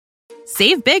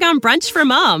Save big on brunch for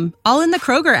mom, all in the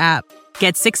Kroger app.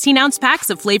 Get 16-ounce packs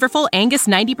of flavorful Angus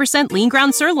 90% lean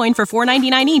ground sirloin for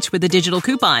 $4.99 each with a digital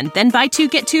coupon. Then buy 2,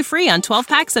 get 2 free on 12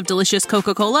 packs of delicious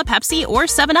Coca-Cola, Pepsi, or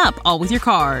 7-Up, all with your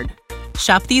card.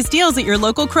 Shop these deals at your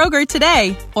local Kroger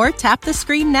today, or tap the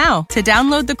screen now to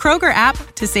download the Kroger app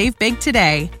to save big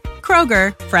today.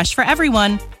 Kroger, fresh for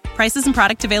everyone. Prices and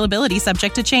product availability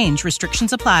subject to change.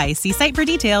 Restrictions apply. See site for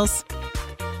details.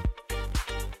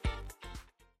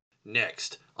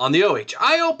 Next, on the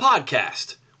OHIO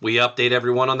podcast, we update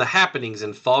everyone on the happenings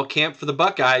in fall camp for the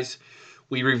Buckeyes.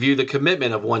 We review the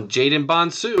commitment of one Jaden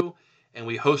Bonsu, and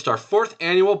we host our 4th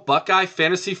annual Buckeye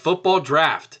Fantasy Football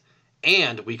Draft.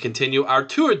 And we continue our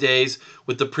tour days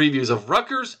with the previews of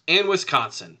Rutgers and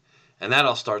Wisconsin. And that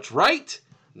all starts right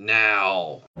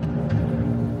now.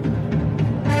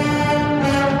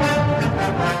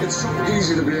 It's so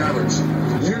easy to be average.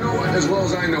 You know it as well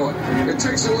as I know it. It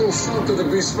takes a little something to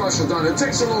be special, Don. It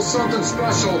takes a little something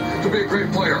special to be a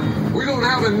great player. We don't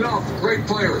have enough great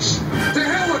players. To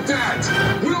hell with that!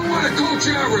 We don't want to coach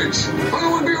average. I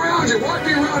don't want to be around you. Why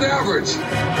be around average?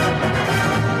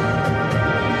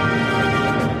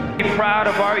 Proud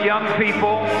of our young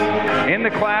people in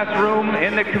the classroom,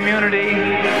 in the community,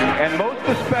 and most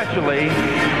especially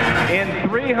in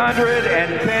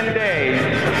 310 days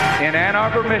in Ann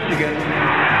Arbor, Michigan,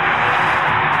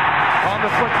 on the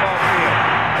football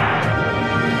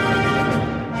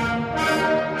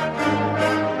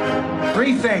field.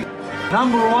 3 things.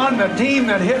 Number 1, the team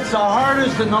that hits the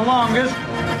hardest and the longest,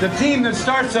 the team that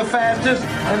starts the fastest,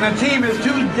 and the team is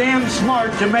too damn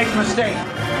smart to make mistakes.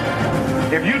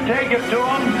 If you take it to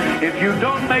them, if you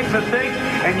don't make mistakes,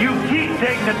 and you keep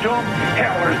taking it to them,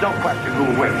 hell, there's no question who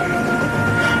will win.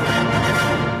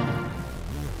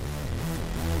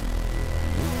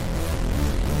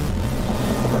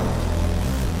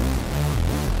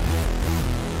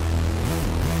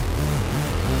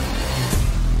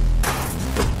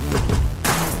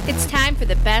 It's time for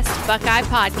the Best Buckeye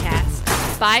Podcast.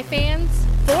 By fans,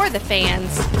 for the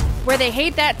fans, where they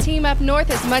hate that team up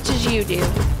north as much as you do.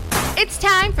 It's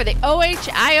time for the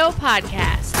OHIO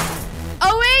Podcast.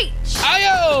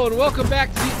 OHIO, and welcome back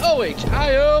to the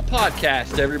OHIO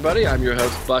Podcast, everybody. I'm your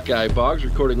host, Buckeye Boggs,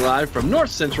 recording live from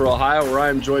North Central Ohio, where I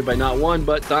am joined by not 1,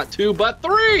 but not 2, but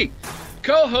 3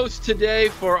 co-hosts today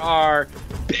for our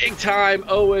big-time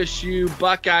OSU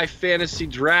Buckeye Fantasy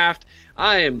Draft.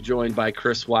 I am joined by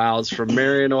Chris Wilds from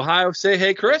Marion, Ohio. Say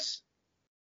hey, Chris.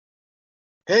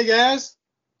 Hey, guys.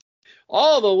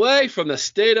 All the way from the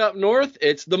state up north,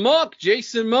 it's the Monk,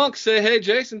 Jason Monk. Say hey,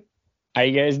 Jason. How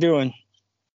you guys doing?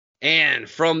 And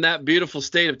from that beautiful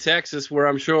state of Texas, where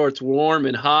I'm sure it's warm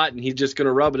and hot, and he's just going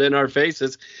to rub it in our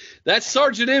faces, that's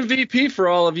Sergeant MVP for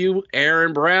all of you,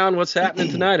 Aaron Brown. What's happening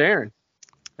tonight, Aaron?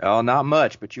 Oh, not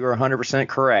much, but you are 100%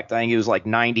 correct. I think it was like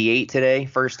 98 today.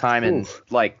 First time in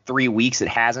like 3 weeks it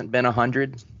hasn't been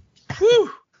 100.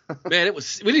 Whew. Man,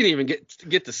 we didn't even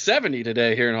get to 70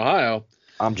 today here in Ohio.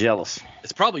 I'm jealous.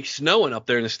 It's probably snowing up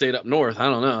there in the state up north. I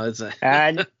don't know.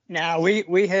 No,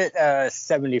 we hit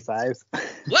 75.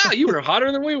 Wow, you were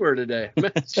hotter than we were today.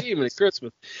 Gee, it's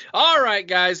Christmas. All right,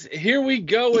 guys, here we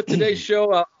go with today's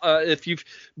show. If you've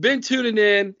been tuning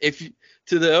in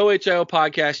to the OHIO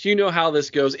podcast, you know how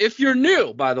this goes. If you're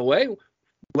new, by the way,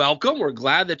 welcome. We're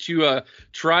glad that you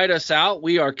tried us out.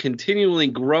 We are continually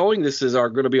growing. This is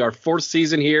going to be our 4th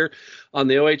season here on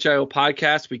the OHIO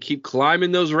podcast. We keep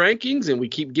climbing those rankings, and we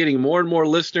keep getting more and more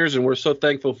listeners, and we're so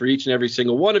thankful for each and every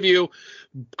single one of you,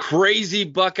 crazy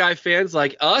Buckeye fans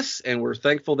like us, and we're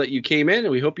thankful that you came in,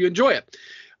 and we hope you enjoy it.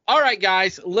 All right,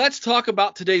 guys, let's talk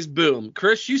about today's boom.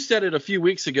 Chris, you said it a few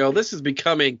weeks ago. This is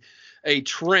becoming a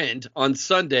trend on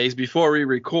Sundays before we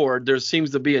record. There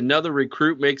seems to be another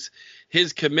recruit makes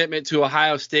his commitment to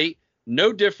Ohio State.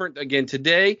 No different again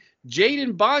today.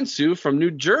 Jaden Bonsu from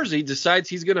New Jersey decides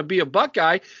he's going to be a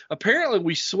Buckeye. Apparently,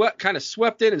 we kind of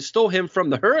swept in and stole him from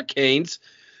the Hurricanes.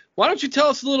 Why don't you tell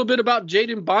us a little bit about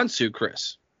Jaden Bonsu,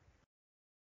 Chris?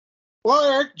 Well,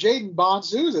 Eric, Jaden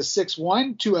Bonsu is a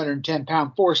 6'1",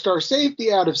 210-pound 4-star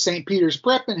safety out of St. Peter's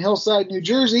Prep in Hillside, New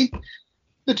Jersey.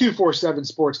 The 247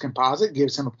 Sports Composite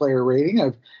gives him a player rating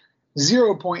of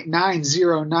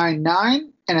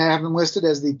 0.9099, and I have him listed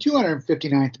as the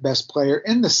 259th best player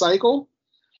in the cycle.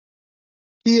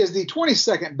 He is the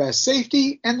 22nd best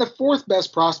safety and the 4th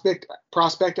best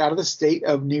prospect out of the state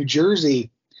of New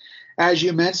Jersey. As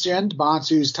you mentioned,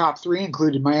 Bonsu's top 3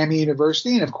 included Miami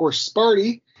University and, of course,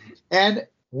 Sparty. And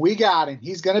we got him.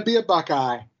 He's going to be a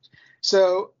Buckeye.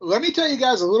 So let me tell you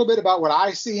guys a little bit about what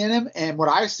I see in him. And what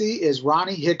I see is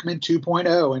Ronnie Hickman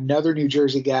 2.0, another New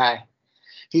Jersey guy.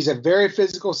 He's a very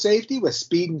physical safety with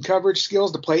speed and coverage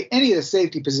skills to play any of the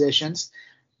safety positions.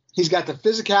 He's got the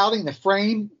physicality and the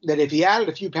frame that if he added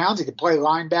a few pounds, he could play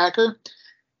linebacker.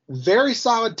 Very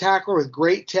solid tackler with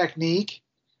great technique.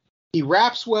 He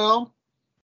wraps well.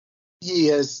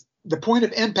 The point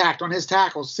of impact on his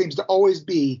tackles seems to always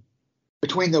be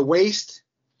between the waist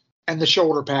and the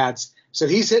shoulder pads. So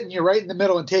he's hitting you right in the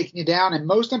middle and taking you down. And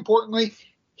most importantly,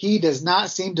 he does not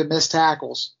seem to miss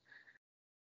tackles.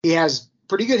 He has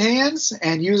pretty good hands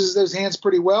and uses those hands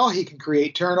pretty well. He can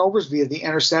create turnovers via the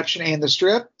interception and the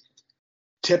strip.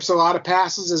 Tips a lot of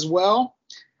passes as well.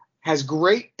 Has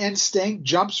great instinct,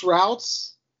 jumps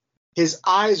routes. His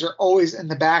eyes are always in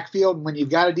the backfield. And when you've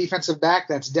got a defensive back,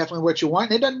 that's definitely what you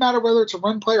want. And it doesn't matter whether it's a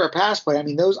run play or a pass play. I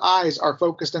mean, those eyes are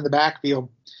focused in the backfield.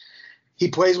 He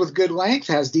plays with good length,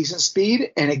 has decent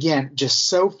speed, and again, just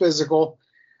so physical.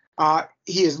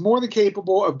 He is more than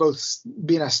capable of both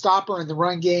being a stopper in the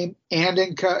run game and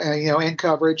in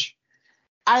coverage.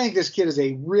 I think this kid is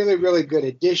a really, really good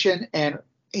addition, and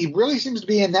he really seems to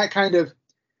be in that kind of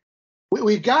 –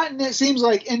 we've gotten, it seems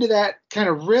like, into that kind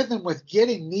of rhythm with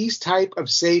getting these type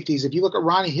of safeties. If you look at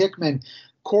Ronnie Hickman,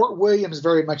 Court Williams,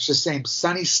 very much the same,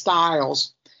 Sonny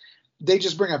Styles. They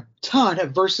just bring a ton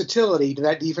of versatility to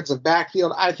that defensive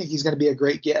backfield. I think he's going to be a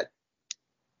great get.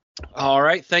 All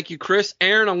right. Thank you, Chris.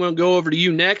 Aaron, I'm going to go over to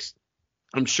you next.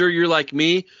 I'm sure you're like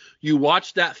me. You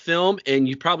watched that film and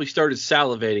you probably started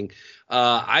salivating.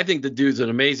 I think the dude's an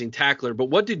amazing tackler, but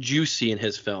what did you see in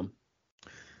his film?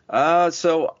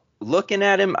 So looking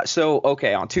at him, on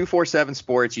 247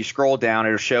 Sports, you scroll down,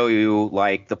 it'll show you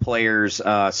like the players'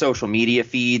 social media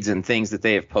feeds and things that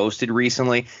they have posted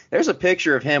recently. There's a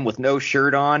picture of him with no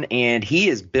shirt on, and he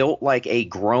is built like a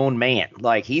grown man.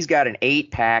 Like he's got an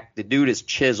 8-pack. The dude is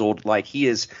chiseled. Like he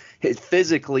is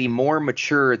physically more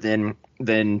mature than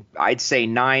I'd say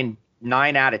 9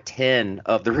 out of 10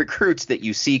 of the recruits that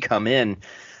you see come in.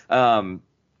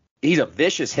 He's a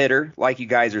vicious hitter, like you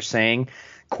guys are saying.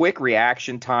 Quick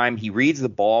reaction time. He reads the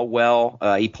ball well.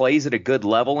 He plays at a good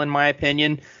level, in my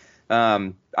opinion.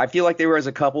 I feel like there was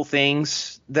a couple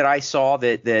things that I saw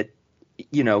that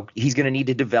he's going to need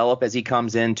to develop as he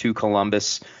comes into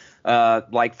Columbus.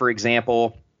 Like, for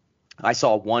example, I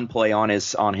saw one play on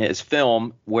his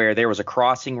film where there was a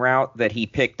crossing route that he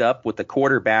picked up with the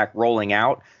quarterback rolling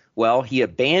out. Well, he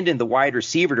abandoned the wide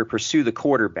receiver to pursue the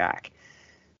quarterback,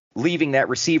 leaving that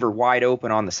receiver wide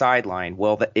open on the sideline.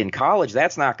 Well, in college,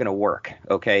 that's not going to work.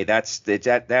 Okay, that's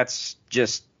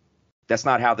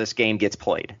not how this game gets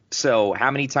played. So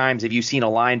how many times have you seen a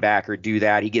linebacker do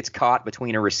that? He gets caught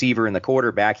between a receiver and the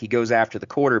quarterback. He goes after the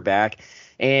quarterback,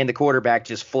 and the quarterback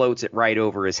just floats it right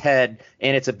over his head,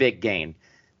 and it's a big gain.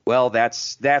 Well,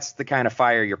 that's the kind of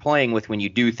fire you're playing with when you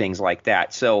do things like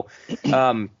that. So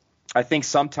I think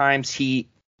sometimes he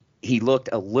looked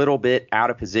a little bit out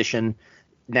of position.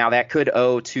 Now, that could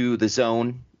owe to the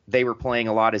zone. They were playing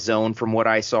a lot of zone from what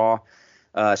I saw,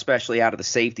 especially out of the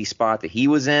safety spot that he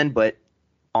was in. But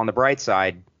on the bright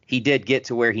side, he did get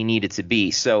to where he needed to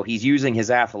be. So he's using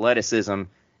his athleticism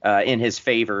in his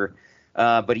favor.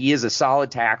 But he is a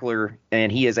solid tackler,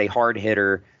 and he is a hard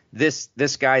hitter.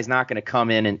 This guy's not going to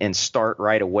come in and start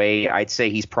right away. I'd say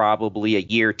he's probably a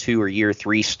year 2 or year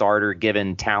 3 starter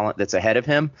given talent that's ahead of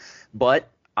him. But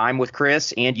I'm with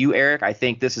Chris and you, Eric. I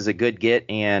think this is a good get,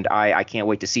 and I can't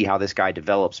wait to see how this guy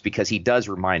develops because he does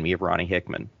remind me of Ronnie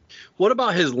Hickman. What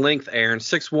about his length, Aaron?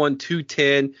 6'1",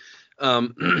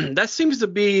 210. That seems to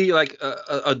be like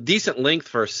a decent length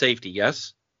for a safety,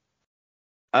 yes?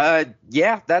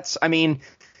 Yeah, that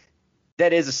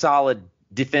is a solid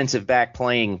defensive back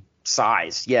playing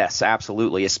size. Yes,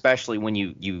 absolutely. Especially when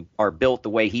you are built the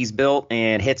way he's built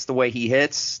and hits the way he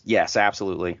hits. Yes,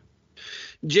 absolutely.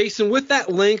 Jason, with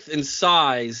that length and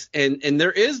size, and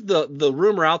there is the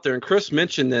rumor out there, and Chris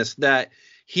mentioned this, that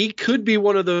he could be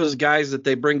one of those guys that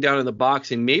they bring down in the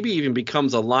box and maybe even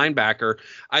becomes a linebacker.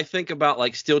 I think about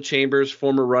like Steel Chambers,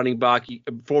 former running back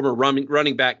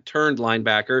turned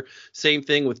linebacker. Same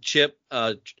thing with Chip.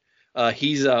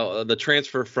 He's the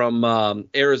transfer from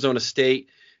Arizona State.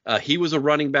 He was a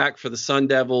running back for the Sun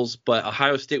Devils, but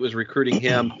Ohio State was recruiting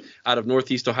him out of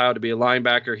Northeast Ohio to be a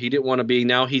linebacker. He didn't want to be.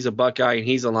 Now he's a Buckeye and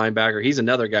he's a linebacker. He's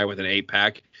another guy with an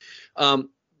 8-pack.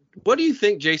 What do you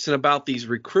think, Jason, about these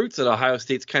recruits that Ohio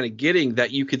State's kind of getting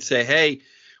that you could say, hey,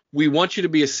 we want you to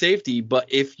be a safety, but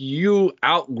if you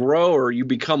outgrow or you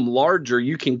become larger,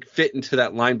 you can fit into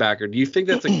that linebacker? Do you think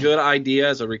that's a good idea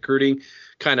as a recruiting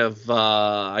kind of,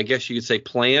 I guess you could say,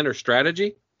 plan or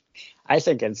strategy? I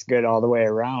think it's good all the way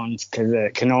around because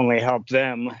it can only help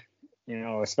them,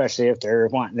 especially if they're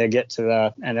wanting to get to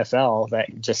the NFL.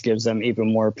 That just gives them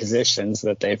even more positions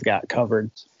that they've got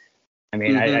covered. I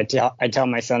mean, I tell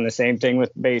my son the same thing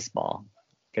with baseball,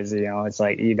 because, it's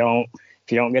like if you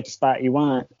don't get the spot you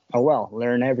want, oh well,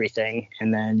 learn everything,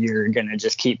 and then you're gonna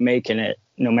just keep making it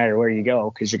no matter where you go,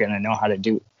 because you're gonna know how to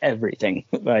do everything.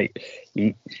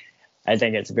 I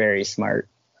think it's very smart.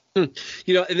 And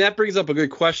that brings up a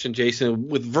good question, Jason,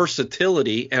 with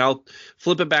versatility, and I'll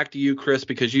flip it back to you, Chris,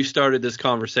 because you started this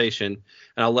conversation,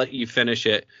 and I'll let you finish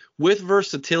it. With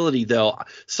versatility, though,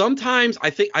 sometimes I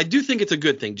do think it's a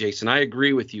good thing, Jason. I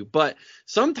agree with you, but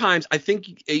sometimes I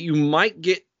think you might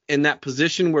get in that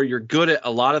position where you're good at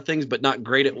a lot of things, but not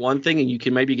great at one thing, and you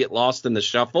can maybe get lost in the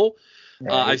shuffle.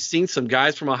 Right. I've seen some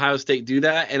guys from Ohio State do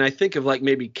that, and I think of like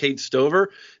maybe Cade Stover.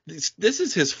 This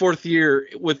is his fourth year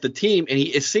with the team, and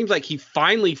it seems like he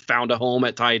finally found a home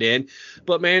at tight end.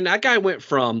 But, man, that guy went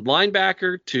from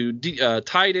linebacker to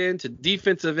tight end to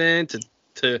defensive end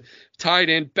to tight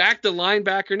end, back to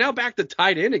linebacker, now back to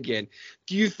tight end again.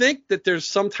 Do you think that there's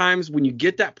sometimes when you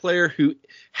get that player who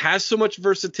has so much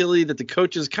versatility that the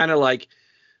coaches kind of like –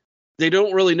 they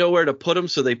don't really know where to put him,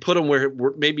 so they put him where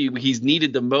maybe he's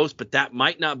needed the most, but that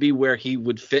might not be where he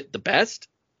would fit the best?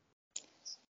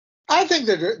 I think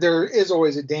that there is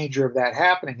always a danger of that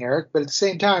happening, Eric, but at the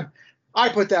same time, I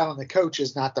put that on the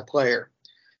coaches, not the player.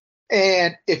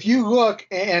 And if you look,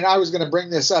 and I was going to bring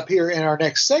this up here in our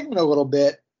next segment a little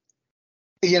bit,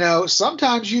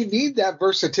 sometimes you need that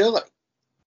versatility.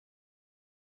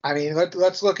 I mean,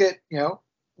 let's look at,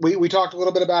 We talked a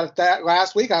little bit about that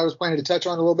last week. I was planning to touch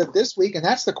on a little bit this week, and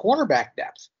that's the cornerback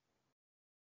depth.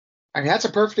 I mean, that's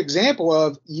a perfect example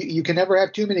of you can never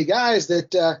have too many guys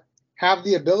that have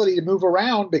the ability to move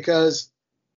around, because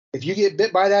if you get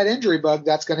bit by that injury bug,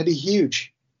 that's going to be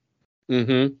huge.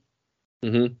 Aaron,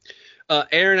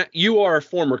 you are a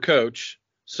former coach,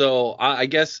 so I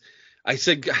guess I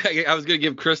said I was going to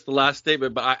give Chris the last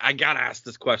statement, but I got to ask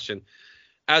this question.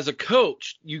 As a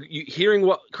coach, you hearing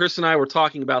what Chris and I were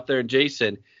talking about there, and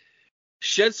Jason,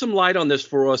 shed some light on this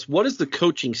for us. What is the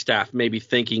coaching staff maybe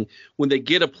thinking when they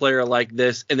get a player like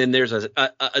this, and then there's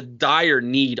a dire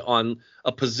need on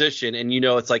a position, and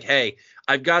it's like, hey,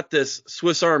 I've got this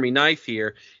Swiss Army knife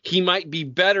here. He might be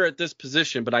better at this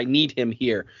position, but I need him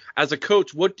here. As a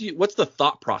coach, what's the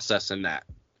thought process in that?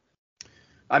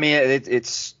 I mean,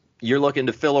 it's you're looking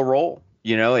to fill a role.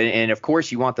 And of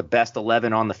course you want the best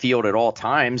 11 on the field at all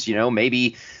times.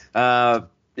 Maybe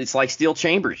it's like Steel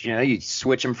Chambers. You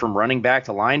switch him from running back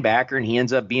to linebacker, and he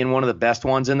ends up being one of the best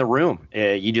ones in the room.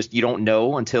 You don't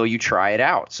know until you try it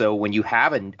out. So when you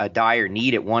have a dire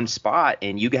need at one spot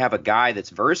and you have a guy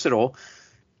that's versatile,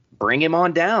 bring him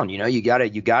on down. You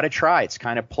gotta try. It's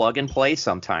kind of plug and play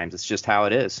sometimes. It's just how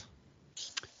it is.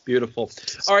 Beautiful.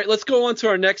 All right, let's go on to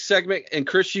our next segment. And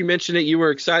Chris, you mentioned it. You were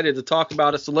excited to talk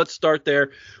about it, so let's start there.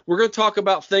 We're going to talk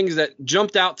about things that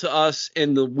jumped out to us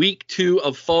in the week 2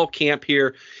 of fall camp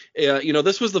here.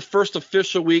 This was the first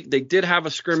official week. They did have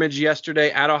a scrimmage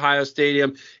yesterday at Ohio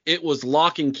Stadium. It was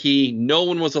lock and key. No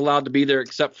one was allowed to be there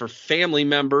except for family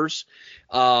members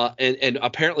and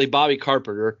apparently Bobby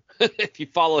Carpenter. If you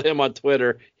follow him on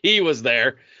Twitter, he was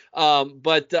there.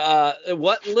 But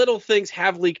what little things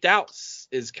have leaked out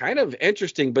is kind of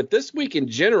interesting. But this week in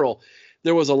general,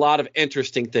 there was a lot of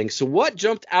interesting things. So what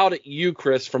jumped out at you,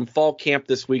 Chris, from fall camp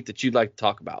this week that you'd like to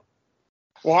talk about?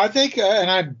 Well, I think,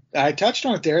 and I touched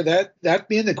on it there, that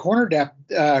being the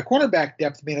cornerback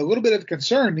depth being a little bit of a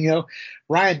concern.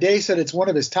 Ryan Day said it's one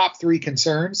of his top 3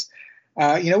 concerns.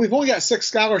 We've only got 6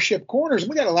 scholarship corners, and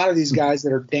we got a lot of these guys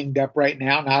that are dinged up right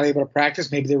now, not able to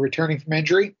practice. Maybe they're returning from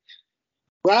injury.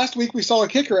 Last week we saw a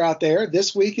kicker out there.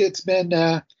 This week it's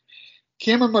been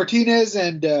Cameron Martinez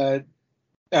and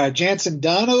Jansen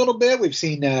Dunn a little bit. We've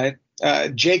seen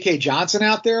J.K. Johnson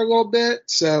out there a little bit.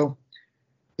 So,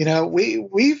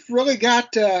 we've really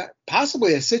got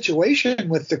possibly a situation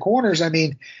with the corners. I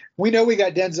mean, we know we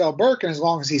got Denzel Burke, and as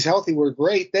long as he's healthy, we're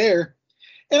great there.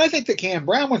 And I think that Cam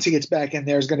Brown, once he gets back in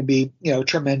there, is going to be,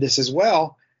 tremendous as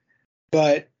well.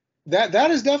 But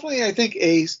that is definitely, I think,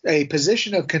 a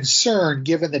position of concern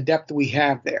given the depth we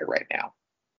have there right now.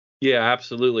 Yeah,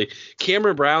 absolutely.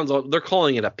 Cameron Brown's, they're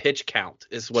calling it a pitch count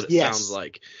is what it sounds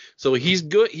like. So he's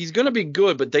good. He's going to be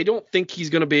good, but they don't think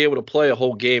he's going to be able to play a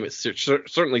whole game. It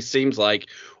certainly seems like,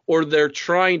 or they're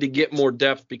trying to get more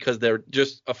depth because they're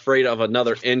just afraid of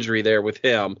another injury there with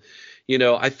him.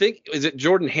 I think, is it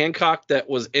Jordan Hancock that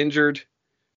was injured?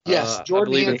 Yes,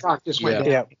 Jordan Hancock just went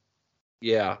down.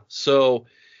 Yeah. So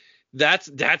that's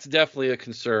definitely a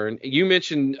concern. You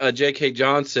mentioned J.K.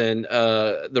 Johnson,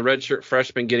 the redshirt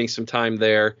freshman, getting some time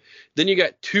there. Then you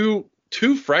got two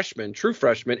freshmen, true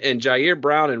freshmen, and Jair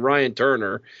Brown and Ryan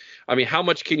Turner. I mean, how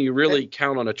much can you really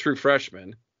count on a true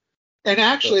freshman? And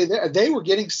actually, they were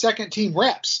getting second-team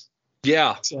reps.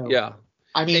 Yeah, So, yeah.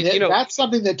 I mean, And, that's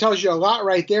something that tells you a lot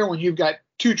right there when you've got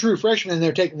two true freshmen and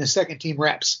they're taking the second team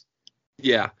reps.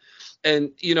 Yeah.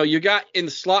 And, you got in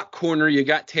the slot corner, you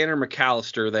got Tanner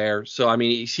McAllister there. So, I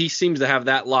mean, he seems to have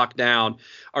that locked down.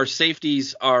 Our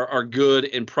safeties are good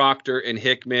in Proctor and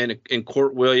Hickman and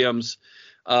Court Williams.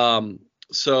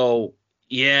 So,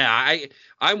 yeah,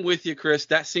 I'm with you, Chris.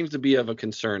 That seems to be of a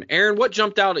concern. Aaron, what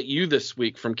jumped out at you this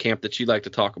week from camp that you'd like to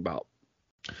talk about?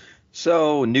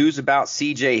 So news about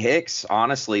CJ Hicks.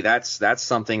 Honestly, that's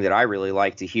something that I really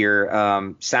like to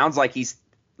hear. Sounds like he's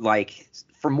like,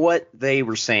 from what they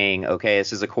were saying, okay,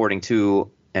 this is according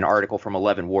to an article from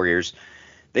 11 Warriors.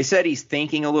 They said he's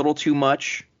thinking a little too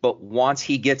much, but once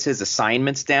he gets his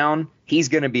assignments down, he's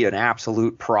going to be an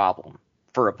absolute problem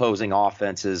for opposing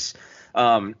offenses.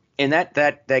 And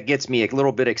that gets me a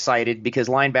little bit excited because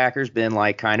linebacker's been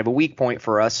like kind of a weak point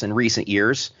for us in recent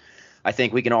years. I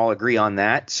think we can all agree on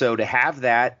that. So to have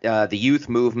that, the youth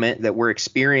movement that we're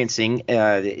experiencing,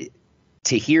 to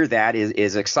hear that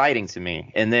is exciting to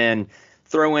me. And then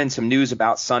throw in some news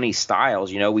about Sonny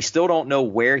Styles. We still don't know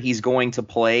where he's going to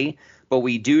play, but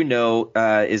we do know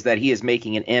is that he is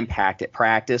making an impact at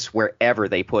practice wherever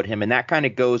they put him. And that kind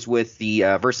of goes with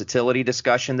the versatility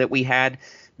discussion that we had,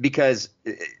 because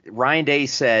Ryan Day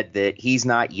said that he's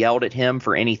not yelled at him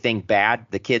for anything bad.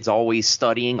 The kid's always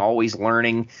studying, always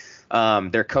learning.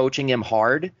 They're coaching him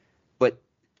hard. But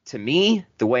to me,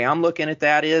 the way I'm looking at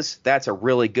that is that's a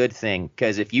really good thing,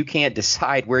 because if you can't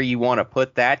decide where you want to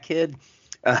put that kid,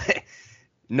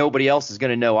 nobody else is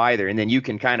going to know either. And then you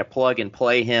can kind of plug and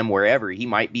play him wherever. He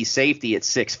might be safety at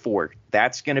 6'4".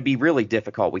 That's going to be really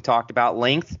difficult. We talked about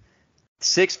length.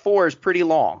 6'4" is pretty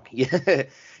long.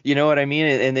 You know what I mean?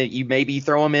 And then you maybe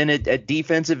throw him in at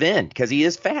defensive end because he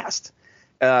is fast.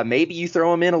 Maybe you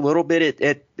throw him in a little bit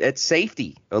at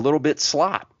safety, a little bit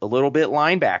slot, a little bit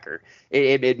linebacker.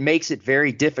 It makes it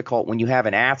very difficult when you have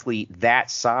an athlete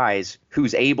that size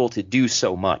who's able to do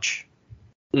so much.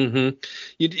 Mm-hmm.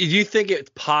 Do you think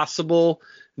it's possible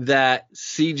that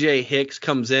CJ Hicks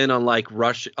comes in on like on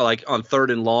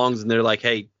 3rd and longs and they're like,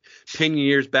 hey, pin your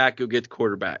ears back, go get the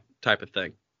quarterback type of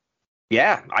thing?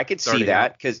 Yeah, I could see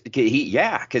that because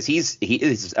he's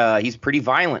pretty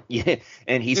violent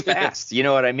and he's fast. You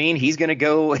know what I mean? He's going to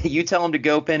go. You tell him to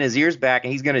go pin his ears back,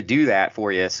 and he's going to do that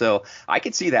for you. So I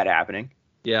could see that happening.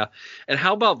 Yeah. And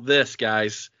how about this,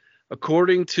 guys?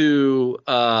 According to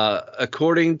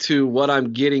what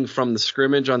I'm getting from the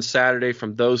scrimmage on Saturday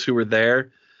from those who were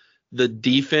there, the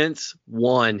defense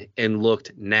won and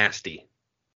looked nasty.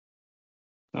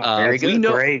 Very good.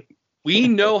 Great. We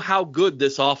know how good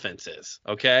this offense is,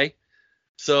 okay?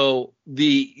 So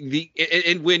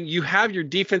and when you have your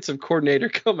defensive coordinator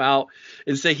come out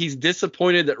and say he's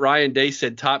disappointed that Ryan Day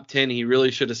said top 10, he really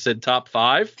should have said top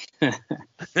 5.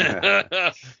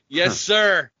 Yes,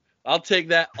 sir. I'll take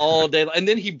that all day. And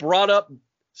then he brought up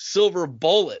silver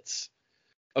bullets.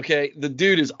 Okay, the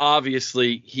dude is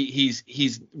obviously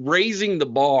he's raising the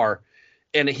bar.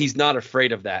 And he's not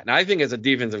afraid of that. And I think as a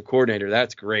defensive coordinator,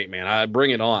 that's great, man. I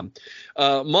bring it on.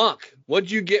 Monk,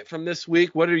 what'd you get from this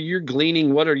week? What are you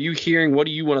gleaning? What are you hearing? What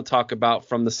do you want to talk about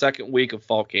from the second week of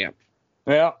fall camp?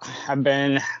 Well, I've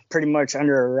been pretty much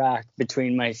under a rock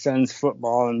between my son's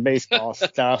football and baseball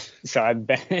stuff. So I've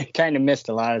been kind of missed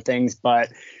a lot of things. But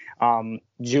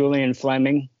Julian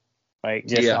Fleming,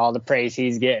 all the praise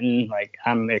he's getting,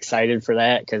 I'm excited for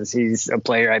that because he's a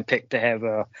player I picked to have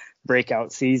a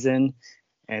breakout season.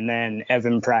 And then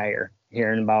Evan Pryor,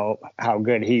 hearing about how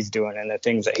good he's doing and the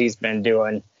things that he's been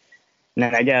doing. And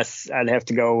then I guess I'd have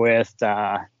to go with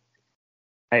I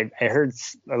heard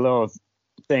a little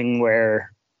thing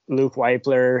where Luke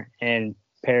Weipler and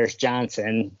Paris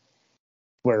Johnson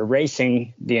were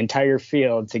racing the entire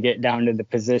field to get down to the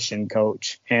position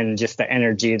coach, and just the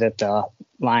energy that the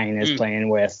line is playing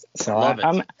with. So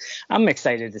I'm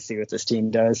excited to see what this team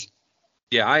does.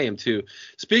 Yeah, I am too.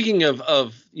 Speaking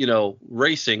of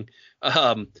racing,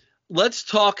 let's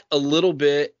talk a little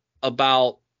bit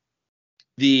about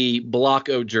the Block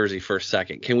O jersey for a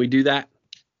second. Can we do that?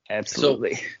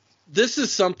 Absolutely. So, this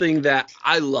is something that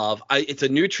I love. It's a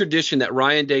new tradition that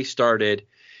Ryan Day started,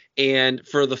 and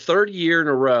for the 3rd year in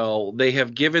a row, they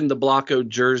have given the Block O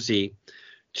jersey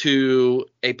to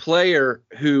a player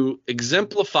who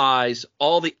exemplifies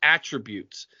all the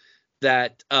attributes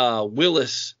that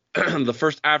Willis, the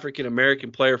first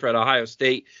African-American player at Ohio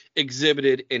State,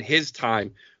 exhibited in his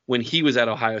time when he was at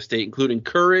Ohio State, including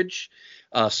courage,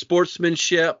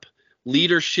 sportsmanship,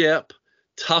 leadership,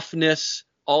 toughness,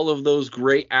 all of those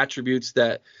great attributes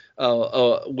that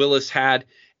Willis had.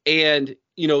 And,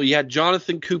 you had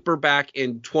Jonathan Cooper back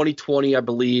in 2020, I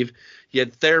believe. You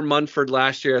had Thayer Munford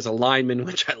last year as a lineman,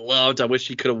 which I loved. I wish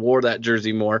he could have wore that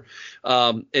jersey more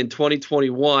in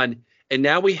 2021. And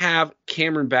now we have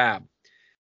Cameron Babb,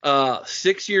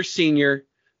 6-year senior.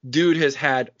 Dude has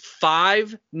had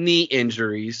 5 knee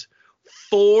injuries,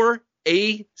 4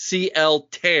 ACL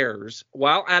tears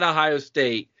while at Ohio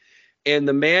State. And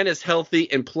the man is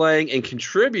healthy and playing and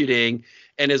contributing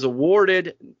and is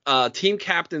awarded team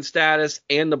captain status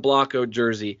and the Blanco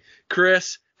jersey.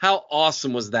 Chris, how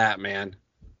awesome was that, man?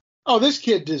 Oh, this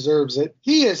kid deserves it.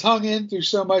 He has hung in through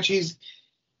so much.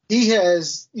 He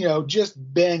has,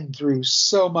 just been through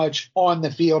so much on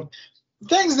the field.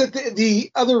 Things that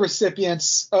the other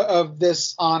recipients of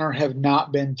this honor have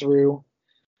not been through.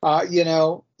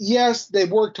 Yes,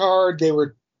 they've worked hard. They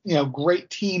were, great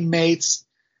teammates,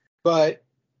 but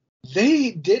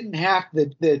they didn't have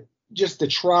the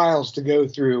trials to go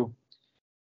through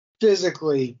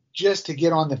physically just to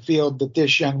get on the field that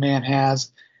this young man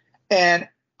has. And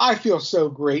I feel so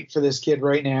great for this kid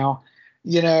right now.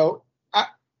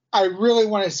 I really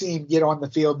want to see him get on the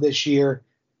field this year.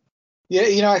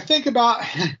 Yeah, I think about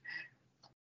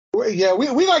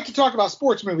we like to talk about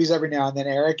sports movies every now and then,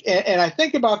 Eric, and I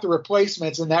think about the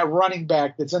replacements and that running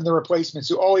back that's in the replacements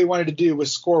who all he wanted to do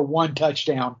was score 1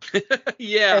 touchdown.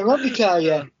 Yeah. And let me tell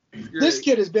you, this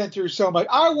kid has been through so much.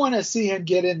 I want to see him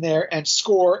get in there and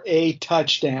score a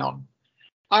touchdown.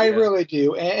 I really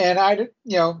do. And I,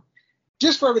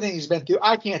 just for everything he's been through,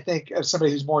 I can't think of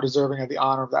somebody who's more deserving of the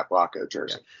honor of that Blanco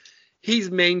jersey. Yeah.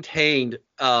 He's maintained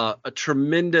a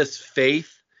tremendous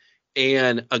faith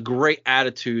and a great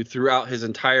attitude throughout his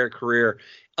entire career.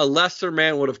 A lesser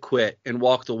man would have quit and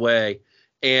walked away,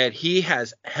 and he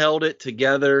has held it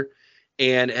together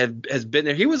and has been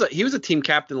there. He was a team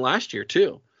captain last year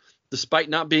too, despite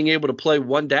not being able to play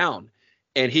one down.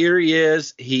 And here he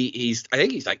is. I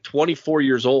think he's like 24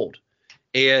 years old,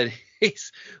 and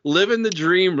he's living the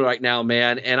dream right now,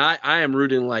 man. And I am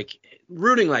rooting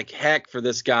like heck for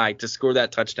this guy to score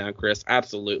that touchdown, Chris.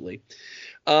 Absolutely.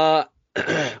 Do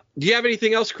you have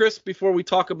anything else, Chris, before we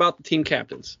talk about the team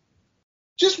captains?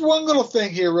 Just one little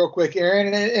thing here real quick,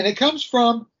 Aaron, and it comes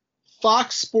from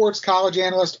Fox Sports college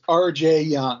analyst R.J.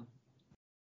 Young.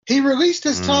 He released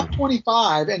his top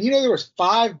 25, and there was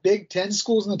 5 Big Ten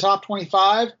schools in the top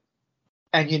 25,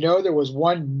 and there was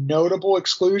one notable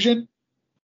exclusion.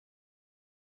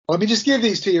 Let me just give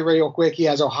these to you real quick. He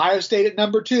has Ohio State at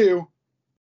number 2.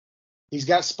 He's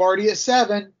got Sparty at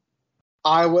 7,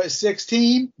 Iowa at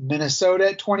 16,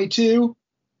 Minnesota at 22,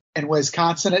 and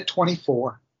Wisconsin at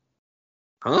 24.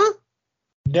 Huh?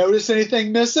 Notice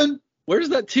anything missing? Where's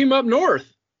that team up north?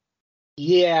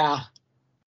 Yeah.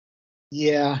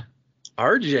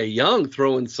 R.J. Young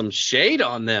throwing some shade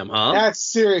on them, huh? That's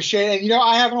serious shade. And,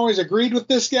 I haven't always agreed with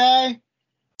this guy.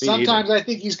 Sometimes I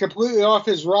think he's completely off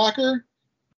his rocker.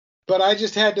 But I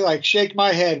just had to, shake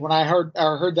my head when I heard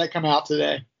that come out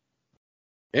today.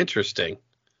 Interesting.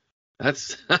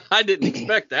 I didn't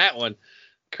expect that one.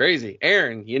 Crazy.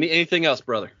 Aaron, you need anything else,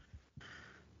 brother?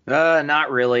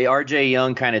 Not really. R.J.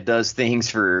 Young kind of does things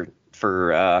for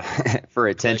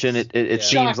attention. It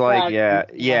seems like,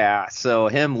 yeah. So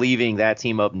him leaving that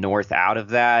team up north out of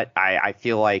that, I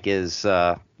feel like is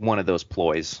one of those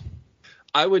ploys.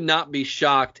 I would not be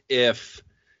shocked if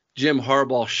Jim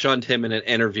Harbaugh shunned him in an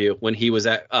interview when he was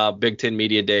at Big Ten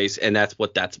Media Days, and that's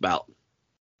what that's about.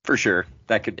 For sure.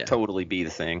 That could totally be the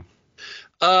thing.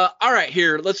 All right,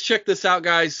 here. Let's check this out,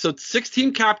 guys. So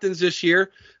 16 captains this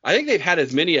year. I think they've had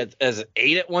as many as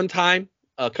 8 at one time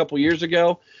a couple years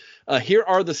ago. Here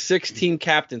are the 16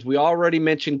 captains. We already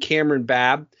mentioned Cameron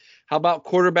Babb. How about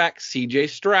quarterback C.J.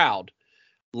 Stroud?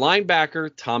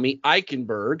 Linebacker Tommy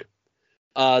Eichenberg.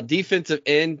 Defensive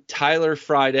end Tyler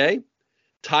Friday.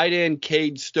 Tight end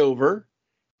Cade Stover.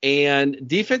 And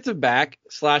defensive back /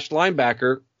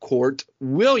 linebacker Court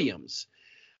Williams.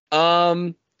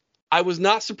 I was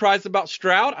not surprised about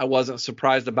Stroud. I wasn't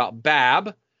surprised about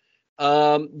Babb.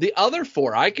 The other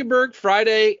 4, Eichenberg,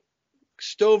 Friday,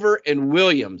 Stover, and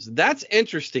Williams. That's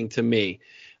interesting to me.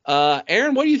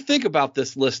 Aaron, what do you think about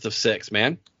this list of 6,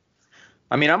 man?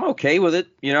 I mean, I'm okay with it.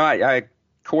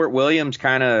 Court Williams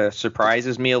kind of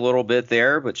surprises me a little bit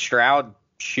there, but Stroud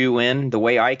shoe in the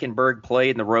way Eichenberg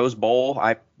played in the Rose Bowl.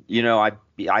 I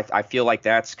feel like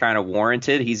that's kind of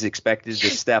warranted. He's expected to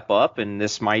step up, and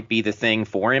this might be the thing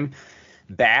for him.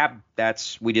 Babb,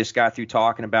 we just got through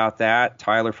talking about that.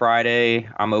 Tyler Friday,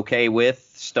 I'm okay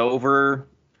with. Stover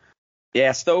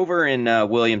and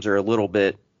Williams are a little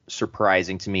bit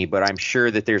surprising to me, but I'm sure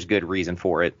that there's good reason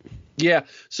for it. Yeah.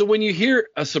 So when you hear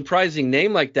a surprising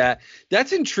name like that,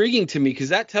 that's intriguing to me because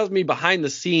that tells me behind the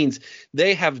scenes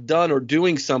they have done or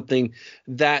doing something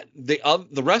that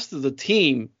the rest of the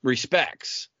team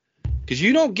respects. Because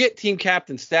you don't get team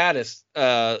captain status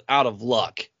out of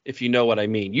luck, if you know what I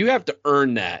mean. You have to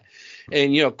earn that.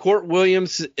 And, Court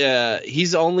Williams,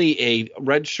 he's only a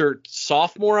redshirt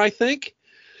sophomore, I think.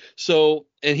 So,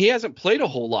 and he hasn't played a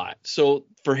whole lot. So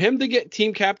for him to get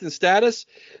team captain status,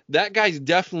 that guy's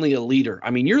definitely a leader.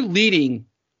 I mean, you're leading,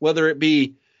 whether it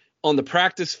be on the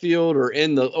practice field or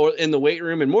in the weight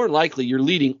room, and more than likely you're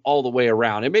leading all the way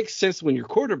around. It makes sense when your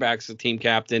quarterback's the team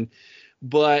captain.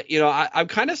 But, I'm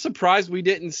kind of surprised we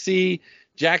didn't see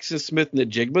Jackson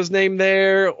Smith-Njigba's name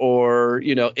there or,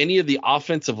 any of the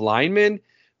offensive linemen.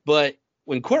 But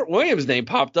when Court Williams' name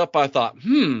popped up, I thought,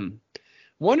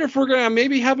 wonder if we're going to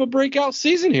maybe have a breakout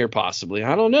season here possibly.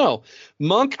 I don't know.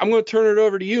 Monk, I'm going to turn it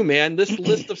over to you, man. This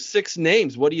list of 6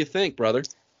 names, what do you think, brother?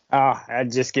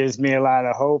 That just gives me a lot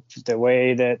of hope, the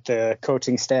way that the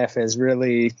coaching staff has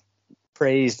really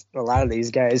praised a lot of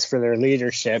these guys for their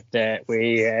leadership, that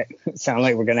we sound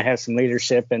like we're going to have some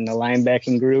leadership in the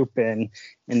linebacking group and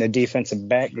in the defensive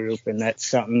back group, and that's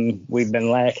something we've been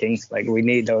lacking. Like, we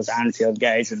need those on-field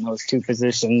guys in those 2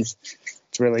 positions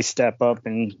to really step up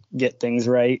and get things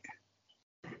right.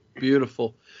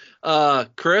 Beautiful.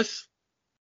 Chris,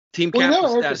 team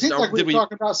captain status. It seems like we were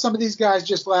talking about some of these guys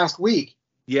just last week.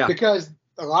 Yeah. Because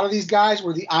a lot of these guys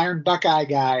were the Iron Buckeye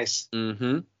guys.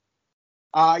 Mm-hmm.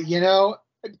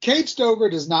 Cade Stover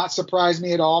does not surprise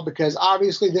me at all because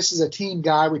obviously this is a team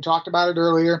guy. We talked about it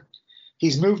earlier.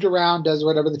 He's moved around, does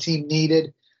whatever the team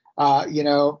needed.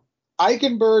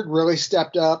 Eichenberg really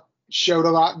stepped up, showed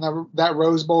a lot in that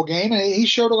Rose Bowl game, and he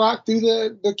showed a lot through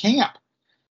the camp.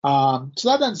 So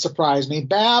that doesn't surprise me.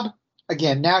 Babb,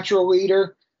 again, natural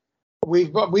leader. We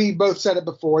both said it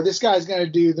before. This guy's going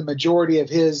to do the majority of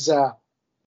his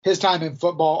time in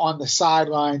football on the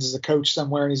sidelines as a coach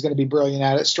somewhere, and he's going to be brilliant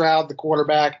at it. Stroud, the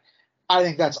quarterback, I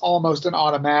think that's almost an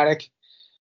automatic.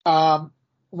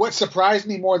 What surprised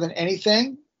me more than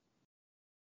anything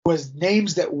was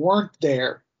names that weren't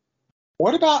there.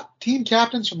 What about team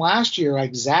captains from last year,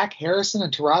 like Zach Harrison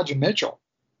and Taraja Mitchell?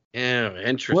 Yeah,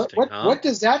 interesting. What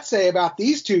does that say about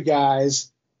these 2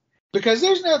 guys? Because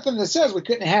there's nothing that says we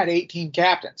couldn't have had 8 team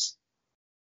captains.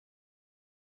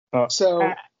 Does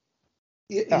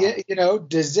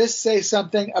this say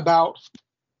something about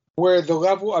where the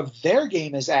level of their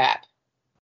game is at?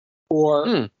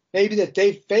 Or maybe that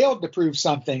they failed to prove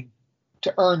something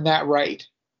to earn that right?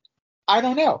 I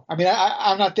don't know. I mean,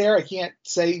 I'm not there. I can't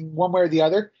say one way or the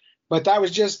other. But that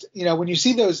was just, when you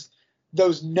see those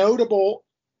notable,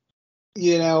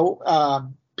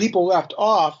 people left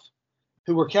off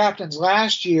who were captains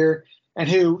last year and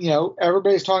who,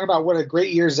 everybody's talking about what a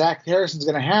great year Zach Harrison's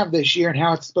going to have this year and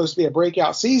how it's supposed to be a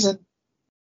breakout season.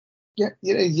 I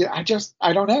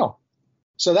don't know.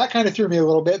 So that kind of threw me a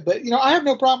little bit, but I have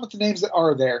no problem with the names that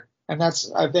are there. And I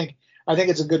think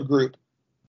it's a good group.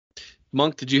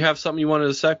 Monk, did you have something you wanted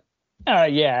to say?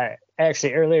 Yeah,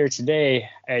 actually earlier today,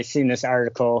 I seen this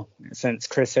article since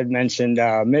Chris had mentioned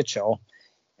Mitchell,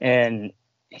 and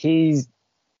he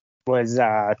was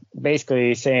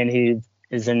basically saying he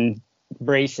is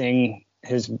embracing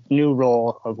his new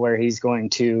role of where he's going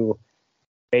to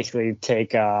basically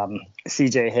take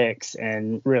CJ Hicks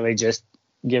and really just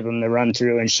give him the run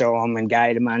through and show him and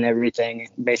guide him on everything,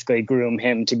 basically groom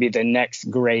him to be the next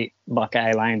great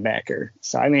Buckeye linebacker.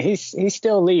 So, I mean, he's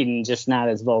still leading, just not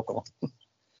as vocal.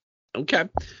 Okay,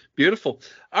 beautiful.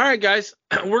 All right, guys,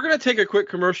 we're going to take a quick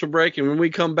commercial break, and when we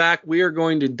come back, we are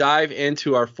going to dive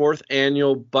into our 4th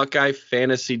annual Buckeye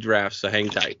Fantasy Draft, so hang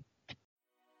tight.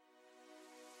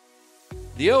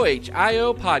 The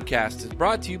OHIO podcast is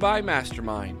brought to you by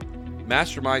Mastermind.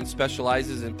 Mastermind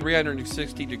specializes in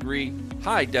 360-degree,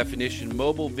 high-definition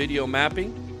mobile video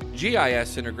mapping,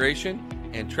 GIS integration,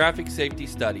 and traffic safety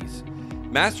studies.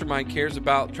 Mastermind cares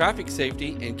about traffic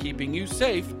safety and keeping you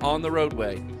safe on the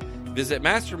roadway. Visit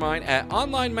Mastermind at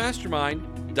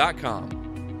onlinemastermind.com.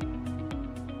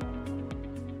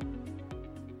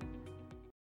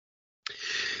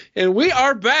 And we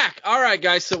are back. All right,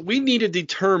 guys. So we need to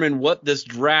determine what this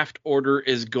draft order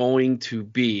is going to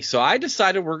be. So I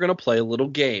decided we're going to play a little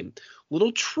game,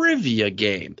 little trivia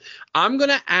game. I'm going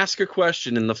to ask a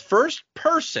question, and the first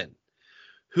person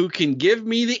who can give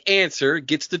me the answer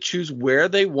gets to choose where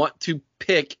they want to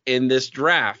pick in this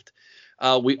draft.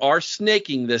 We are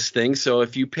snaking this thing, so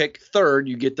if you pick 3rd,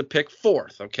 you get to pick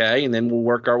 4th, okay? And then we'll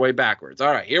work our way backwards.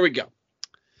 All right, here we go.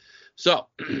 So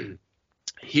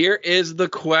here is the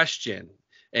question,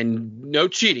 and no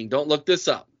cheating. Don't look this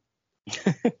up.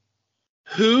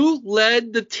 Who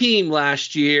led the team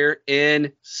last year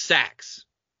in sacks?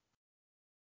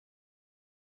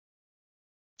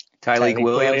 Tyreek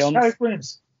Williams. Tyreek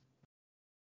Williams.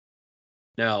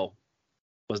 No,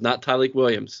 was not Tyreek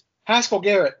Williams. Haskell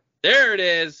Garrett. There it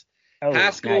is. Oh,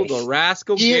 Haskell, nice. the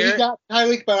Rascal He Garrett. got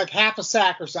Tyreek by like half a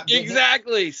sack or something. didn't he?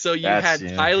 Exactly. So you had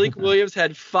Tyreek Williams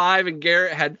had 5 and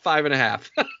Garrett had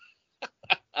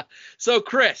 5.5. So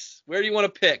Chris, where do you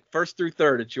want to pick? First through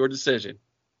third. It's your decision.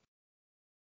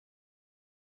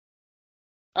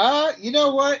 You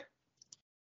know what?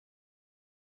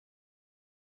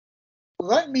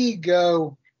 Let me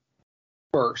go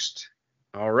first.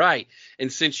 All right.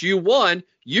 And since you won,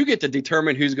 you get to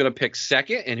determine who's going to pick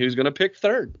second and who's going to pick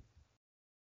third.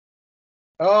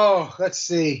 Oh, let's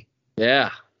see.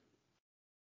 Yeah.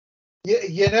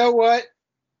 You know what?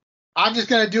 I'm just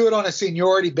going to do it on a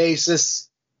seniority basis.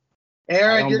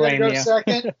 Aaron, you're going to go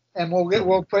second, and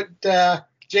we'll put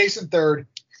Jason third.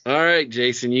 All right,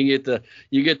 Jason, you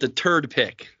get the turd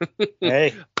pick.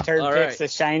 Hey, turd All pick's right. a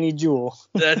shiny jewel.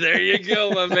 There you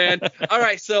go, my man. All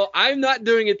right, so I'm not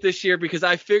doing it this year because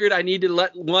I figured I need to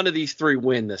let one of these three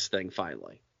win this thing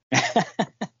finally.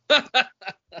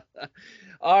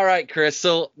 All right, Chris.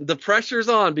 So the pressure's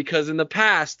on because in the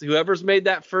past, whoever's made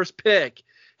that first pick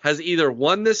has either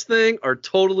won this thing or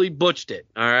totally butched it.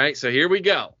 All right, so here we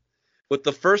go. With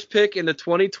the first pick in the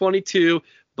 2022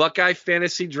 Buckeye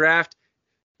Fantasy Draft,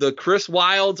 the Chris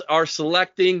Wilds are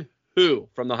selecting who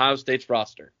from the Ohio State's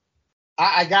roster?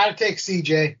 I got to take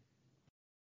CJ.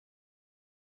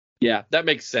 Yeah, that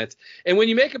makes sense. And when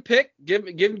you make a pick, give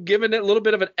it a little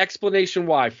bit of an explanation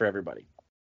why for everybody.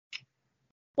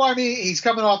 Well, I mean, he's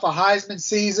coming off a Heisman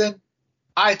season.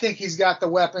 I think he's got the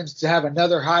weapons to have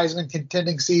another Heisman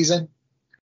contending season.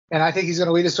 And I think he's going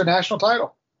to lead us to a national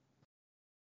title.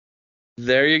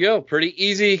 There you go. Pretty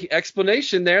easy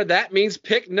explanation there. That means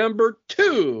pick number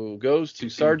 2 goes to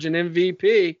Sergeant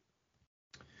MVP.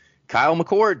 Kyle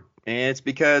McCord. And it's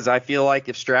because I feel like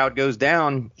if Stroud goes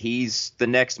down, he's the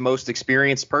next most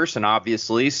experienced person,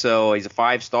 obviously. So he's a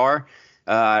 5-star.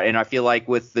 And I feel like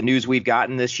with the news we've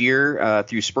gotten this year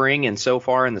through spring and so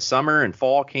far in the summer and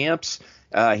fall camps,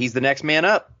 he's the next man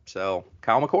up. So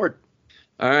Kyle McCord.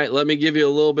 All right, let me give you a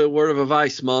little bit word of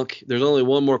advice, Monk. There's only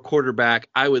one more quarterback.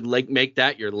 I would make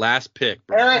that your last pick,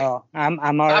 bro. Oh,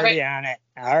 I'm already on it.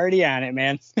 Already on it,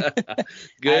 man.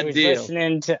 Good deal.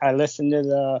 I listened to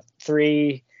the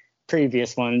 3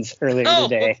 previous ones earlier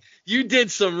today. You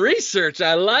did some research.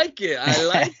 I like it.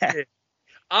 It.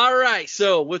 All right,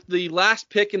 so with the last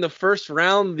pick in the first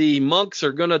round, the Monks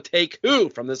are going to take who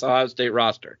from this Ohio State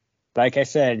roster? Like I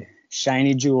said,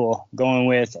 shiny jewel, going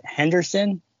with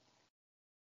Henderson.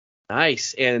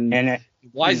 Nice. And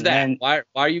why is that? Why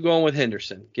are you going with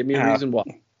Henderson? Give me a reason why.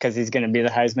 Because he's going to be the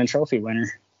Heisman Trophy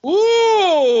winner.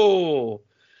 Ooh.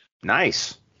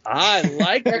 Nice. I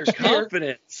like your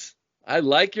confidence.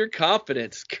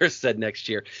 Chris said next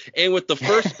year. And with the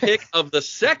first pick of the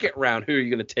second round, who are you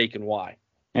going to take and why?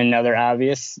 Another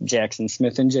obvious, Jackson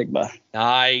Smith and Jigba.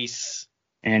 Nice.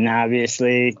 And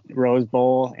obviously, Rose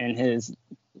Bowl and his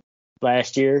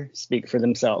last year speak for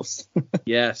themselves.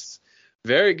 Yes.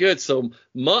 Very good. So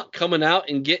Monk coming out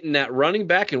and getting that running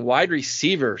back and wide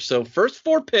receiver. So first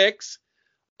 4 picks,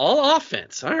 all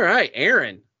offense. All right,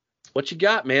 Aaron, what you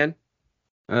got, man?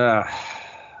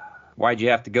 Why'd you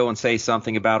have to go and say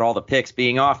something about all the picks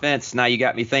being offense? Now you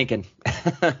got me thinking.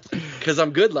 Because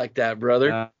I'm good like that,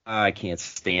 brother. I can't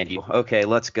stand you. Okay,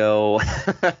 let's go.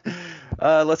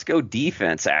 Let's go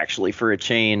defense, actually, for a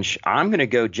change. I'm going to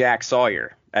go Jack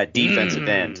Sawyer at defensive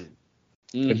end.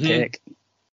 Good pick.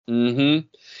 Mm-hmm.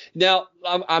 Now,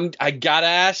 I got to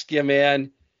ask you,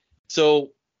 man.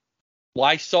 So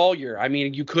why Sawyer? I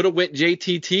mean, you could have went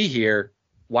JTT here.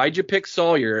 Why'd you pick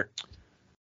Sawyer?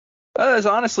 There's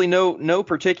honestly no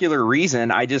particular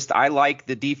reason. I like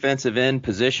the defensive end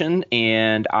position,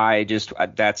 and I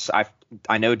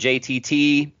know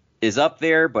JTT is up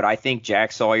there, but I think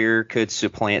Jack Sawyer could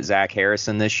supplant Zach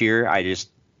Harrison this year. I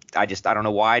don't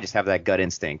know why. I just have that gut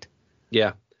instinct.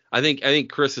 Yeah, I think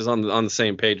Chris is on the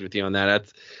same page with you on that.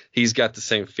 He's got the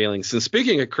same feelings. And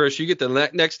speaking of Chris, you get the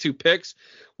next 2 picks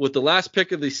with the last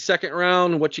pick of the second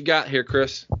round. What you got here,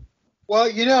 Chris? Well,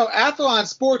 Athlon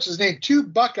Sports has named 2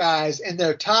 Buckeyes in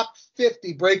their top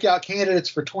 50 breakout candidates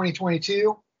for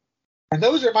 2022. And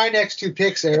those are my next 2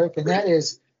 picks, Eric, and that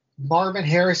is Marvin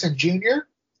Harrison Jr.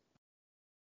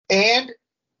 and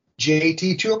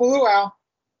JT Tuimoloau.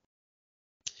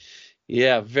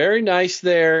 Yeah, very nice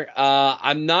there.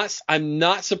 I'm not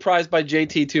surprised by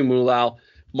JT Tuimoloau.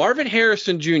 Marvin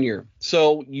Harrison Jr.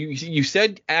 So you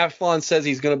said Athlon says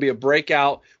he's going to be a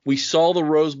breakout. We saw the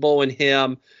Rose Bowl in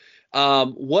him.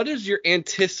 What is your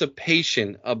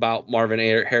anticipation about Marvin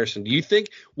Harrison? Do you think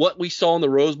what we saw in the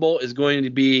Rose Bowl is going to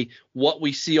be what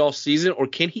we see all season, or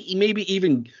can he maybe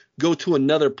even go to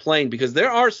another plane? Because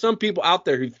there are some people out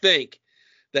there who think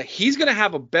that he's going to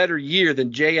have a better year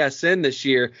than JSN this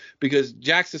year because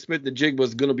Jackson Smith-Njigba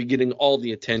is going to be getting all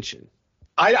the attention.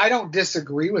 I don't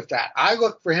disagree with that. I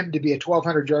look for him to be a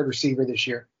 1,200-yard receiver this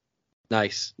year.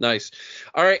 Nice.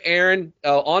 All right, Aaron,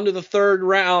 on to the third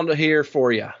round here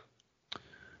for you.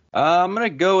 I'm going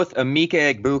to go with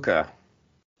Emeka Egbuka.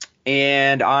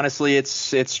 And honestly, it's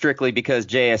strictly because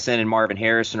JSN and Marvin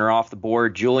Harrison are off the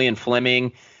board. Julian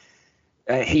Fleming,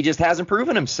 he just hasn't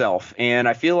proven himself. And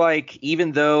I feel like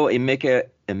even though Emeka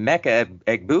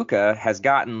Egbuka has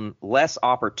gotten less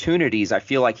opportunities, I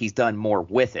feel like he's done more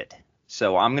with it.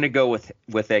 So I'm going to go with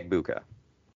Egbuka.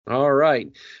 All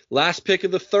right. Last pick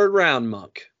of the third round,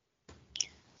 Monk.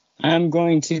 I'm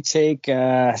going to take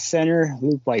center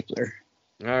Luke Wypler.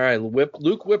 All right.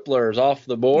 Luke Wypler is off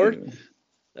the board.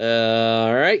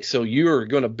 All right. So you're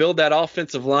going to build that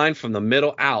offensive line from the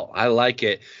middle out. I like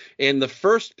it. And the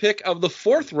first pick of the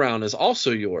fourth round is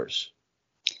also yours.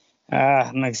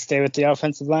 I'm going to stay with the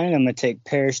offensive line. I'm going to take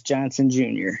Paris Johnson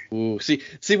Jr. Ooh, see,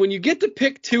 when you get to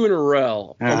pick two in a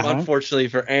row, unfortunately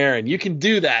for Aaron, you can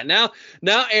do that. Now,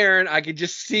 Aaron, I can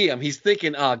just see him. He's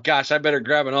thinking, oh, gosh, I better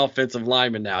grab an offensive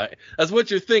lineman now. That's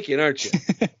what you're thinking, aren't you?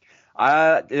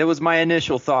 It was my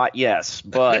initial thought, yes.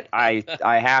 But I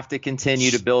have to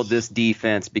continue to build this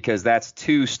defense because that's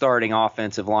two starting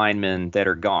offensive linemen that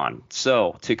are gone.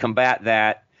 So to combat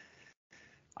that,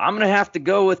 I'm going to have to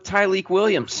go with Tyleik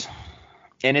Williams.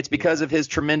 And it's because of his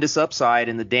tremendous upside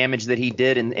and the damage that he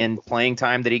did in playing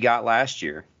time that he got last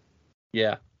year.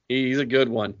 Yeah, he's a good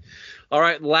one. All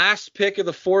right, last pick of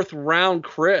the fourth round,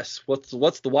 Chris. What's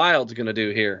the Wilds going to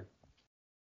do here?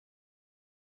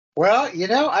 Well,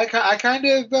 I kind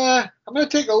of I'm going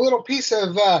to take a little piece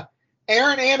of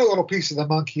Aaron and a little piece of the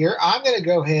Monk here. I'm going to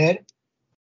go ahead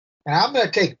and I'm going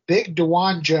to take Big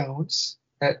DeJuan Jones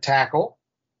at tackle.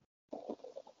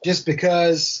 Just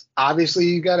because, obviously,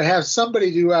 you got to have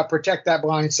somebody to protect that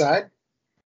blind side.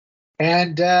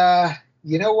 And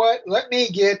you know what? Let me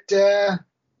get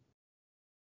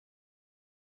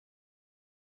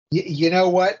you know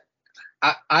what?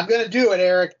 I'm going to do it,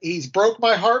 Eric. He's broke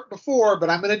my heart before,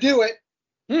 but I'm going to do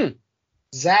it.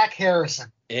 Zach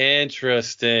Harrison.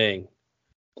 Interesting.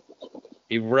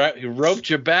 He roped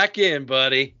you back in,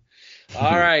 buddy.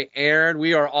 All right, Aaron,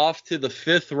 we are off to the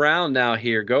fifth round now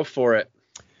here. Go for it.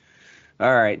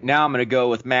 All right, now I'm going to go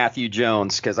with Matthew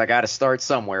Jones because I got to start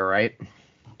somewhere, right?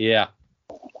 Yeah.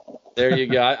 There you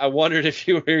go. I wondered if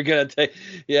you were going to take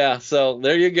 – yeah, so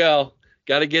there you go.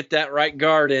 Got to get that right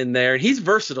guard in there. And he's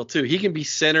versatile, too. He can be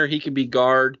center. He can be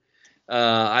guard.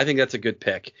 I think that's a good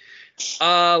pick.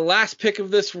 Last pick of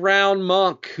this round,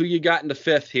 Monk. Who you got in the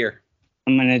fifth here?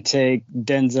 I'm going to take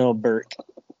Denzel Burke.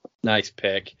 Nice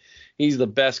pick. He's the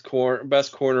best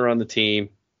corner on the team.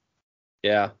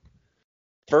 Yeah.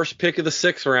 First pick of the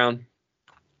sixth round.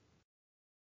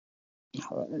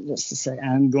 Just a second.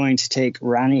 I'm going to take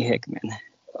Ronnie Hickman.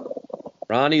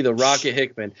 Ronnie the Rocket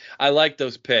Hickman. I like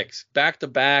those picks. Back to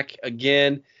back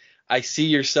again. I see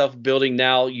yourself building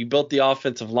now. You built the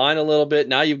offensive line a little bit.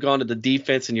 Now you've gone to the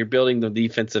defense and you're building the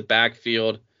defensive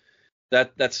backfield.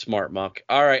 That's smart, Monk.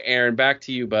 All right, Aaron, back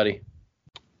to you, buddy.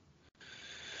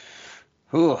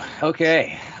 Ooh,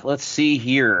 okay. Let's see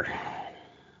here.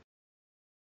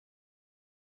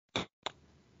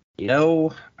 I'm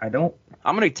going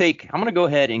to go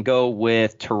ahead and go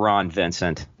with Teron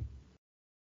Vincent.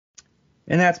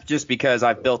 And that's just because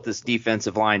I've built this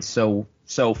defensive line so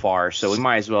far, so we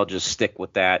might as well just stick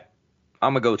with that.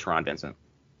 I'm going to go Teron Vincent.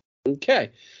 Okay.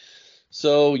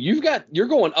 So you're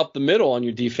going up the middle on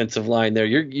your defensive line there.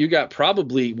 You got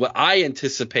probably what I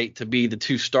anticipate to be the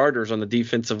two starters on the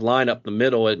defensive line up the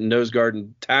middle at nose guard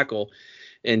and tackle,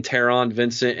 and Teron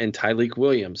Vincent and Tyleik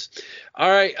Williams. All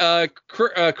right,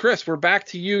 Chris, we're back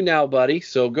to you now, buddy.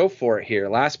 So go for it here.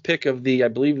 Last pick of I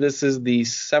believe this is the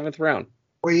seventh round.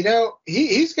 Well,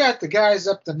 he's got the guys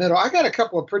up the middle. I got a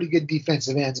couple of pretty good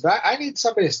defensive ends, but I need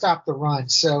somebody to stop the run.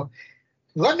 So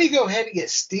let me go ahead and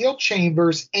get Steel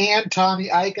Chambers and Tommy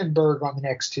Eichenberg on the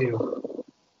next two.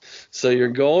 So you're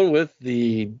going with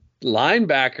the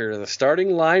linebacker, the starting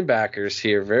linebackers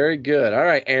here. Very good. All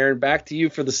right, Aaron, back to you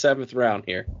for the seventh round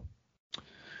here.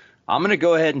 I'm going to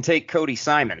go ahead and take Cody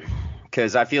Simon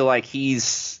because I feel like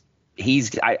he's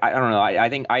I don't know. I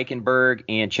think Eichenberg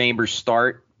and Chambers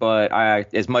start, but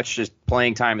as much as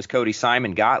playing time as Cody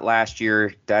Simon got last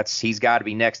year, he's got to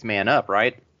be next man up,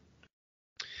 right?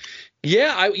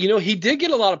 Yeah, he did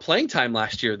get a lot of playing time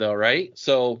last year, though, right?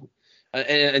 So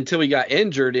until he got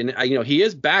injured. And, he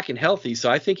is back and healthy. So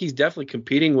I think he's definitely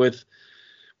competing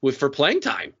for playing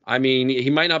time. I mean, he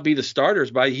might not be the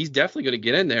starters, but he's definitely going to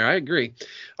get in there. I agree.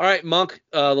 All right, Monk,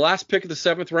 the last pick of the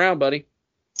 7th round, buddy.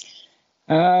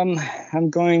 I'm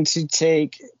going to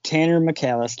take Tanner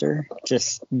McAllister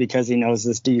just because he knows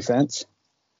this defense.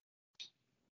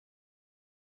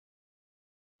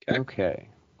 Okay.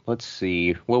 Let's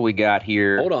see what we got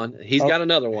here. Hold on. He's got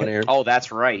another one, Aaron. Oh,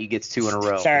 that's right. He gets 2 in a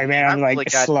row. Sorry, man. I'm really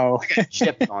slow. I got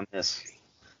chipped on this.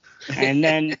 And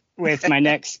then with my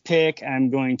next pick, I'm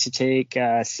going to take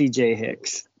C.J.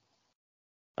 Hicks.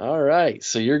 All right.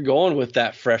 So you're going with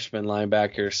that freshman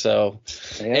linebacker. So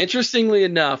Interestingly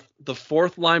enough, the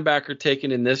 4th linebacker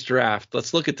taken in this draft,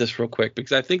 let's look at this real quick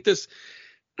because I think this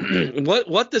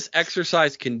what this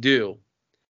exercise can do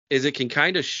is it can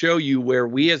kind of show you where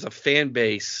we as a fan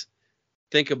base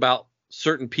think about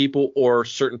certain people or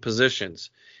certain positions.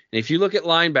 And if you look at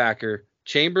linebacker,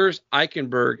 Chambers,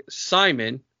 Eichenberg,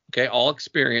 Simon, okay, all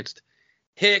experienced,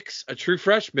 Hicks, a true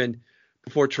freshman,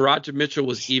 before Taraja Mitchell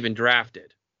was even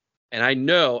drafted. And I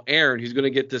know Aaron, who's going to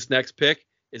get this next pick,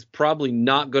 is probably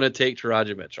not going to take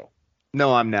Taraja Mitchell.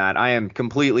 No, I'm not. I am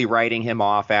completely writing him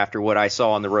off after what I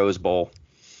saw in the Rose Bowl.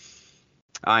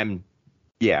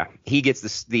 He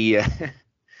gets the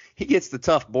he gets the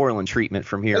tough Borland treatment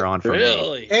from here on.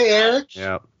 Really? Hey, Eric.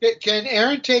 Yeah. Can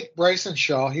Aaron take Bryson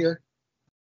Shaw here?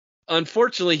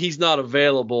 Unfortunately, he's not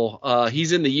available.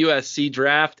 He's in the USC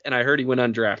draft, and I heard he went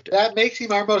undrafted. That makes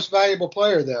him our most valuable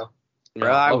player, though.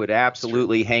 Well, I would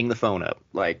absolutely hang the phone up.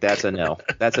 Like, that's a no.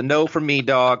 That's a no from me,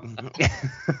 dog.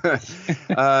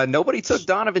 Nobody took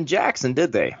Donovan Jackson,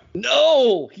 did they?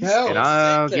 No.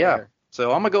 Yeah.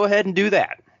 So I'm going to go ahead and do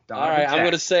that. All right, I'm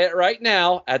going to say it right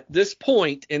now. At this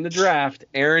point in the draft,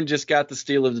 Aaron just got the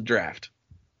steal of the draft.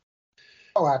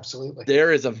 Oh, absolutely.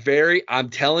 There is I'm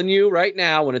telling you right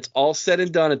now, when it's all said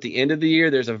and done at the end of the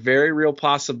year, there's a very real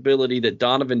possibility that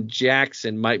Donovan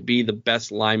Jackson might be the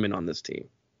best lineman on this team.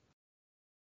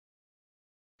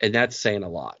 And that's saying a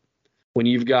lot. When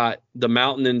you've got the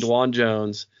Mountain in Dwan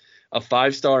Jones, a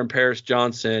 5-star in Paris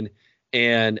Johnson,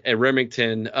 and a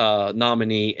Remington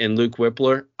nominee in Luke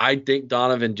Whippler, I think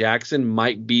Donovan Jackson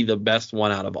might be the best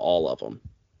one out of all of them.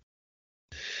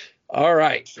 All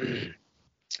right.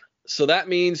 So that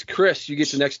means, Chris, you get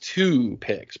the next 2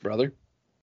 picks, brother.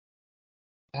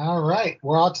 All right.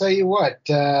 Well, I'll tell you what.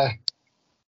 You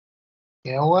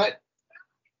know what?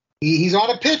 He's on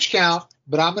a pitch count,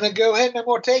 but I'm going to go ahead and I'm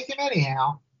going to take him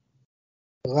anyhow.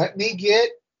 Let me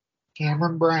get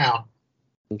Cameron Brown.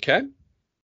 Okay.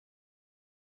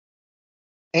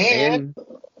 And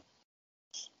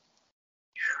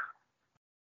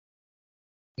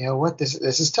you know what? This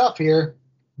is tough here,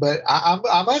 but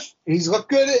he's looked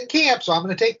good at camp, so I'm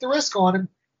going to take the risk on him.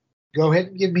 Go ahead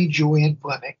and give me Julian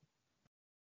Fleming.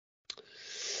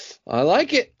 I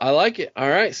like it. All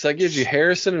right, so that gives you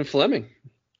Harrison and Fleming.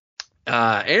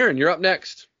 Aaron, you're up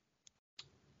next.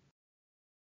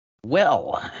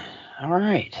 Well, all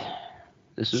right.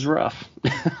 This is rough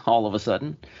all of a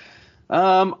sudden.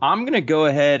 I'm going to go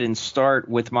ahead and start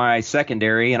with my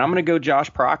secondary, and I'm going to go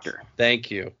Josh Proctor.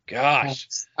 Thank you. Gosh.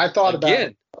 I thought about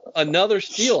it. Another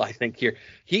steal, I think, here.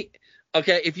 He would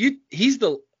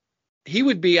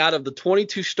be out of the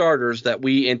 22 starters that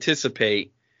we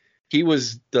anticipate. He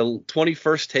was the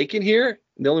 21st taken here.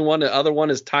 The other one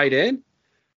is tied in.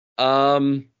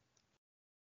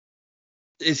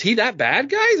 Is he that bad,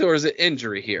 guys, or is it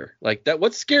injury here? Like that?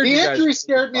 What scared you guys? The injury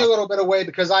scared me a little bit away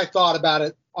because I thought about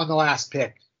it on the last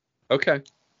pick. Okay.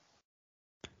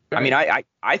 I mean,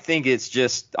 I think it's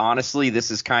just, honestly, this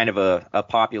is kind of a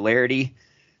popularity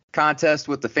contest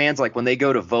with the fans. Like when they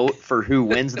go to vote for who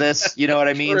wins this, you know what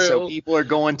I mean? True. So people are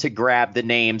going to grab the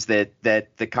names that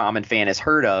the common fan has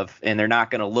heard of, and they're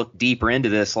not going to look deeper into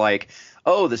this like,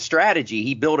 oh, the strategy,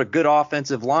 he built a good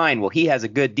offensive line. Well, he has a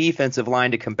good defensive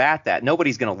line to combat that.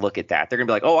 Nobody's going to look at that. They're going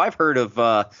to be like, oh, I've heard of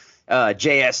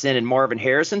JSN and Marvin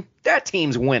Harrison. That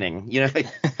team's winning. You know,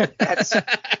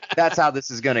 that's how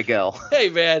this is going to go. Hey,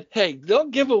 man. Hey,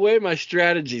 don't give away my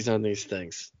strategies on these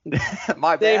things.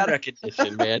 My bad. Name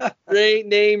recognition, man. Great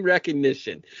name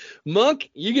recognition.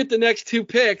 Monk, you get the next 2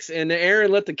 picks, and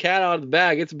Aaron let the cat out of the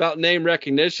bag. It's about name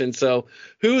recognition. So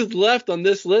who's left on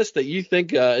this list that you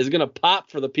think is going to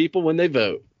pop for the people when they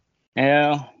vote?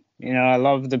 Yeah, I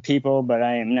love the people, but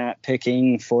I am not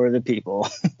picking for the people.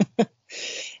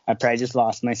 I probably just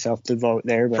lost myself to vote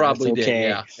there, but probably it's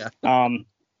okay. Did, yeah.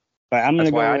 But I'm going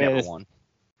to go never with won.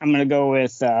 I'm going to go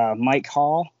with Mike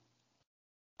Hall.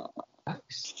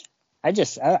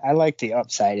 I like the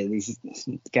upside of these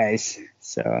guys.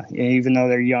 So even though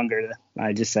they're younger,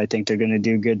 I think they're going to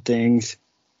do good things.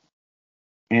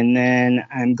 And then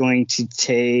I'm going to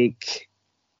take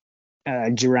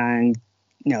I'm going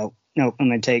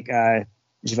to take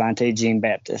Javante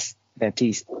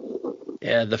Jean-Baptiste.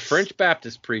 Yeah, the French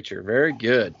Baptist preacher. Very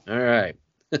good. All right.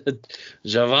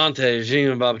 Javante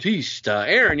Jean-Baptiste.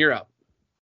 Aaron, you're up.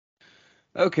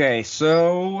 Okay,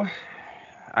 so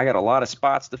I got a lot of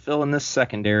spots to fill in this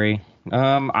secondary.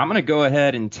 I'm going to go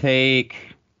ahead and take,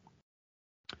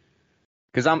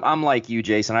 because I'm like you,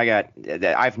 Jason.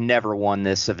 I've never won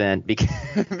this event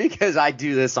because I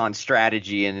do this on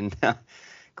strategy, and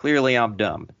clearly I'm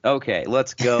dumb. Okay,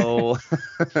 let's go.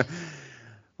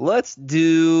 Let's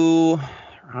do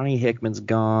Ronnie Hickman's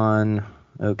gone.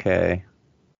 Okay.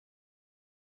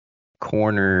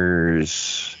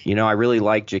 Corners. I really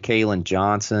like Ja'Kalen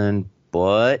Johnson,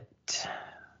 but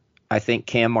I think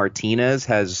Cam Martinez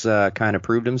has kind of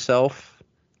proved himself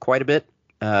quite a bit,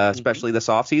 especially this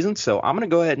offseason. So I'm going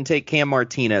to go ahead and take Cam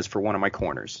Martinez for one of my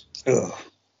corners. Ugh.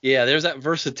 Yeah, there's that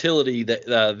versatility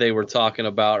that they were talking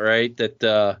about, right?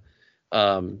 That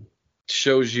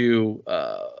shows you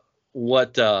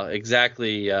what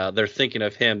exactly they're thinking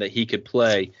of him, that he could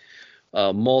play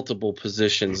multiple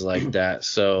positions like that.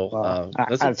 So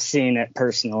I've seen it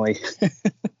personally.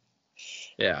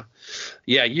 Yeah.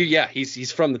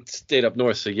 He's from the state up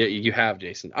north, so you have,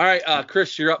 Jason. All right,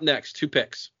 Chris, you're up next. 2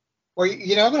 picks. Well, I'm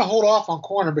going to hold off on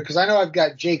corner because I know I've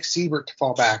got Jake Siebert to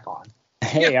fall back on.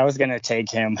 Hey, I was going to take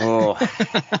him. Oh.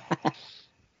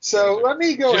 So let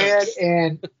me go ahead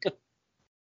and,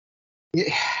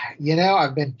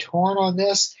 I've been torn on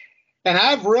this, and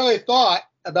I've really thought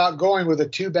about going with a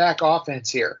 2-back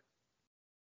offense here.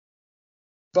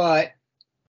 But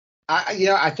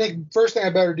I think first thing I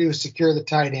better do is secure the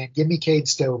tight end. Give me Cade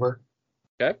Stover.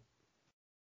 Okay.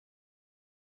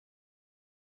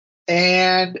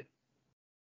 And,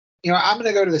 I'm going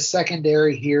to go to the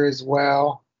secondary here as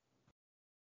well.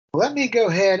 Let me go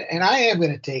ahead, and I am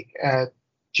going to take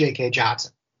J.K.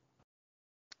 Johnson.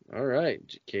 All right,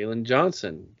 Ja'Kalen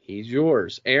Johnson. He's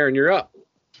yours. Aaron, you're up.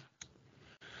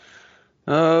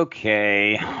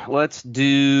 Okay, let's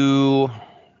do.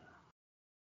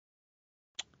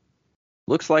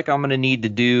 Looks like I'm going to need to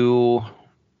do.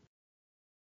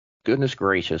 Goodness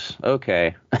gracious.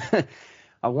 Okay.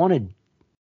 I'm going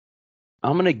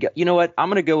to go. You know what? I'm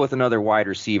going to go with another wide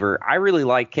receiver. I really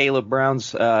like Caleb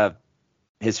Brown's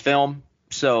his film,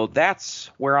 so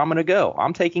that's where I'm going to go.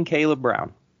 I'm taking Caleb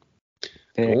Brown.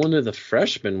 Going to the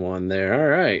freshman one there. All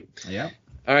right. Yeah.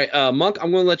 All right, Monk, I'm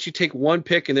going to let you take one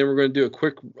pick, and then we're going to do a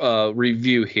quick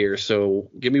review here. So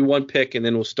give me one pick, and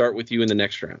then we'll start with you in the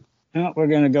next round. Well, we're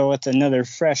going to go with another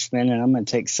freshman, and I'm going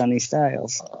to take Sonny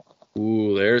Styles.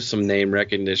 Ooh, there's some name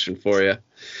recognition for you.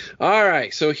 All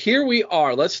right, so here we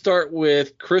are. Let's start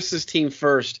with Chris's team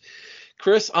first.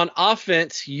 Chris, on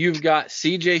offense, you've got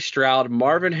C.J. Stroud,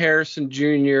 Marvin Harrison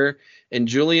Jr., and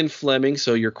Julian Fleming.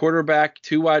 So your quarterback,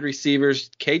 2 wide receivers,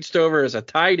 Cade Stover as a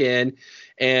tight end,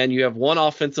 and you have 1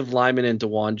 offensive lineman in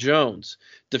DeJuan Jones.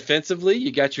 Defensively,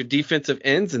 you got your defensive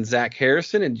ends in Zach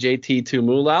Harrison and JT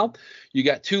Tumulau. You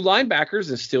got 2 linebackers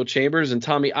in Steel Chambers and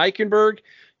Tommy Eichenberg.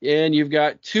 And you've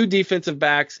got 2 defensive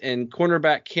backs and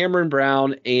cornerback Cameron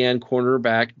Brown and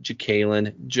cornerback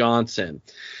Ja'Kalen Johnson.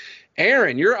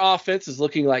 Aaron, your offense is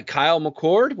looking like Kyle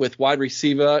McCord with wide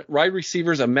receivers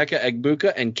Emeka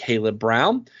Egbuka and Caleb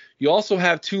Brown. You also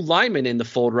have 2 linemen in the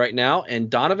fold right now, and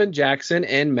Donovan Jackson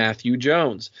and Matthew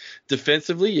Jones.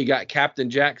 Defensively, you got Captain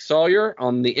Jack Sawyer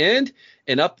on the end,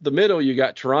 and up the middle, you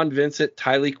got Teron Vincent,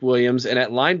 Tyleek Williams, and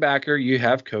at linebacker, you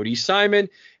have Cody Simon.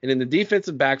 And in the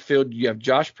defensive backfield, you have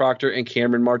Josh Proctor and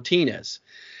Cameron Martinez.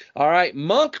 All right,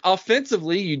 Monk,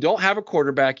 offensively, you don't have a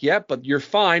quarterback yet, but you're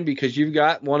fine because you've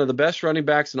got one of the best running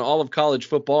backs in all of college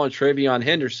football in Travion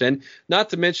Henderson,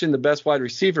 not to mention the best wide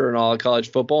receiver in all of college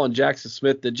football in Jackson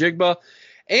Smith-Njigba,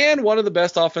 and one of the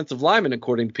best offensive linemen,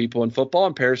 according to People in Football,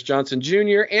 in Paris Johnson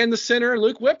Jr., and the center,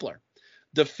 Luke Whippler.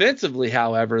 Defensively,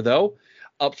 however, though,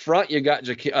 up front, you got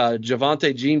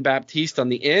Javante Jean-Baptiste on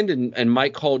the end and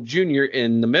Mike Hall Jr.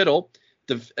 in the middle.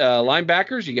 The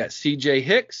linebackers, you got C.J.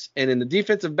 Hicks, and in the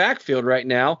defensive backfield right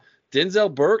now,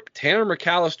 Denzel Burke, Tanner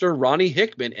McAllister, Ronnie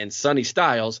Hickman, and Sonny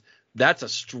Styles. That's a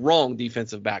strong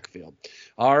defensive backfield.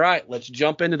 All right, let's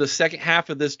jump into the second half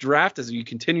of this draft as you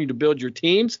continue to build your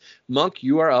teams. Monk,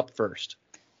 you are up first.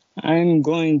 I'm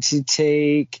going to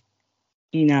take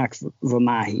Enoch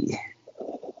Vamahi.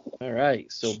 All right,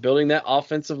 so building that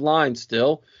offensive line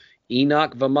still.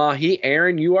 Enoch Vamahi.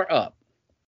 Aaron, you are up.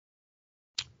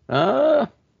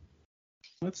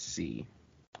 Let's see.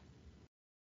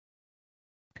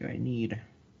 Okay, I need.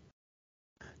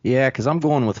 Yeah, because I'm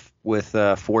going with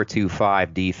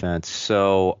 4-2-5 defense,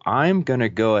 so I'm gonna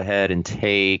go ahead and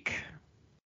take.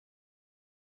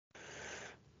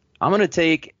 I'm going to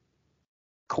take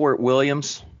Court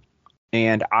Williams,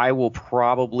 and I will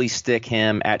probably stick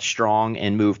him at strong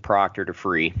and move Proctor to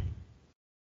free.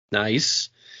 Nice.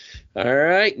 All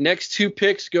right. Next 2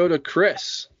 picks go to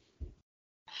Chris.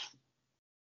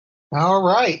 All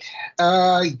right.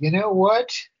 You know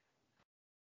what?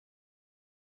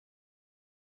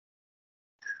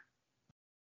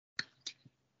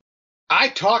 I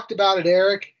talked about it,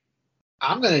 Eric.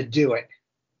 I'm going to do it.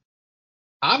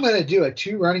 I'm going to do a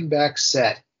 2 running back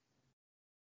set.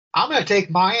 I'm going to take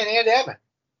Mayan and Evan.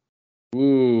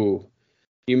 Ooh,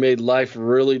 you made life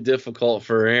really difficult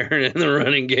for Aaron in the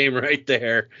running game right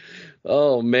there.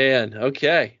 Oh, man.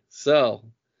 Okay. So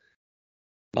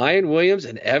Mayan Williams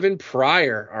and Evan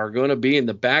Pryor are going to be in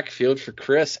the backfield for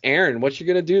Chris. Aaron, what you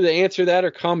going to do to answer that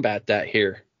or combat that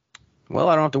here? Well,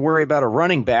 I don't have to worry about a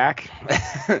running back.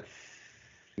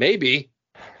 Maybe.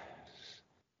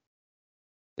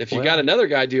 If you got another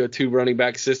guy do a 2 running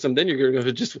back system, then you're going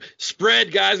to just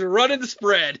spread, guys. We're running the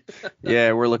spread.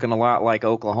 Yeah, we're looking a lot like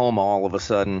Oklahoma all of a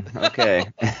sudden. Okay.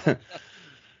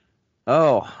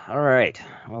 Oh, all right.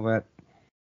 Well, I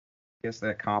guess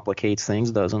that complicates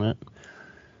things, doesn't it?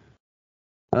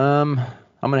 I'm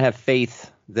going to have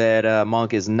faith that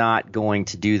Monk is not going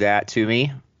to do that to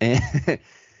me.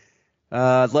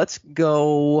 Let's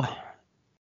go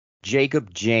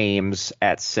Jacob James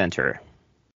at center.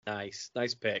 Nice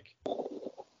pick.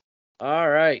 All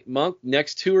right, Monk,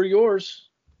 next 2 are yours.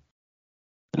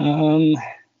 I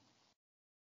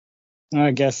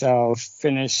guess I'll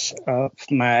finish up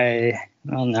my,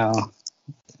 I'm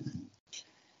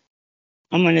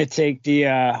going to take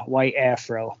the white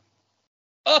afro,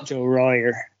 Joe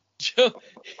Royer. Joe,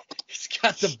 he's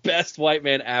got the best white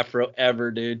man afro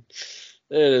ever, dude.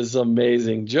 It is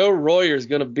amazing. Joe Royer is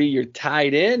going to be your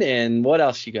tight end, and what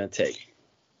else you going to take?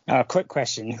 Quick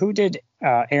question. Who did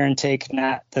Aaron take,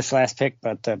 not this last pick,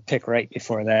 but the pick right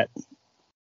before that?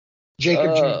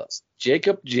 Jacob James.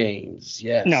 Jacob James,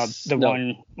 yes. No, the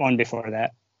one before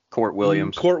that. Court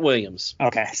Williams. Court Williams.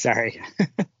 Okay, sorry.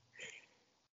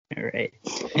 All right.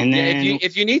 And then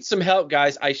if you need some help,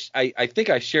 guys, I think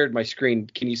I shared my screen.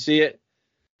 Can you see it?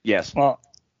 Yes. Well,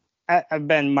 I've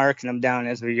been marking them down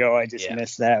as we go. I just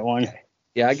missed that one.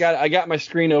 Yeah, I got my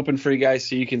screen open for you guys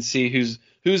so you can see who's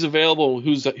available and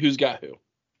who's got who.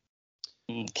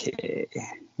 Okay.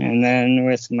 And then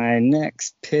with my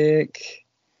next pick,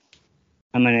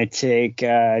 I'm going to take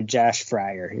Josh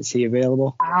Fryer. Is he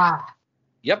available?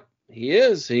 Yep, he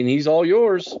is, and he's all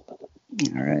yours. All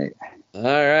right. All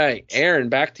right, Aaron,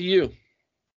 back to you.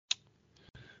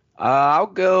 I'll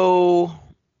go.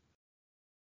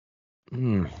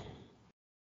 I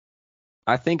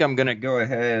think I'm going to go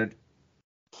ahead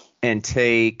and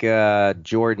take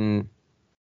Jordan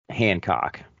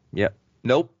Hancock. Yep.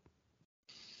 Nope.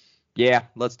 Yeah,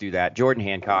 let's do that. Jordan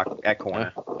Hancock at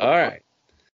corner. All right.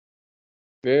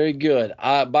 Very good.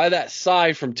 By that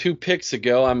sigh from 2 picks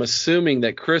ago, I'm assuming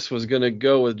that Chris was going to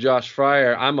go with Josh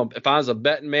Fryer. If I was a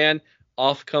betting man,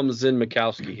 off comes Zen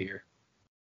Mikowski here.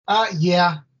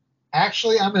 Yeah.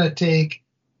 Actually, I'm going to take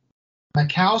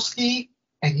Mikowski,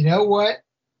 and you know what?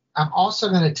 I'm also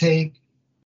going to take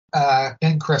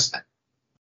Ben Chrisman.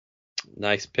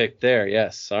 Nice pick there.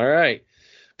 Yes. All right.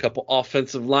 A couple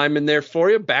offensive linemen there for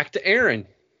you. Back to Aaron.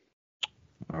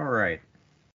 All right.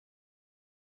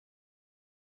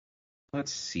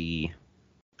 Let's see.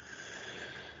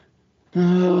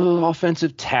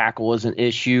 Offensive tackle is an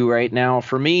issue right now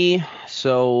for me,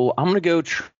 so I'm going to go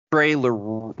Trey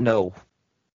No.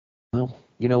 Well,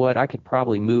 you know what? I could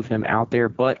probably move him out there,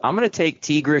 but I'm going to take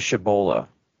Tigris Shabola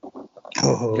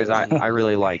because I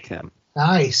really liked him.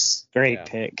 Nice. Great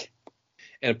pick.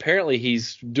 And apparently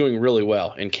he's doing really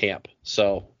well in camp,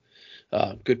 so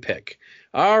good pick.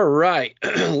 All right.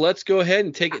 Let's go ahead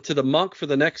and take it to the Monk for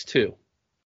the next 2.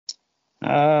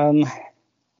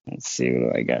 Let's see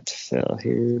what I got to fill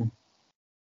here.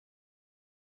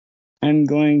 I'm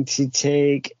going to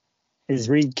take, is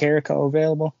Reed Carrico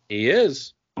available? He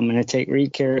is. I'm going to take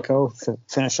Reed Carrico to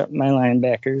finish up my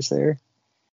linebackers there.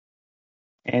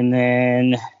 And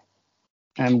then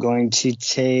I'm going to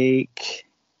take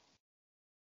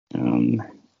I'm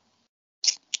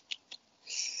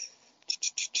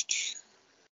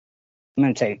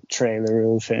going to take Trey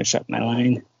LaRue to finish up my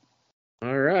line.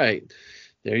 All right.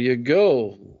 There you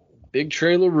go. Big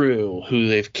Trey LaRue, who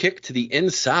they've kicked to the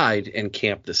inside in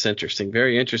camp. That's interesting.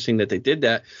 Very interesting that they did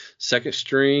that. Second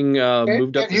string,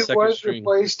 moved up to second string. He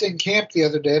was replaced in camp the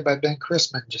other day by Ben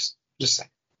Chrisman. Just saying.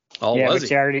 Oh, yeah, was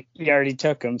but he? you already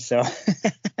took him, so.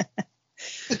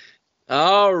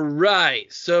 All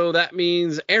right. So that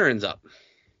means Aaron's up.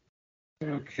 –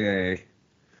 Okay.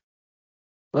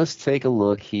 Let's take a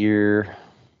look here.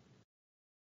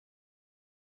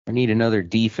 I need another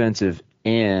defensive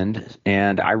end,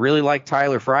 and I really like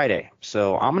Tyler Friday,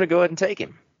 so I'm going to go ahead and take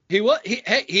him. He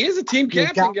is a team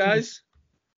captain, guys.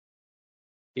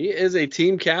 He is a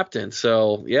team captain.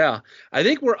 So, yeah, I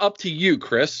think we're up to you,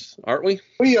 Chris, aren't we?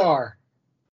 We are.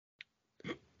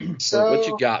 So what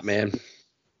you got, man?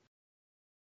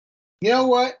 You know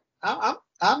what? I'm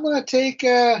going to take.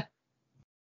 Let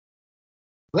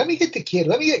me get the kid.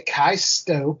 Let me get Kai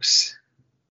Stokes.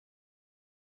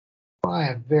 Who I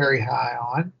am very high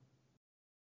on.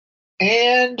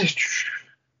 And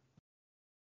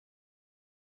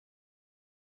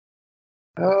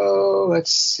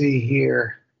let's see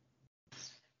here.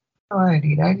 I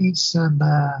need some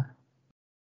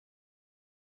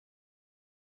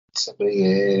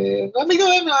somebody. Let me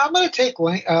go ahead. I'm going to take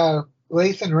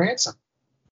Lathan Ransom.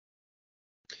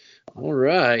 All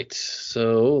right.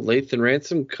 So Lathan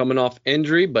Ransom coming off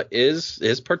injury, but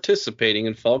is participating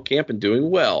in fall camp and doing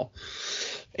well.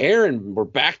 Aaron, we're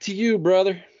back to you,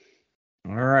 brother.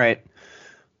 All right.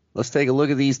 Let's take a look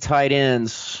at these tight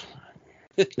ends.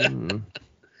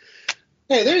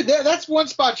 Hey, that's one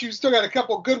spot you still got a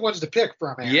couple good ones to pick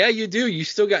from. Aaron. Yeah, you do. You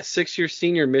still got 6-year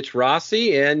senior Mitch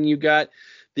Rossi, and you got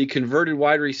the converted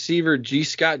wide receiver G.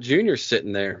 Scott Jr.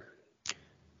 sitting there.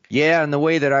 Yeah, and the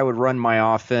way that I would run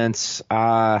my offense,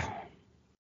 I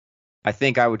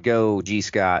think I would go G.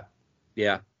 Scott.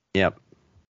 Yeah. Yep.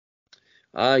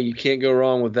 You can't go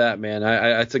wrong with that, man.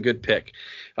 That's a good pick.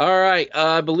 All right.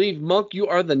 I believe, Monk, you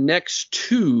are the next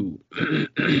two.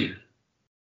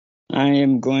 I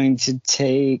am going to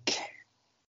take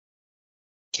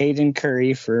Caden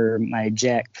Curry for my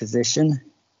jack position.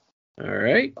 All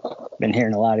right. Been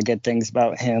hearing a lot of good things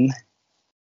about him.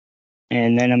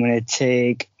 And then I'm going to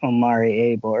take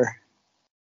Omari Abor.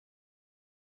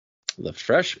 The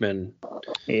freshman.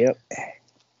 Yep.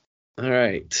 All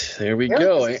right. There we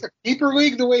go. Is this a keeper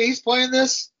league the way he's playing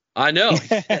this? I know.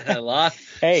 A lot.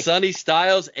 Hey. Sonny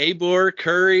Styles, Abor,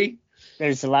 Curry.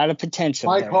 There's a lot of potential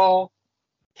Mike there. Hall.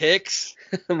 Hicks,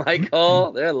 Mike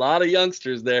Hall. There are a lot of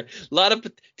youngsters there. A lot of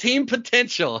team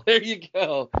potential. There you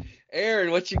go.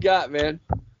 Aaron, what you got, man?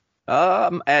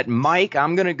 At Mike,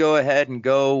 I'm going to go ahead and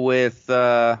go with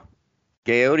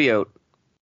Gaodiot.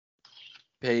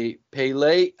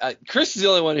 Pele. Chris is the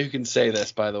only one who can say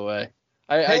this, by the way.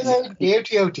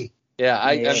 Gaodiot. Yeah,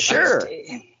 I'm sure.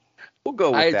 We'll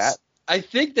go with that. I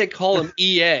think they call him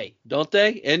EA, don't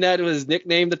they? And that was his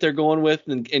nickname that they're going with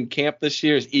in camp this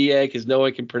year is EA because no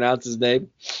one can pronounce his name.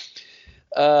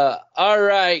 All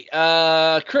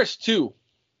right. Chris, 2.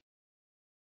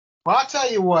 Well, I'll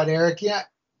tell you what, Eric. Yeah,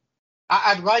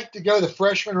 I'd like to go the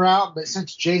freshman route, but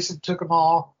since Jason took them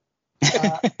all,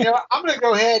 I'm going to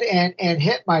go ahead and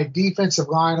hit my defensive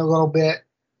line a little bit.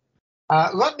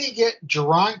 Let me get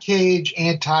Jerron Cage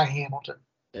and Ty Hamilton.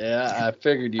 Yeah, I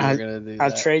figured you were going to do that.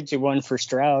 I'll trade you one for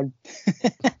Stroud.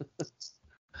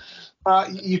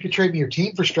 You could trade me your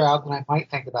team for Stroud, and I might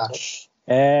think about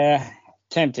it.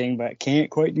 Tempting, but can't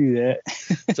quite do that.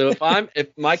 So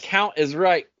if my count is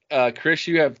right, Chris,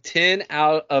 you have 10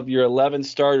 out of your 11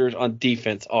 starters on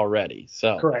defense already.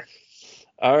 So correct.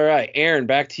 All right, Aaron,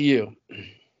 back to you.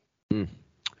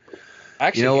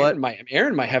 Actually, you know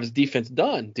Aaron might have his defense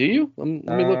done. Do you? Let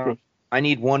me look. I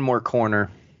need one more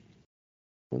corner.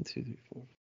 1, 2, 3, 4.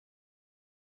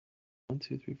 1,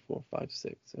 2, 3, 4, 5,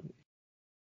 6, 7.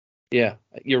 Yeah,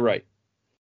 you're right.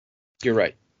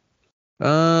 But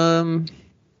I'm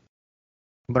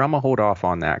gonna hold off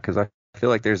on that because I feel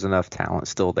like there's enough talent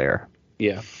still there.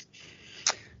 Yeah.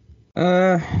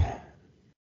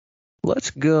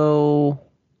 Let's go.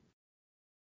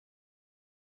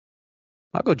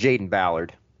 I'll go Jaden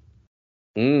Ballard.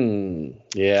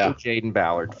 Yeah. Jaden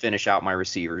Ballard. Finish out my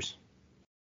receivers.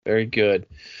 Very good.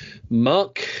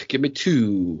 Monk, give me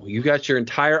 2. You got your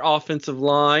entire offensive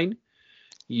line.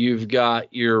 You've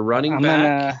got your running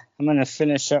back. I'm gonna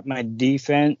finish up my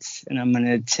defense, and I'm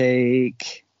gonna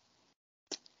take.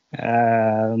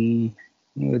 I'm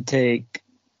gonna take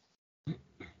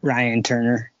Ryan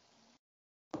Turner.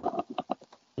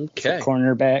 Okay.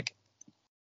 Cornerback,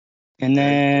 and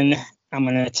then I'm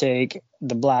gonna take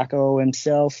the Blocko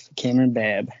himself, Cameron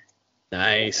Babb.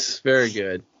 Nice. Very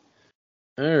good.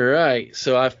 All right.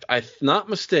 So if I'm not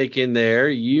mistaken there,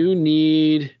 you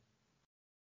need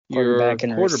your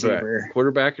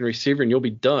quarterback and receiver, and you'll be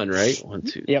done, right? 1,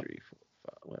 2, 3, 4, 5.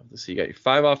 Well, let's see. You got your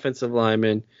 5 offensive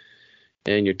linemen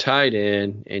and your tight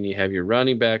end, and you have your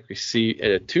running back,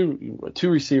 two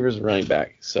receivers and running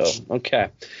back. So, okay.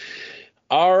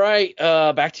 All right.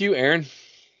 Back to you, Aaron.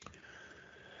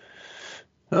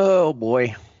 Oh,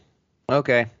 boy.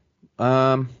 Okay.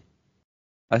 I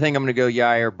think I'm going to go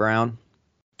Yair Brown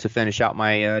to finish out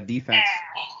my defense.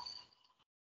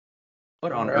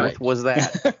 earth was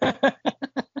that?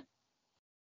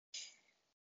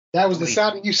 That was the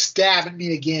sound of you stabbing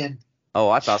me again. Oh,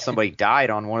 I thought somebody died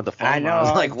on one of the phone I know. lines.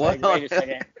 I was like, what? Wait a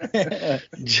second.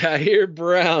 Jair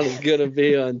Brown is going to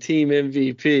be on Team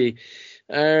MVP.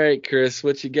 All right, Chris,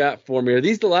 what you got for me? Are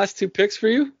these the last two picks for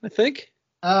you, I think?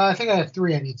 I think I have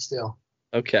three I need still.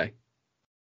 Okay.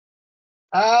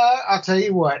 I'll tell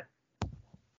you what.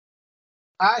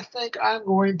 I think I'm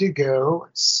going to go,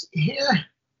 let's see here.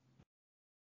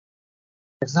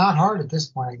 It's not hard at this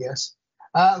point, I guess.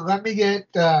 Let me get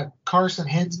Carson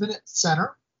Hinsman at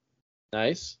center.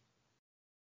 Nice.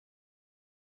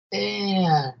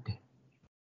 And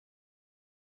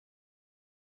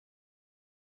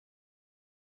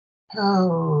do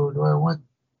I want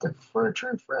the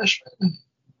true freshman?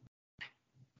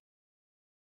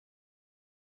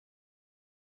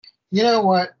 You know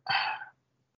what?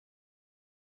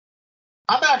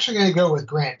 I'm actually going to go with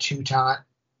Grant Toutant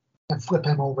and flip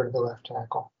him over to the left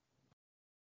tackle.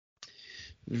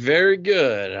 Very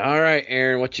good. All right,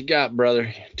 Aaron, what you got,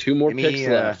 brother? Two more picks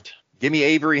left. Give me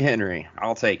Avery Henry.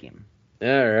 I'll take him.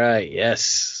 All right, yes.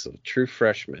 So, true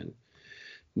freshman.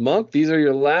 Monk, these are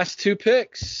your last two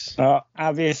picks.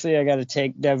 Obviously, I got to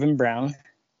take Devin Brown.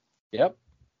 Yep.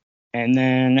 And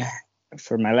then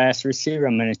for my last receiver,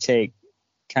 I'm going to take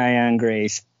Kyon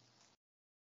Grace.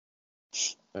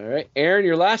 All right, Aaron,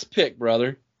 your last pick,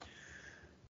 brother.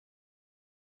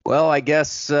 Well, I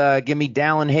guess give me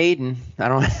Dallin Hayden.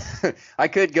 I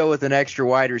could go with an extra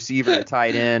wide receiver at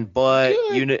tight end, but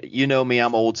you know me,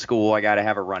 I'm old school. I got to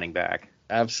have a running back.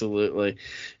 Absolutely.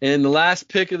 And the last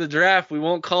pick of the draft, we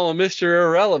won't call him Mr.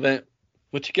 Irrelevant.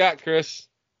 What you got, Chris?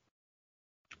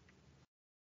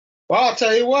 Well, I'll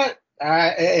tell you what.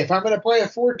 If I'm going to play a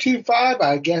 4-2-5,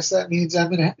 I guess that means I'm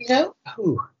going to,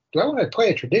 do I want to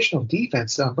play a traditional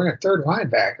defense, though, and bring a third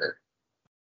linebacker?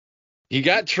 You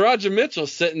got Taraja Mitchell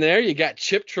sitting there. You got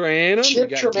Chip Trayanum. You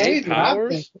got Jay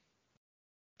Powers.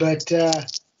 But, in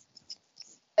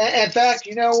fact,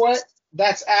 you know what?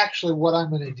 That's actually what I'm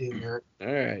going to do here.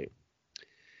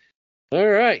 All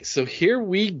right. So here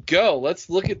we go. Let's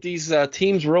look at these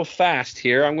teams real fast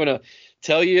here. I'm going to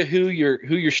tell you who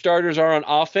your starters are on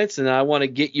offense, and I want to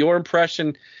get your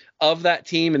impression of that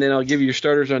team, and then I'll give you your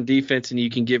starters on defense, and you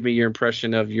can give me your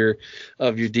impression of your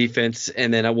defense,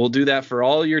 and then I will do that for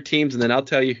all your teams, and then I'll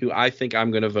tell you who I think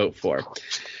I'm going to vote for.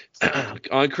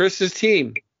 On Chris's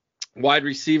team, wide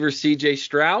receiver C.J.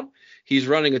 Stroud. He's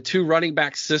running a 2 running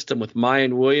back system with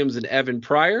Mayan Williams and Evan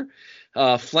Pryor.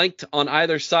 Flanked on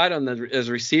either side as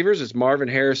receivers is Marvin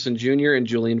Harrison Jr. and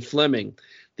Julian Fleming.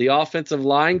 The offensive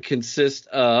line consists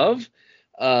of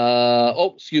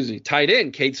tight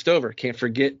end, Cade Stover. Can't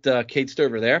forget Cade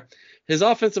Stover there. His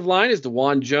offensive line is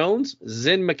DeJuan Jones,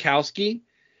 Zen Mikowski,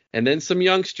 and then some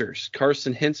youngsters,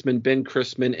 Carson Hinsman, Ben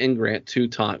Chrisman, and Grant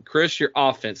Toutant. Chris, your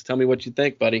offense. Tell me what you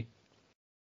think, buddy.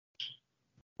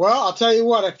 Well, I'll tell you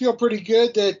what. I feel pretty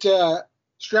good that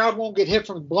Stroud won't get hit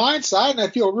from the blind side, and I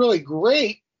feel really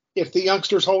great if the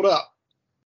youngsters hold up.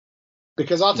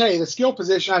 Because I'll tell you, the skill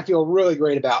position I feel really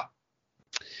great about.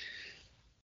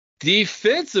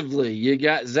 Defensively, you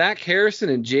got Zach Harrison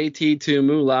and JT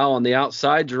Tuimoloau on the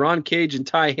outside, Jerron Cage and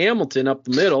Ty Hamilton up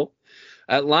the middle.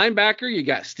 At linebacker, you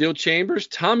got Steel Chambers,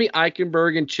 Tommy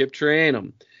Eichenberg, and Chip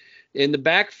Trayanum. In the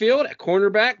backfield, at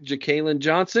cornerback, Ja'Kalen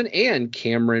Johnson and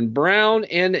Cameron Brown.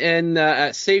 And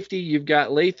at safety, you've got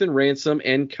Lathan Ransom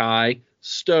and Kai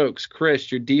Stokes. Chris,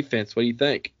 your defense, what do you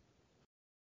think?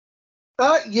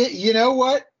 You know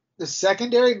what? The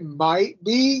secondary might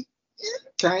be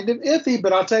kind of iffy,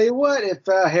 but I'll tell you what, if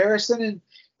Harrison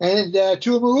and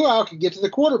Tuimoloau can get to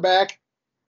the quarterback,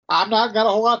 I'm not got a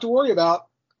whole lot to worry about.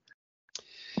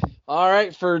 All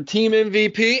right, for team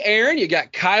MVP, Aaron, you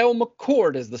got Kyle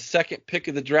McCord as the second pick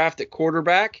of the draft at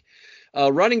quarterback.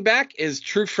 Running back is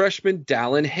true freshman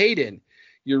Dallin Hayden.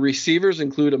 Your receivers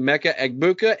include Emeka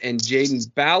Egbuka and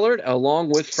Jaden Ballard, along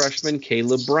with freshman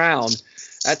Caleb Brown.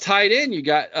 At tight end, you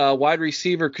got wide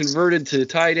receiver converted to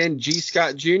tight end G.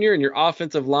 Scott Jr., and your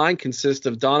offensive line consists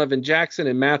of Donovan Jackson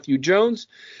and Matthew Jones,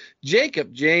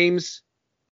 Jacob James,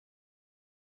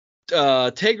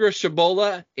 Tegra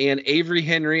Shabola, and Avery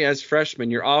Henry as freshmen.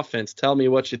 Your offense, tell me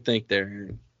what you think there,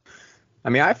 Aaron. I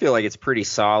mean, I feel like it's pretty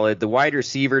solid. The wide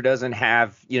receiver doesn't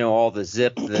have, all the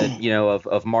zip that,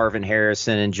 of Marvin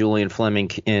Harrison and Julian Fleming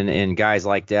and guys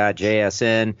like that,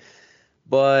 JSN.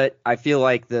 But I feel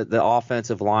like the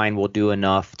offensive line will do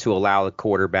enough to allow the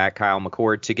quarterback, Kyle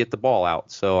McCord, to get the ball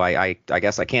out. So I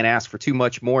guess I can't ask for too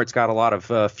much more. It's got a lot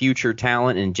of future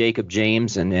talent in Jacob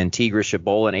James and Tegra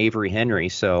Shabola and Avery Henry.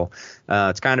 So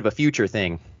it's kind of a future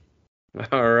thing.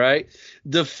 All right.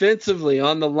 Defensively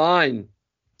on the line,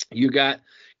 you got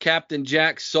Captain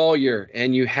Jack Sawyer,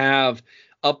 and you have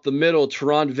up the middle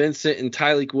Teron Vincent and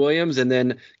Tyleek Williams, and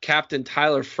then Captain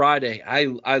Tyler Friday.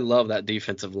 I love that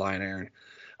defensive line, Aaron.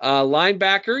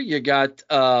 Linebacker, you got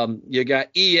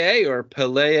EA or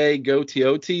Pelea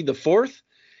Gotioti the fourth,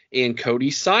 and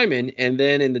Cody Simon. And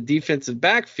then in the defensive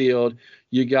backfield,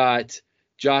 you got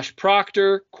Josh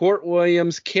Proctor, Court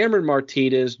Williams, Cameron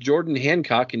Martinez, Jordan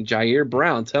Hancock, and Jair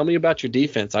Brown. Tell me about your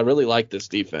defense. I really like this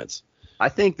defense. I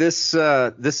think this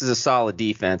is a solid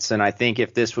defense, and I think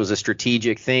if this was a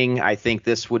strategic thing, I think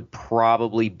this would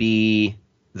probably be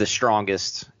the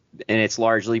strongest, and it's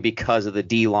largely because of the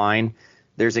D-line.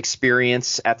 There's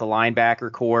experience at the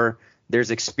linebacker core. There's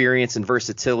experience and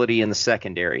versatility in the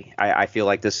secondary. I feel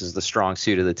like this is the strong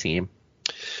suit of the team.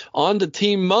 On to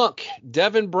Team Monk.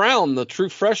 Devin Brown, the true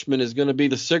freshman, is going to be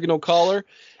the signal caller.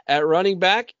 At running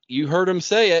back, you heard him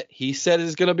say it. He said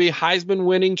it's going to be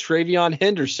Heisman-winning Travion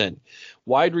Henderson.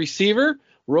 Wide receiver,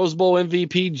 Rose Bowl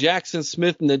MVP Jackson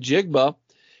Smith-Njigba.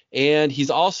 And he's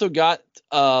also got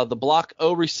the Block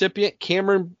O recipient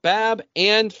Cameron Babb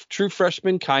and true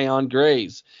freshman Kion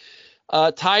Graves.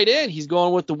 Tight end, he's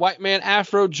going with the white man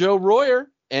Afro Joe Royer.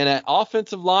 And at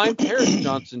offensive line, Paris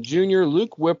Johnson Jr.,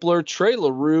 Luke Whippler, Trey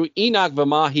LaRue, Enoch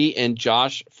Vamahi, and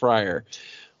Josh Fryer.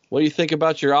 What do you think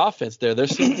about your offense there? There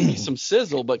seems to be some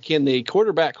sizzle, but can the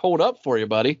quarterback hold up for you,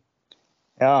 buddy?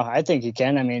 Oh, I think he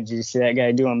can. I mean, did you see that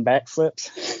guy doing backflips?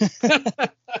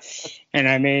 And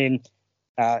I mean,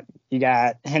 you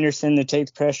got Henderson to take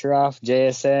the pressure off,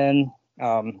 JSN.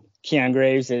 Keon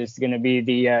Graves is going to be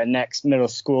the next middle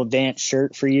school dance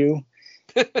shirt for you.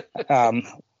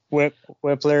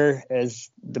 Whippler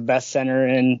is the best center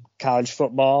in college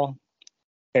football.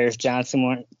 Paris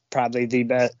Johnson probably the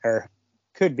best, or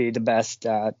could be the best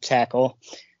tackle.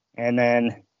 And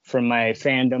then from my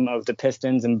fandom of the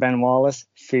Pistons and Ben Wallace,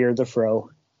 Fear the Fro.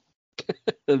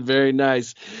 Very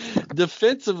nice.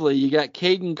 Defensively, you got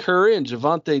Caden Curry and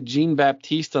Javante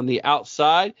Jean-Baptiste on the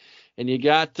outside. And you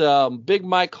got Big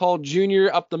Mike Hall Jr.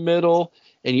 up the middle.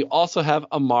 And you also have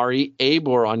Amari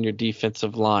Abor on your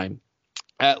defensive line.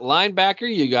 At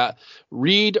linebacker, you got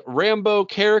Reed Rambo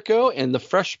Carrico and the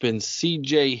freshman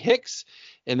C.J. Hicks.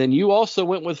 And then you also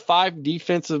went with 5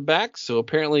 defensive backs, so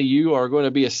apparently you are going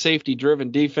to be a safety-driven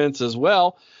defense as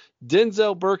well.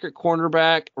 Denzel Burke at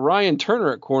cornerback, Ryan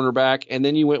Turner at cornerback, and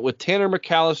then you went with Tanner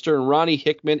McAllister and Ronnie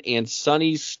Hickman and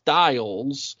Sonny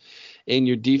Styles in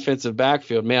your defensive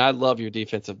backfield. Man, I love your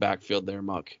defensive backfield there,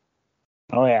 Monk.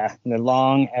 Oh, yeah. The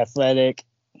long, athletic,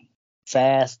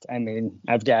 fast. I mean,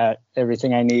 I've got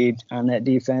everything I need on that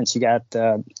defense. You got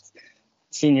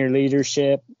senior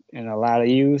leadership and a lot of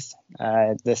youth.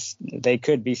 They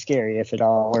could be scary if it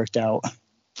all worked out.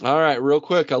 All right, real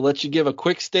quick, I'll let you give a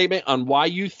quick statement on why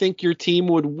you think your team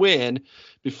would win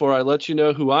before I let you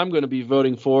know who I'm going to be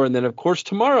voting for. And then, of course,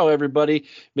 tomorrow, everybody,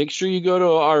 make sure you go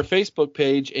to our Facebook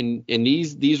page, and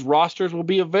these rosters will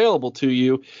be available to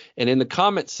you. And in the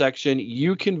comments section,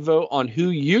 you can vote on who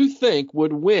you think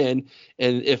would win,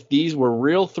 and if these were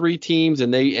real 3 teams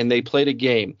and they played a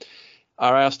game.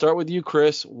 All right, I'll start with you,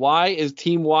 Chris. Why is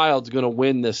Team Wild's going to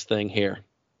win this thing here?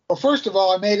 Well, first of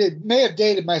all, I may have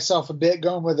dated myself a bit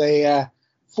going with a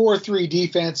 4-3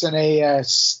 defense and a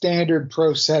standard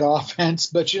pro set offense.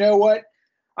 But you know what?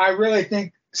 I really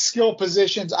think skill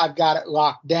positions, I've got it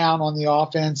locked down on the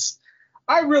offense.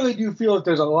 I really do feel that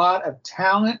there's a lot of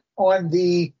talent on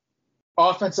the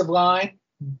offensive line.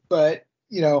 But,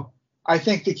 I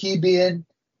think the key being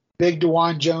big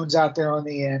DeJuan Jones out there on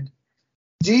the end.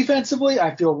 Defensively,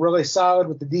 I feel really solid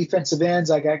with the defensive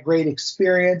ends. I got great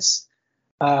experience.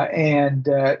 And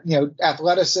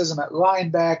athleticism at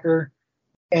linebacker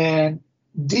and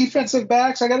defensive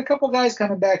backs. I got a couple guys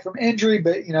coming back from injury,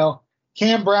 but,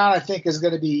 Cam Brown, I think, is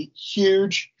going to be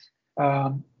huge.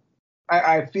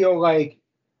 I feel like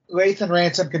Lathan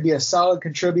Ransom could be a solid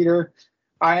contributor.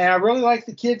 I really like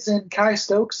the kids in Kai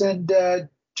Stokes and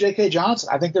J.K. Johnson.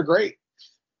 I think they're great.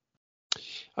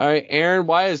 All right, Aaron,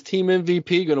 why is Team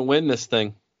MVP going to win this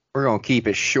thing? We're going to keep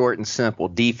it short and simple.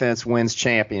 Defense wins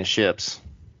championships.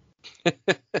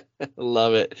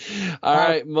 Love it. All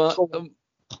right,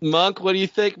 Monk, what do you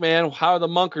think, man? How are the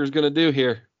Monkers going to do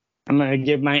here? I'm going to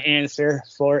give my answer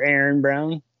for Aaron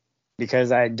Brown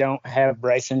because I don't have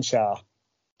Bryson Shaw.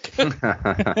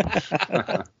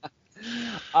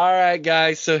 All right,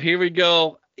 guys, so here we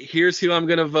go. Here's who I'm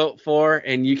going to vote for,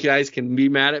 and you guys can be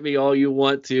mad at me all you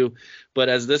want to, but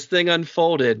as this thing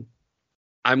unfolded,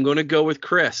 I'm going to go with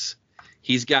Chris.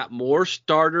 He's got more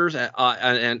starters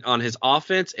on his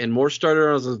offense and more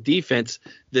starters on his defense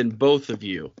than both of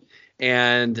you.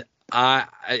 And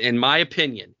in my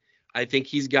opinion, I think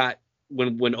he's got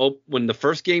when the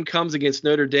first game comes against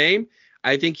Notre Dame,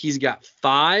 I think he's got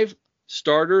 5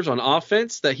 starters on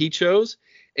offense that he chose,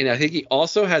 and I think he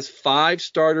also has 5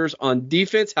 starters on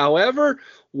defense. However,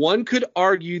 one could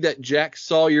argue that Jack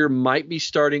Sawyer might be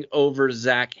starting over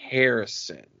Zach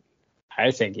Harrison.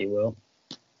 I think he will.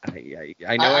 I know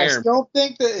Aaron. I still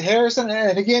think that Harrison,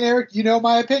 and again, Eric, you know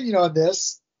my opinion on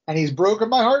this, and he's broken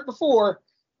my heart before.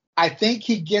 I think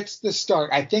he gets the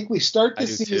start. I think we start the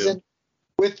season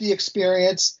with the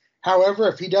experience. However,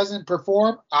 if he doesn't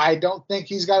perform, I don't think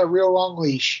he's got a real long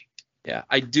leash. Yeah,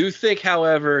 I do think,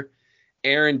 however,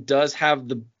 Aaron does have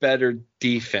the better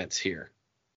defense here.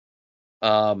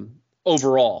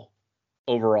 Overall.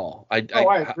 I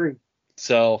agree.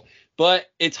 So, but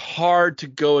it's hard to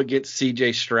go against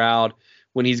C.J. Stroud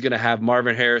when he's going to have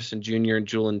Marvin Harrison Jr. and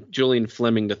Julian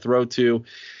Fleming to throw to.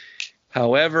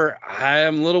 However, I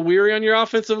am a little weary on your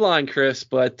offensive line, Chris,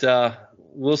 but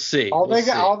we'll see. All they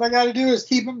got to do is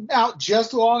keep him out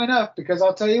just long enough, because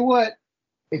I'll tell you what,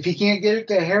 if he can't get it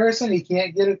to Harrison, he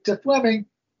can't get it to Fleming.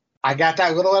 I got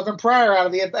that little Evan Pryor out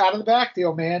of the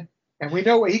backfield, man, and we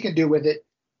know what he can do with it.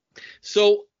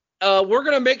 So we're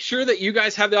going to make sure that you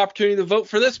guys have the opportunity to vote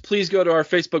for this. Please go to our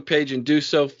Facebook page and do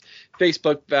so,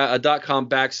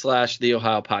 facebook.com/The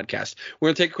Ohio Podcast. We're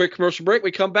going to take a quick commercial break.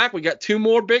 We come back. We got 2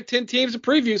 more Big Ten teams to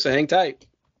preview, so hang tight.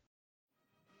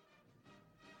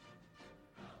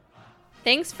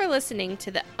 Thanks for listening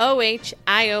to the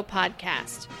OHIO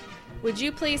Podcast. Would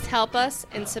you please help us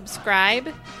and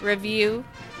subscribe, review,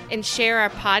 and share our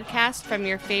podcast from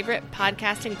your favorite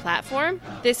podcasting platform?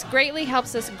 This greatly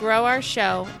helps us grow our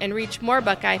show and reach more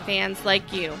Buckeye fans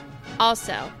like you.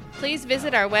 Also, please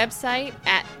visit our website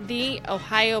at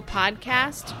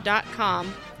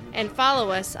theohiopodcast.com and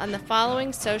follow us on the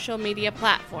following social media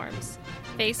platforms: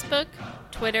 Facebook,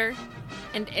 Twitter,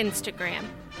 and Instagram.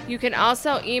 You can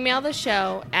also email the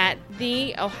show at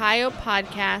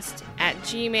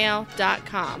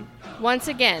theohiopodcast@gmail.com. Once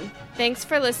again, thanks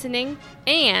for listening,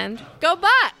 and go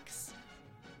Bucks!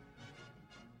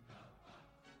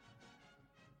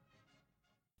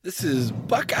 This is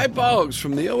Buckeye Boggs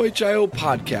from the OHIO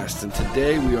Podcast, and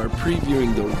today we are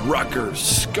previewing the Rutgers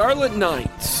Scarlet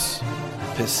Knights.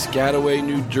 Piscataway,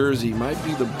 New Jersey might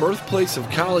be the birthplace of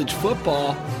college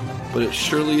football, but it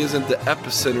surely isn't the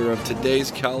epicenter of today's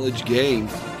college game.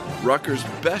 Rutgers'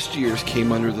 best years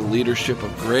came under the leadership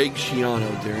of Greg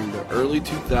Schiano during the early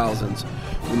 2000s,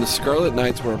 when the Scarlet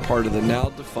Knights were a part of the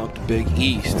now-defunct Big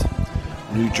East.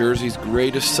 New Jersey's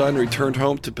greatest son returned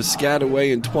home to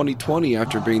Piscataway in 2020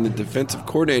 after being the defensive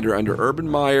coordinator under Urban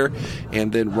Meyer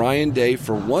and then Ryan Day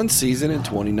for one season in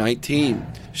 2019.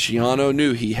 Schiano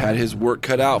knew he had his work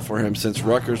cut out for him since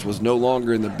Rutgers was no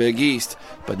longer in the Big East,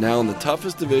 but now in the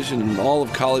toughest division in all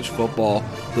of college football,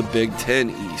 the Big Ten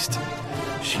East.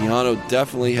 Schiano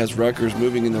definitely has Rutgers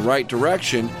moving in the right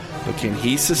direction, but can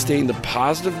he sustain the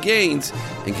positive gains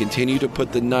and continue to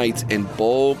put the Knights in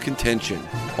bowl contention?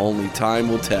 Only time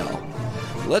will tell.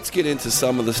 Let's get into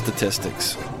some of the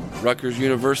statistics. Rutgers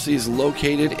University is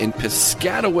located in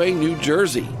Piscataway, New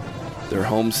Jersey. Their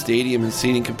home stadium and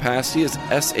seating capacity is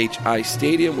SHI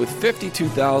Stadium with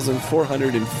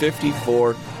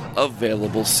 52,454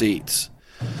 available seats.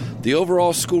 The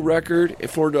overall school record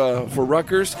for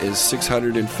Rutgers is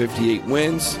 658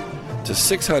 wins to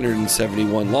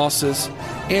 671 losses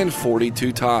and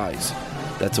 42 ties.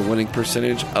 That's a winning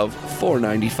percentage of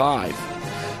 .495.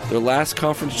 Their last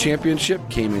conference championship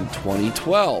came in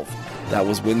 2012. That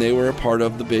was when they were a part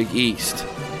of the Big East.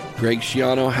 Greg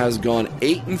Schiano has gone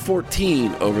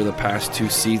 8-14 over the past 2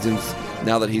 seasons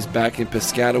now that he's back in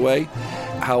Piscataway.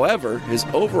 However, his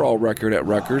overall record at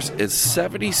Rutgers is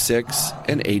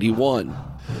 76-81.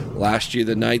 Last year,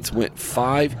 the Knights went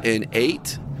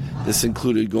 5-8. This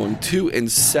included going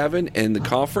 2-7 in the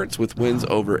conference with wins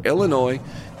over Illinois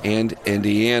and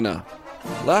Indiana.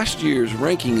 Last year's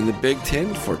ranking in the Big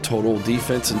Ten for total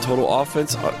defense and total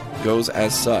offense goes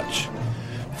as such.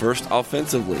 First,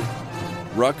 offensively,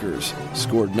 Rutgers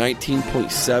scored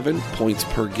 19.7 points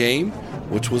per game,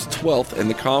 which was 12th in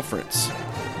the conference.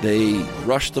 They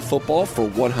rushed the football for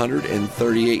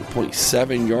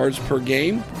 138.7 yards per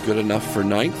game, good enough for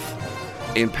 9th,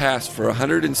 and passed for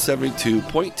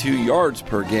 172.2 yards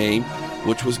per game,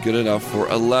 which was good enough for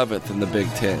 11th in the Big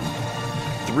Ten.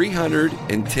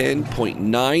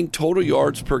 310.9 total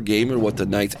yards per game in what the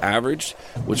Knights averaged,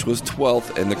 which was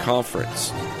 12th in the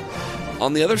conference.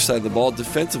 On the other side of the ball,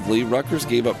 defensively, Rutgers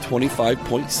gave up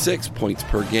 25.6 points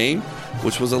per game,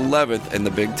 which was 11th in the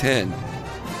Big Ten.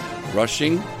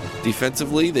 Rushing,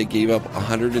 defensively, they gave up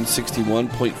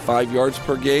 161.5 yards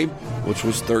per game, which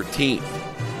was 13th.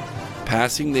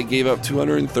 Passing, they gave up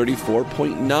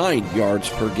 234.9 yards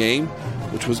per game,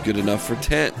 which was good enough for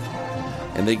 10th.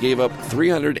 and they gave up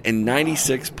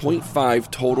 396.5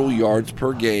 total yards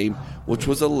per game, which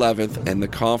was 11th in the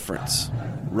conference.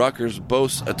 Rutgers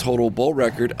boasts a total bowl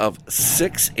record of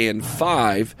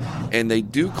 6-5, and they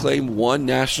do claim one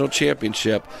national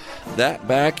championship, that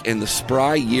back in the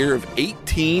spry year of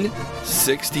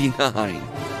 1869.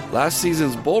 Last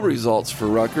season's bowl results for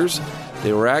Rutgers,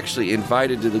 they were actually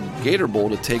invited to the Gator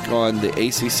Bowl to take on the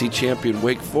ACC champion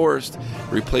Wake Forest,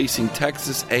 replacing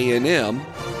Texas A&M.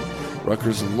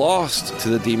 Rutgers lost to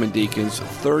the Demon Deacons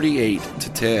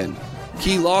 38-10.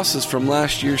 Key losses from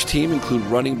last year's team include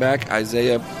running back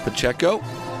Isaiah Pacheco.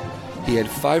 He had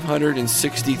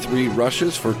 563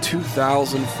 rushes for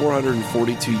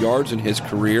 2,442 yards in his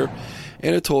career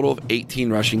and a total of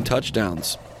 18 rushing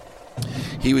touchdowns.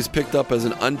 He was picked up as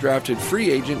an undrafted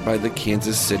free agent by the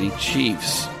Kansas City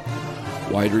Chiefs.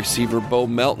 Wide receiver Bo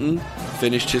Melton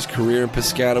finished his career in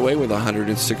Piscataway with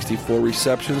 164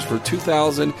 receptions for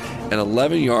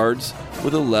 2,011 yards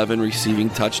with 11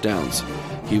 receiving touchdowns.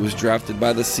 He was drafted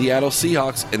by the Seattle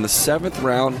Seahawks in the 7th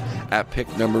round at pick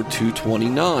number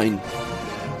 229.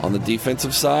 On the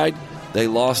defensive side, they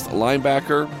lost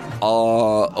linebacker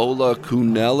Olakunle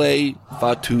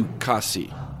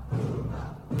Fatukasi.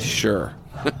 Sure.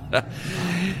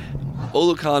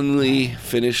 Olakunle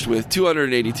finished with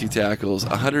 282 tackles,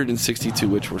 162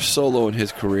 which were solo in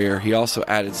his career. He also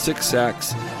added 6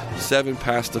 sacks, 7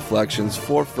 pass deflections,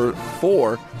 4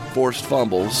 forced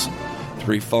fumbles,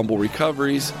 3 fumble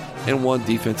recoveries, and 1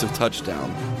 defensive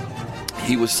touchdown.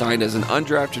 He was signed as an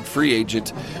undrafted free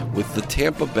agent with the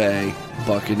Tampa Bay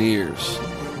Buccaneers.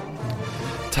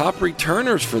 Top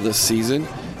returners for this season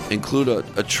include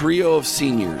a trio of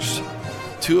seniors,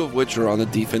 2 of which are on the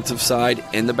defensive side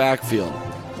in the backfield.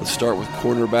 Let's start with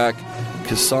cornerback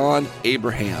Kassan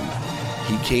Abraham.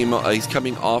 He's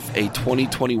coming off a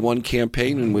 2021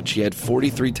 campaign in which he had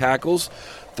 43 tackles,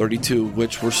 32 of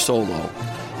which were solo.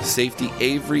 Safety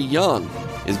Avery Young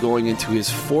is going into his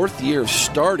 4th year of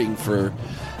starting for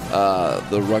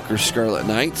the Rutgers Scarlet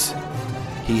Knights.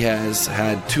 He has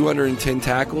had 210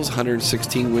 tackles,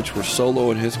 116 which were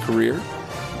solo in his career,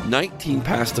 19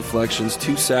 pass deflections,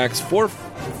 2 sacks, 4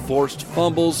 forced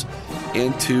fumbles,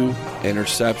 and 2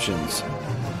 interceptions.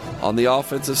 On the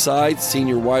offensive side,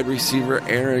 senior wide receiver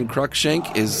Aaron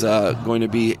Cruikshank is going to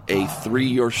be a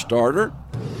 3-year starter.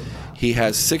 He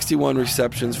has 61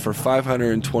 receptions for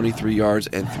 523 yards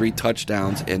and 3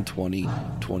 touchdowns in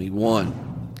 2021.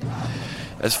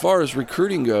 As far as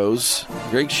recruiting goes,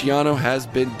 Greg Schiano has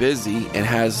been busy and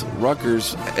has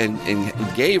Rutgers and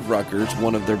gave Rutgers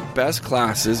one of their best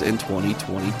classes in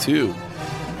 2022.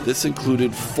 This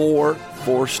included 4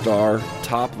 4-star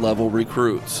top-level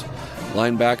recruits.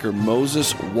 Linebacker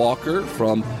Moses Walker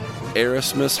from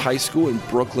Erasmus High School in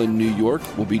Brooklyn, New York,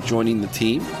 will be joining the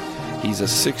team. He's a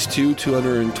 6'2",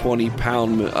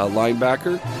 220-pound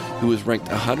linebacker who is ranked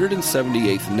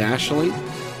 178th nationally,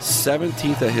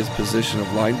 17th at his position of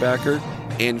linebacker,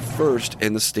 and 1st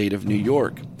in the state of New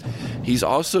York. He's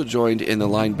also joined in the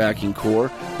linebacking corps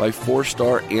by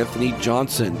 4-star Anthony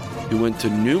Johnson, who went to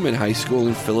Newman High School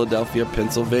in Philadelphia,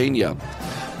 Pennsylvania.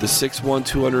 The 6'1",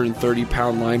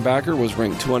 230-pound linebacker was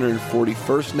ranked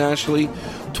 241st nationally,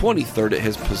 23rd at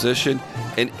his position,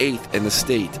 and 8th in the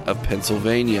state of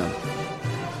Pennsylvania.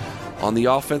 On the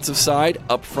offensive side,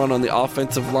 up front on the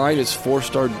offensive line is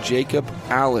 4-star Jacob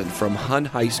Allen from Hunn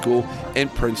High School in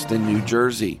Princeton, New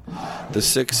Jersey. The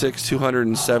 6'6",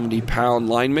 270-pound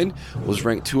lineman was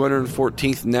ranked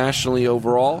 214th nationally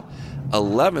overall,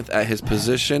 11th at his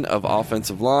position of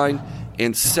offensive line,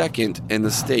 and 2nd in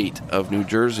the state of New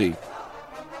Jersey.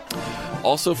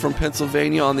 Also from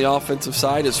Pennsylvania on the offensive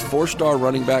side is 4-star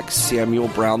running back Samuel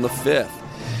Brown V.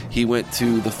 He went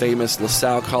to the famous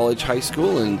LaSalle College High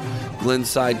School in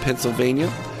Glenside,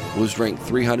 Pennsylvania, was ranked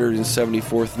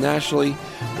 374th nationally,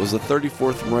 was the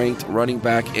 34th ranked running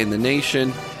back in the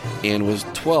nation, and was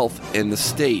 12th in the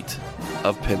state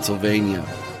of Pennsylvania.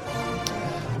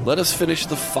 Let us finish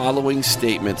the following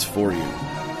statements for you.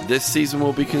 This season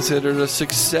will be considered a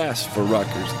success for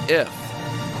Rutgers if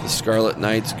the Scarlet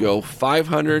Knights go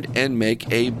 500 and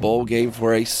make a bowl game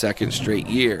for a 2nd straight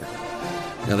year.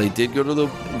 Now, they did go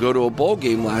to a bowl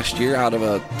game last year out of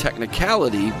a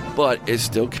technicality, but it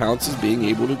still counts as being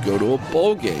able to go to a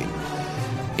bowl game.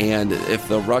 And if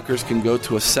the Rutgers can go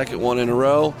to a 2nd one in a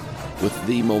row with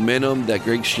the momentum that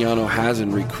Greg Schiano has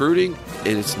in recruiting,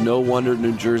 it is no wonder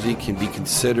New Jersey can be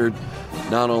considered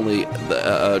not only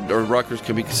or Rutgers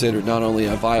can be considered not only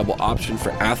a viable option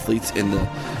for athletes in the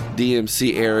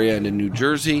DMC area and in New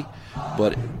Jersey,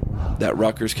 but that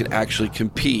Rutgers can actually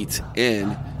compete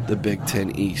in the Big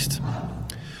Ten East.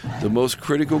 The most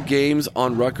critical games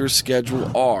on Rutgers'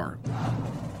 schedule are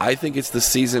I think it's the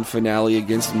season finale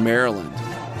against Maryland.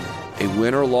 A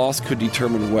win or loss could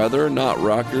determine whether or not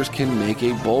Rutgers can make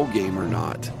a bowl game or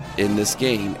not in this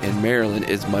game, and Maryland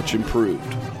is much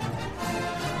improved.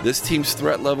 This team's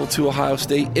threat level to Ohio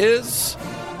State is,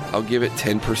 I'll give it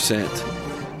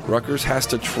 10%. Rutgers has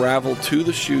to travel to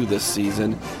the Shoe this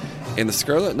season, and the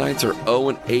Scarlet Knights are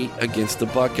 0-8 against the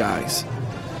Buckeyes.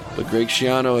 But Greg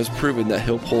Schiano has proven that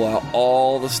he'll pull out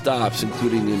all the stops,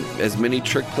 including as many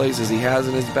trick plays as he has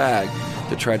in his bag,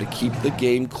 to try to keep the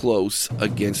game close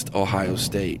against Ohio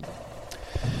State.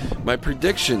 My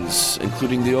predictions,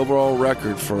 including the overall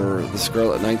record for the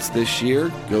Scarlet Knights this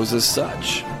year, goes as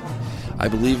such. I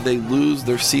believe they lose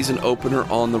their season opener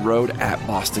on the road at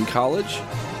Boston College.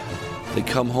 They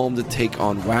come home to take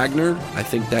on Wagner. I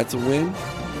think that's a win.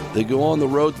 They go on the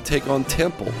road to take on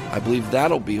Temple. I believe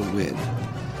that'll be a win.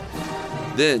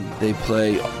 Then they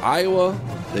play Iowa,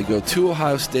 they go to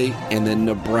Ohio State, and then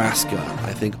Nebraska.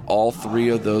 I think all three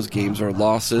of those games are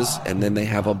losses, and then they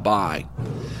have a bye.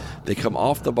 They come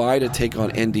off the bye to take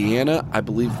on Indiana. I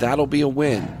believe that'll be a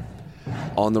win.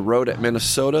 On the road at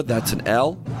Minnesota, that's an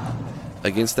L.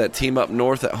 Against that team up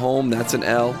north at home, that's an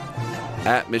L.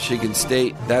 At Michigan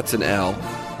State, that's an L.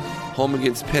 Home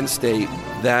against Penn State,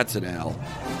 that's an L.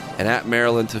 And at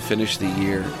Maryland to finish the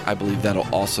year, I believe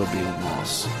that'll also be a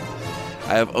loss.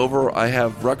 I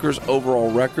have Rutgers'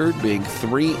 overall record being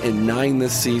 3-9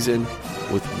 this season,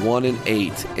 with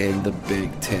 1-8 in the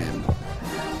Big Ten.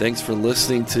 Thanks for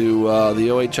listening to the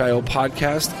OHIO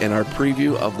podcast and our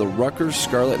preview of the Rutgers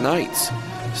Scarlet Knights.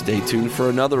 Stay tuned for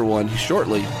another one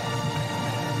shortly.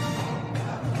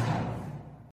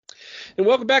 And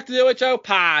welcome back to the OHIO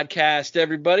podcast,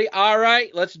 everybody. All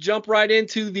right, let's jump right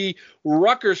into the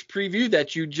Rutgers preview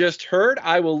that you just heard.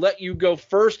 I will let you go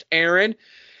first, Aaron.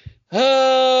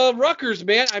 Rutgers,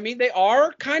 man, I mean, they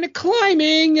are kind of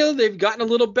climbing. You know, they've gotten a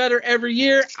little better every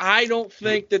year. I don't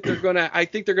think that I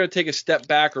think they're going to take a step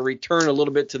back or return a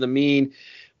little bit to the mean.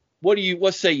 What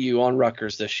say you on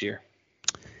Rutgers this year?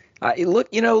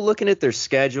 Looking at their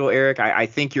schedule, Eric, I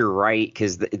think you're right,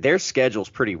 because their schedule's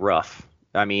pretty rough.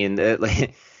 I mean,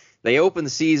 they opened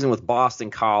the season with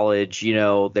Boston College. You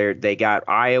know, they got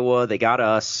Iowa, they got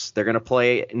us. They're going to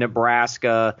play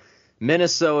Nebraska,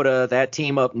 Minnesota, that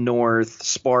team up north,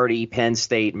 Sparty, Penn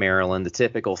State, Maryland, the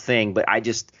typical thing. But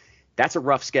that's a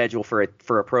rough schedule for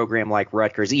a program like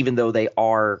Rutgers, even though they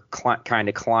are kind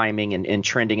of climbing and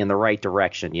trending in the right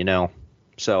direction, you know.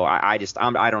 So I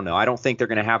don't know. I don't think they're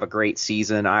going to have a great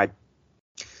season.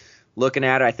 Looking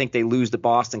at it, I think they lose to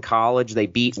Boston College. They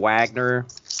beat Wagner.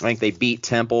 I think they beat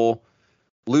Temple.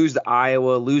 Lose to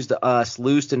Iowa, lose to us,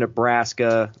 lose to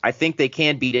Nebraska. I think they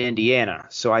can beat Indiana.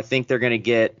 So I think they're going to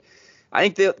get – I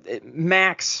think the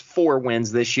max 4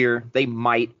 wins this year. They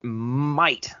might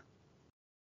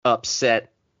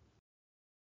upset.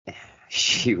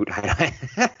 Shoot,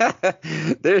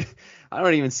 I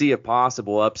don't even see a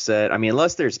possible upset. I mean,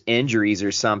 unless there's injuries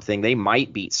or something, they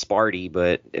might beat Sparty,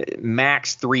 but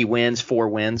max 3 wins, 4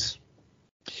 wins.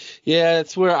 Yeah,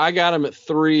 that's where I got them at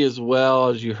 3 as well,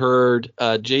 as you heard.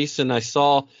 Jason, I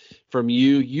saw from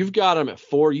you've got them at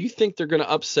 4. You think they're going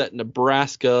to upset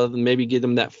Nebraska and maybe give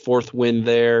them that 4th win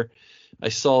there. I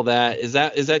saw that. Is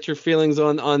that your feelings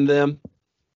on them?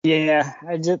 Yeah,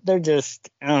 they're just,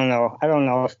 I don't know. I don't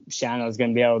know if Shiano's going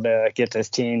to be able to get this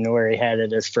team to where he had it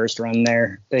his first run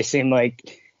there. They seem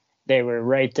like they were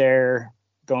right there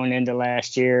going into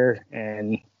last year,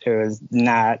 and it was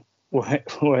not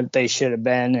what they should have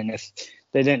been. And if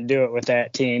they didn't do it with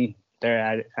that team,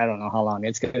 I don't know how long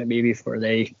it's going to be before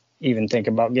they even think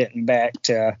about getting back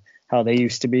to how they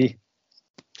used to be.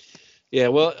 Yeah,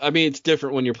 well, I mean, it's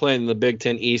different when you're playing in the Big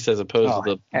Ten East as opposed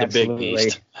to the Big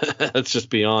East. Let's just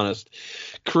be honest.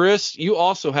 Chris, you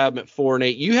also have them at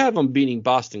 4-8. You have them beating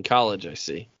Boston College, I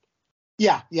see.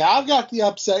 Yeah, I've got the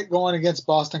upset going against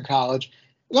Boston College.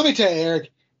 Let me tell you,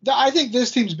 Eric, I think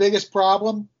this team's biggest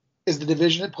problem is the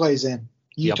division it plays in.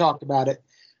 You talked about it.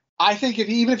 I think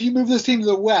even if you move this team to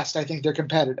the West, I think they're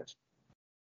competitive.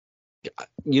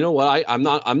 You know what? I'm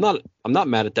not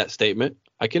mad at that statement.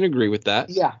 I can agree with that.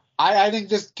 Yeah. I think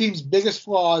this team's biggest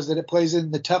flaw is that it plays in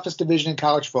the toughest division in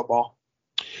college football.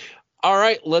 All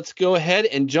right, let's go ahead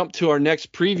and jump to our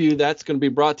next preview. That's going to be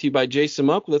brought to you by Jason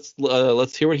Monk.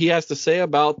 Let's hear what he has to say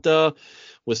about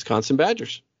Wisconsin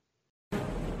Badgers.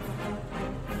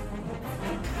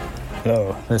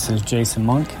 Hello, this is Jason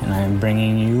Monk, and I am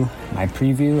bringing you my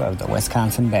preview of the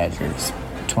Wisconsin Badgers.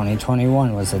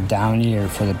 2021 was a down year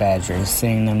for the Badgers,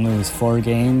 seeing them lose 4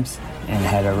 games and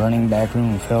had a running back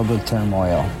room filled with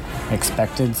turmoil.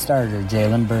 Expected starter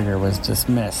Jalen Berger was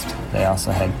dismissed. They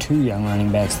also had 2 young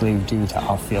running backs leave due to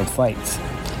off-field fights.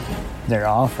 Their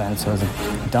offense was a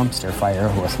dumpster fire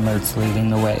with Mertz leading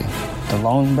the way. The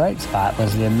lone bright spot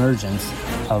was the emergence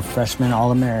of freshman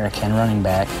All-American running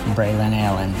back Braylon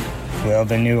Allen. Will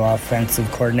the new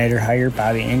offensive coordinator hired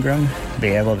Bobby Ingram be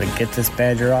able to get this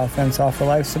Badger offense off of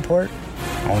life support?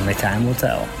 Only time will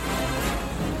tell.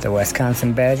 The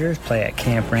Wisconsin Badgers play at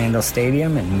Camp Randall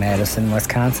Stadium in Madison,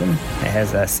 Wisconsin. It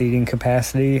has a seating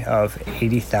capacity of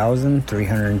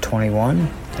 80,321.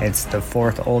 It's the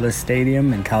fourth oldest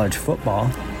stadium in college football.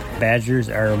 Badgers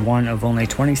are one of only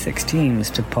 26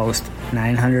 teams to post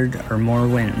 900 or more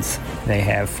wins. They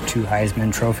have 2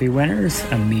 Heisman Trophy winners,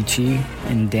 Amici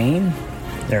and Dane.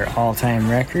 Their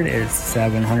all-time record is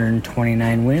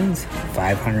 729 wins,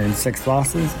 506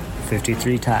 losses,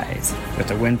 53 ties,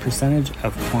 with a win percentage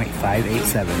of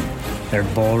 .587. Their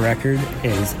bowl record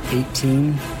is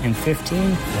 18-15,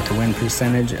 with a win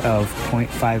percentage of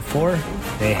 .54.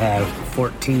 They have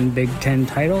 14 Big Ten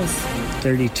titles,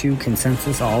 32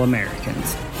 consensus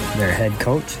All-Americans. Their head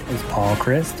coach is Paul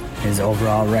Christ. His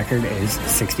overall record is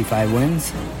 65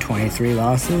 wins, 23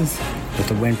 losses,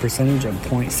 with a win percentage of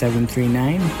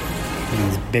 .739.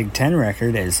 His Big Ten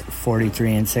record is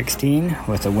 43-16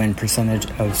 with a win percentage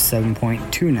of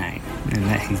 7.29,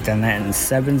 and he's done that in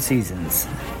 7 seasons.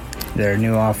 Their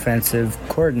new offensive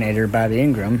coordinator, Bobby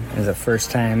Ingram, is a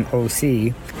first-time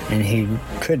OC, and he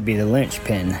could be the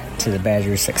linchpin to the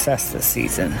Badgers' success this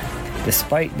season.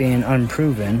 Despite being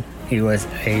unproven, he was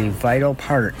a vital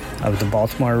part of the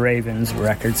Baltimore Ravens'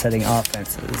 record-setting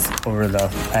offenses over the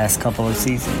last couple of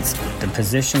seasons. The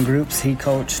position groups he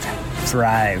coached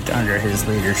thrived under his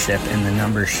leadership, and the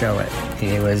numbers show it.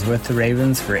 He was with the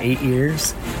Ravens for 8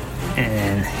 years,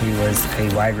 and he was a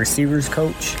wide receivers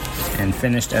coach and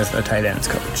finished as the tight ends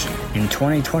coach. In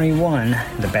 2021,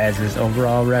 the Badgers'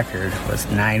 overall record was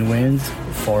 9 wins,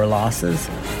 4 losses.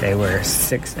 They were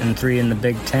 6-3 in the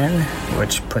Big Ten,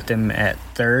 which put them at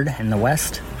 3rd in the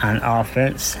West. On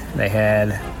offense, they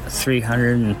had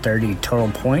 330 total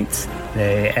points.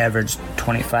 They averaged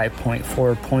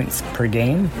 25.4 points per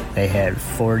game. They had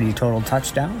 40 total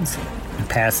touchdowns. In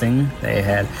passing, they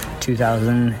had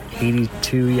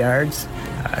 2,082 yards,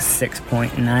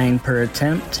 6.9 per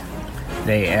attempt.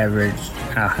 They averaged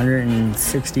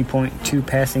 160.2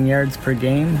 passing yards per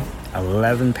game,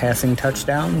 11 passing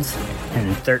touchdowns,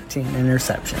 and 13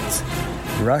 interceptions.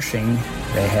 Rushing,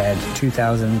 they had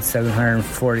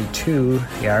 2,742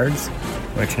 yards,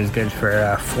 which is good for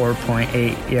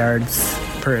 4.8 yards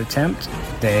per attempt.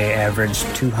 They averaged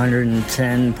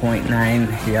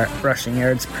 210.9 rushing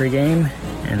yards per game,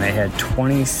 and they had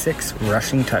 26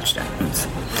 rushing touchdowns.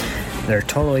 Their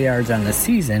total yards on the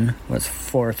season was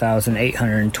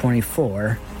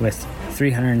 4,824 with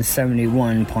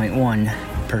 371.1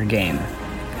 per game.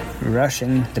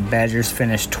 Rushing, the Badgers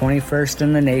finished 21st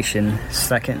in the nation,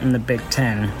 2nd in the Big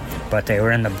Ten, but they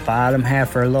were in the bottom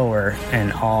half or lower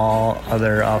in all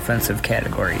other offensive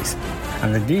categories.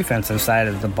 On the defensive side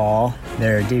of the ball,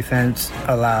 their defense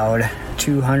allowed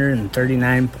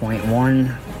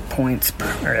 239.1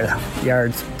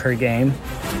 yards per game,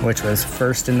 which was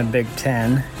 1st in the Big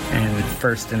Ten and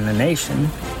 1st in the nation.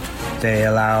 They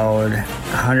allowed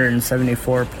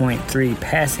 174.3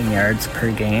 passing yards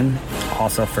per game,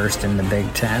 also 1st in the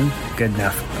Big Ten, good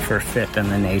enough for 5th in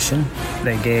the nation.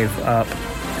 They gave up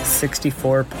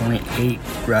 64.8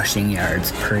 rushing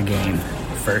yards per game,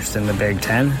 1st in the Big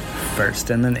Ten, 1st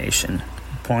in the nation.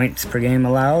 Points per game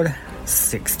allowed,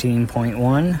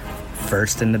 16.1,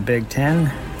 1st in the Big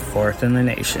Ten, 4th in the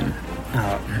nation.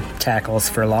 Tackles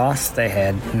for loss, they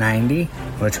had 90,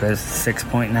 which was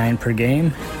 6.9 per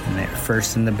game, and they were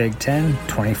 1st in the Big Ten,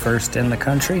 21st in the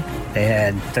country. They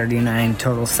had 39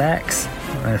 total sacks,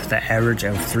 with the average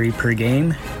of 3 per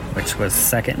game, which was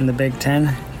 2nd in the Big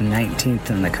Ten, 19th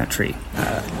in the country.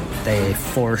 They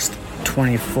forced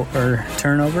 24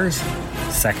 turnovers,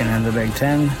 2nd in the Big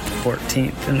Ten,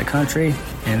 14th in the country,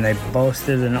 and they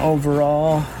boasted an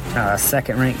overall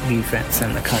 2nd-ranked defense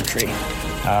in the country.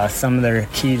 Some of their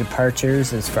key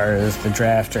departures as far as the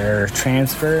draft or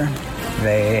transfer,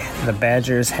 the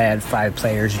Badgers had 5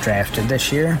 players drafted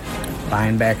this year.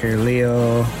 Linebacker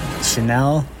Leo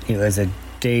Chenal, he was a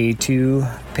day 2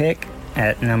 pick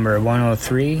at number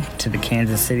 103 to the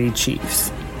Kansas City Chiefs.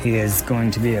 He is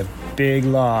going to be a big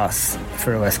loss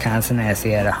for Wisconsin as he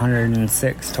had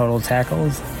 106 total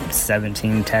tackles,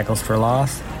 17 tackles for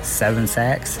loss, 7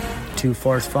 sacks, 2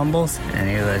 forced fumbles, and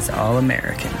he was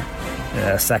All-American.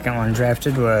 The second one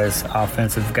drafted was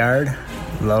offensive guard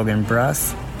Logan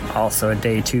Bruss, also a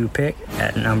day 2 pick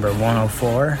at number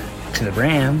 104 to the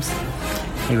Rams.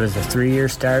 He was a 3-year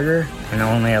starter and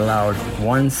only allowed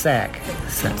 1 sack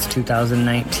since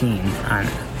 2019 on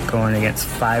going against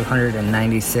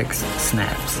 596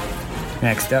 snaps.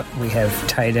 Next up, we have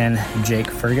tight end Jake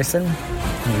Ferguson.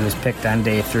 He was picked on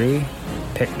day 3,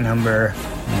 pick number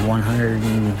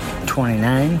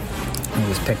 129. He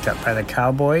was picked up by the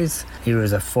Cowboys. He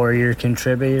was a 4-year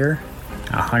contributor,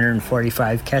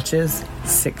 145 catches,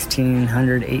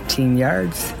 1,618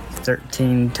 yards,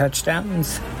 13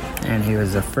 touchdowns, and he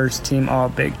was a first-team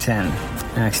All-Big Ten.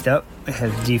 Next up, we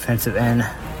have defensive end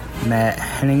Matt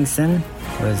Henningsen.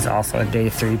 Was also a day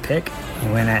 3 pick. He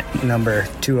went at number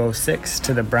 206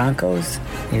 to the Broncos.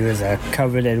 He was a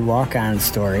coveted walk-on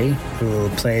story who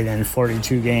played in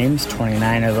 42 games.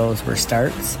 29 of those were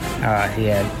starts. He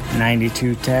had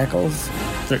 92 tackles,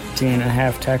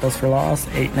 13.5 tackles for loss,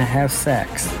 8.5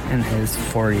 sacks in his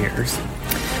 4 years.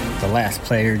 The last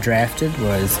player drafted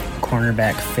was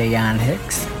cornerback Faion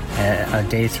Hicks, a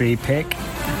day 3 pick,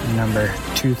 number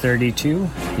 232.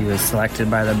 He was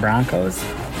selected by the Broncos.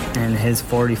 In his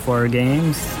 44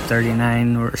 games,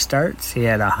 39 were starts. He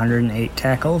had 108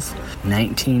 tackles,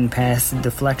 19 passes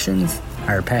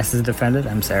defended,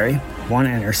 1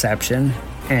 interception.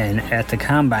 And at the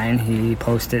combine, he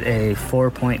posted a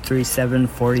 4.37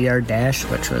 40-yard dash,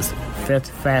 which was 5th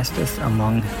fastest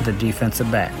among the defensive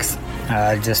backs.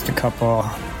 Just a couple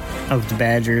of the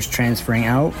Badgers transferring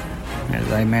out.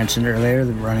 As I mentioned earlier,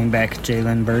 the running back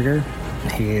Jalen Berger.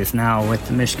 He is now with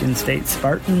the Michigan State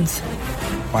Spartans.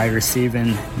 Wide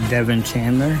receiving Devin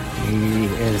Chandler. He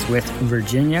is with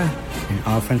Virginia. An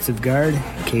offensive guard,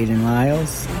 Caden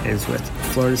Lyles, is with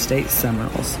Florida State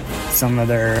Seminoles. Some of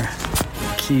their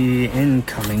key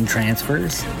incoming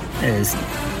transfers is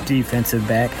defensive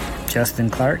back Justin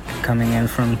Clark, coming in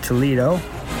from Toledo.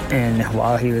 And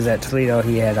while he was at Toledo,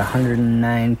 he had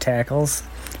 109 tackles,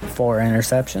 4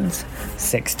 interceptions,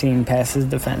 16 passes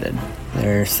defended.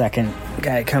 Their second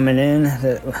guy coming in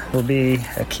that will be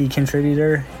a key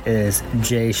contributor is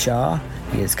Jay Shaw.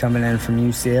 He is coming in from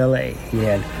UCLA. He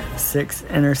had 6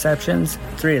 interceptions,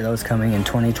 3 of those coming in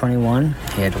 2021.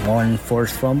 He had 1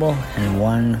 forced fumble and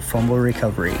 1 fumble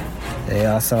recovery. They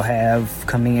also have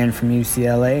coming in from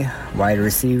UCLA wide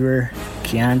receiver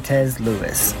Keontez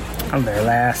Lewis. Their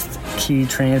last key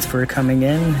transfer coming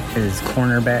in is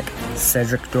cornerback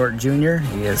Cedric Dort Jr.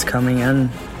 He is coming in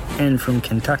from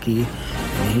Kentucky,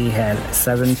 and he had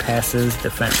 7 passes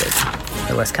defended.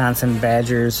 The Wisconsin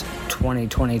Badgers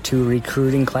 2022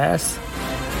 recruiting class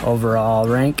overall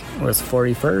rank was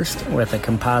 41st with a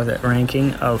composite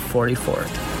ranking of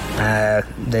 44th.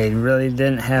 They really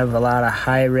didn't have a lot of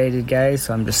high-rated guys,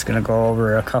 so I'm just going to go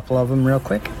over a couple of them real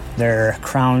quick. Their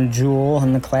crown jewel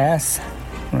in the class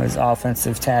was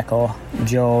offensive tackle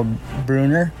Joe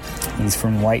Bruner. He's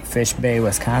from Whitefish Bay,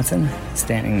 Wisconsin,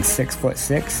 standing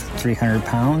 6'6", 300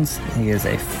 pounds. He is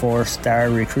a 4-star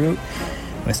recruit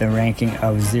with a ranking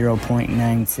of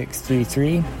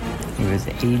 0.9633. He was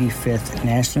 85th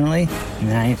nationally,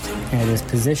 9th at his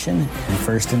position, and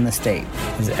 1st in the state.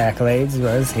 His accolades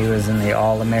was he was in the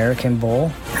All-American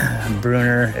Bowl.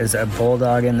 Bruner is a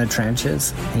bulldog in the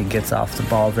trenches. He gets off the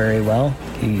ball very well.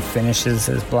 He finishes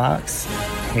his blocks.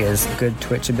 He has good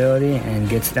twitch ability and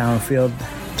gets downfield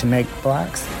to make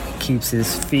blocks. Keeps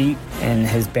his feet and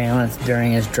his balance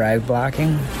during his drive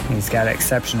blocking. He's got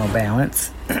exceptional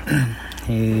balance.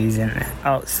 He's an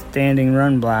outstanding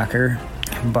run blocker,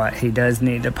 but he does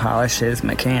need to polish his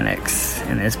mechanics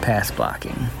and his pass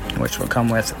blocking, which will come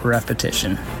with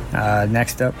repetition.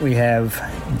 Next up, we have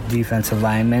defensive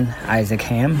lineman Isaac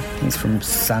Ham. He's from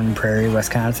Sun Prairie,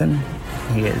 Wisconsin.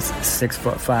 He is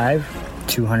 6'5",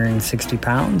 260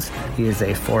 pounds. He is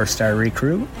a 4-star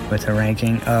recruit with a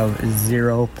ranking of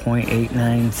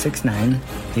 0.8969.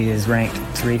 He is ranked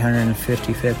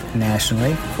 355th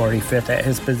nationally, 45th at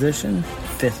his position,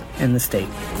 5th in the state.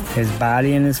 His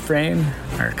body and his frame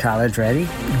are college ready.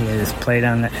 He has played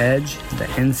on the edge, the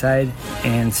inside,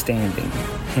 and standing.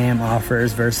 Ham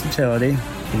offers versatility.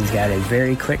 He's got a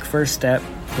very quick first step.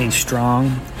 He's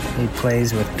strong. He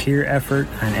plays with pure effort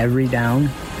on every down.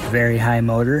 Very high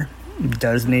motor.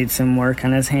 Does need some work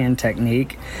on his hand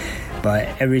technique, but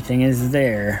everything is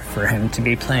there for him to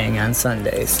be playing on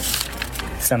Sundays.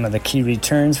 Some of the key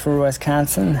returns for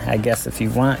Wisconsin, I guess if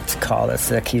you want to call this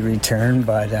a key return,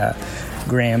 but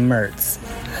Graham Mertz.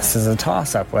 This is a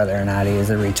toss-up whether or not he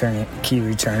is a key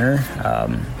returner.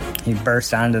 He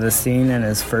burst onto the scene in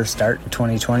his first start in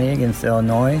 2020 against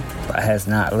Illinois, but has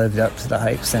not lived up to the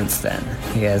hype since then.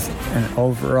 He has an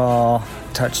overall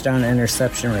touchdown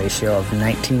interception ratio of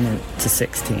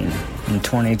 19-16. In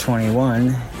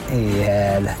 2021, He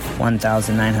had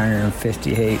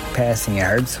 1,958 passing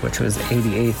yards, which was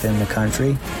 88th in the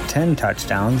country, 10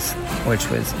 touchdowns, which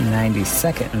was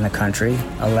 92nd in the country,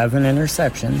 11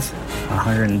 interceptions,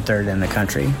 103rd in the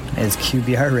country. His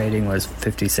QBR rating was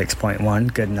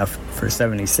 56.1, good enough for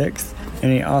 76.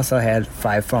 And he also had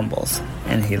 5 fumbles,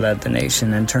 and he led the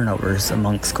nation in turnovers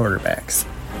amongst quarterbacks.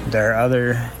 Their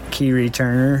other key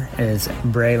returner is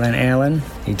Braylon Allen.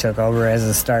 He took over as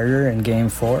a starter in Game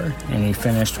 4, and he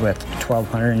finished with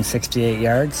 1,268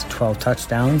 yards, 12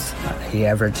 touchdowns. He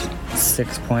averaged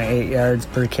 6.8 yards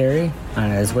per carry on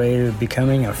his way to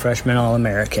becoming a freshman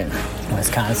All-American.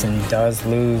 Wisconsin does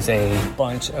lose a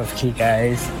bunch of key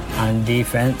guys on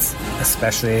defense,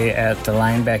 especially at the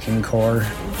linebacking core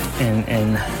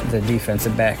in the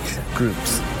defensive back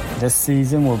groups. This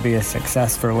season will be a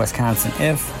success for Wisconsin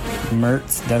if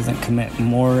Mertz doesn't commit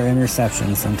more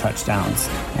interceptions than touchdowns.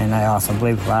 And I also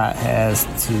believe a lot has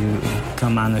to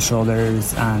come on the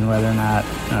shoulders on whether or not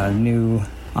a new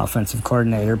offensive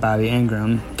coordinator, Bobby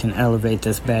Ingram, can elevate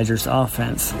this Badgers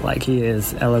offense like he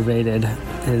has elevated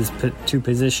his 2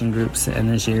 position groups in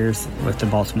his years with the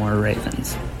Baltimore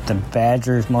Ravens. The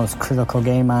Badgers' most critical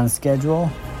game on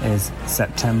schedule is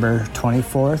September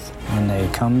 24th when they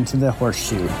come to the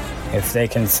Horseshoe. If they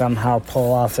can somehow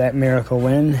pull off that miracle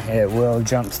win, it will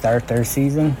jumpstart their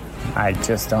season. I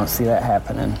just don't see that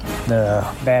happening. The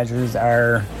Badgers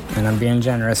are, and I'm being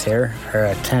generous here, are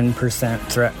a 10%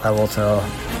 threat level to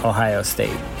Ohio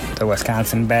State. The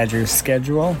Wisconsin Badgers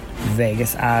schedule,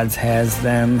 Vegas odds has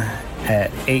them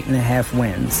at 8.5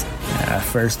 wins.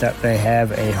 First up, they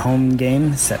have a home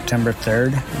game September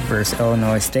 3rd versus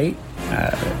Illinois State.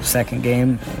 Second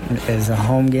game is a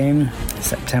home game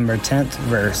September 10th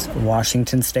versus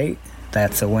Washington State.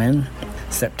 That's a win.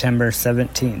 September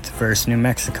 17th versus New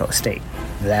Mexico State.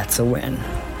 That's a win.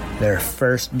 Their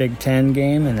first Big Ten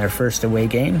game and their first away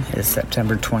game is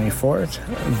September 24th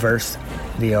versus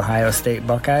the Ohio State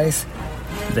Buckeyes.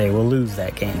 They will lose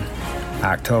that game.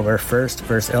 October 1st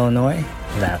versus Illinois.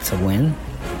 That's a win.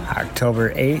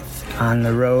 October 8th on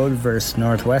the road versus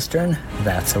Northwestern.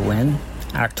 That's a win.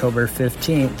 October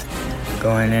 15th,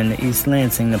 going into East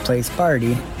Lansing to play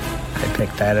Sparty. I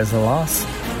picked that as a loss.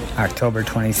 October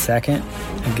 22nd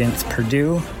against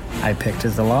Purdue. I picked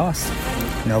as a loss.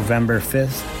 November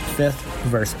 5th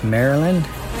versus Maryland.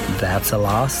 That's a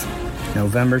loss.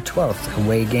 November 12th,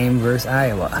 away game versus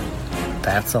Iowa.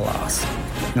 That's a loss.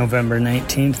 November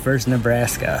 19th versus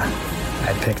Nebraska.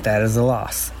 I picked that as a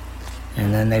loss.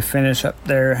 And then they finish up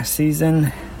their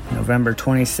season November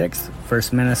 26th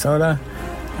versus Minnesota.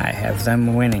 I have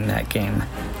them winning that game.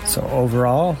 So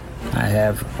overall, I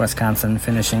have Wisconsin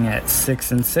finishing at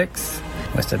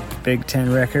 6-6 with a Big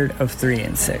Ten record of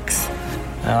 3-6.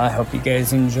 I hope you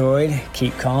guys enjoyed.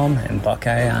 Keep calm and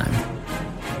Buckeye on.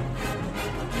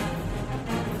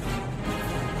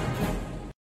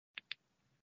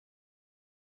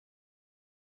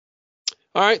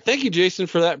 All right, thank you, Jason,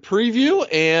 for that preview.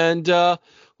 And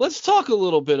let's talk a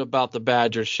little bit about the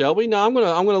Badgers, shall we? Now, I'm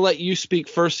gonna let you speak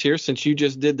first here, since you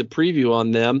just did the preview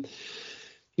on them.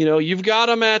 You know, you've got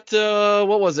them at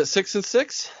what was it,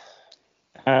 6-6?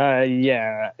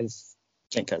 Yeah, I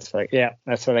think that's right. Yeah,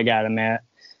 that's what I got them at.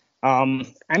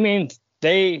 I mean,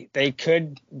 they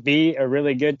could be a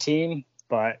really good team,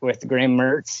 but with Graham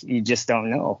Mertz, you just don't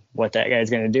know what that guy's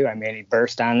going to do. I mean, he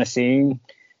burst on the scene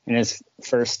in his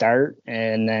first start,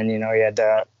 and then, you know, he had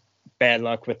the bad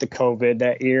luck with the COVID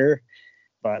that year.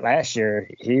 But last year,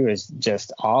 he was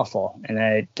just awful,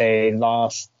 and they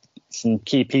lost some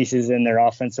key pieces in their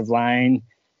offensive line.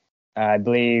 I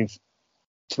believe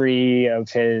 3 of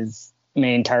his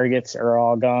main targets are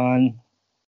all gone.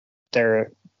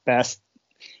 Their best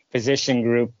position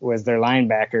group was their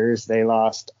linebackers. They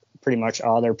lost pretty much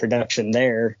all their production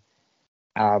there.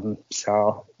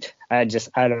 So I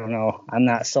don't know. I'm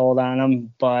not sold on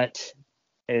them, but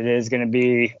it is going to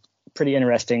be pretty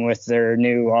interesting with their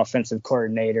new offensive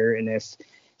coordinator. And if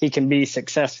he can be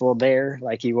successful there,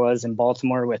 like he was in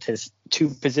Baltimore with his 2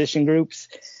 position groups,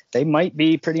 they might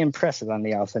be pretty impressive on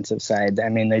the offensive side. I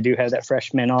mean, they do have that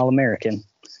freshman All-American.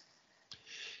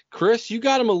 Chris, you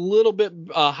got him a little bit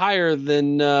higher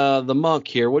than the Monk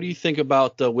here. What do you think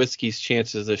about Whiskey's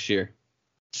chances this year?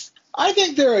 I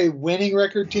think they're a winning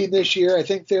record team this year. I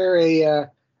think they're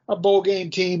a bowl game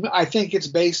team. I think it's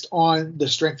based on the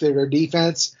strength of their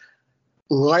defense.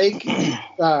 Like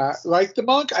the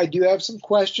Monk, I do have some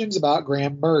questions about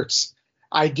Graham Mertz.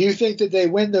 I do think that they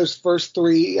win those first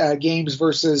 3 games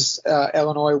versus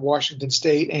Illinois, Washington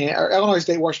State,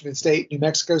 Washington State, New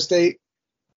Mexico State.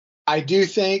 I do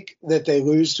think that they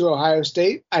lose to Ohio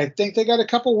State. I think they got a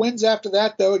couple wins after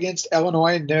that, though, against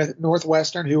Illinois and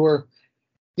Northwestern, who were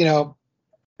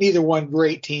neither one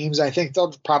great teams. I think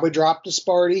they'll probably drop to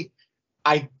Sparty.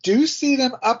 I do see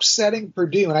them upsetting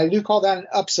Purdue, and I do call that an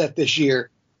upset this year,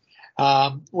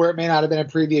 where it may not have been in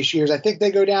previous years. I think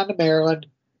they go down to Maryland.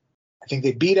 I think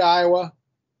they beat Iowa.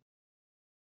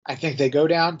 I think they go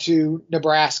down to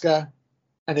Nebraska,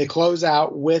 and they close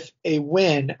out with a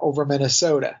win over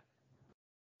Minnesota.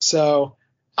 So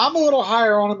I'm a little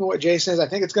higher on them than what Jason is. I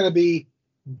think it's going to be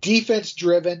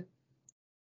defense-driven.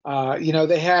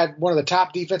 They had one of the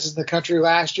top defenses in the country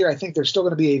last year. I think they're still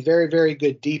going to be a very, very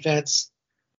good defense.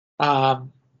 But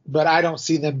I don't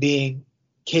see them being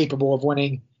capable of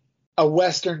winning a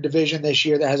Western division this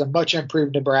year that has a much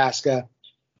improved Nebraska,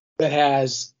 that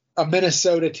has a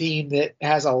Minnesota team that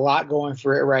has a lot going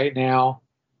for it right now,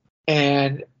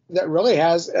 and that really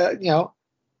has,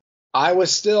 Iowa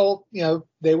still,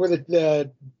 they were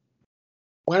the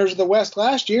winners of the West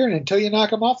last year, and until you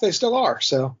knock them off, they still are.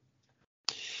 So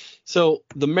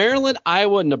the Maryland,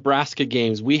 Iowa, Nebraska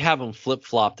games, we have them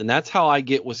flip-flopped, and that's how I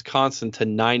get Wisconsin to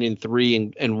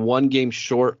 9-3 and one game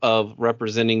short of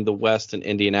representing the West in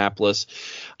Indianapolis.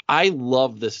 I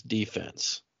love this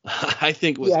defense. I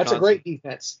think it's a great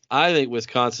defense. I think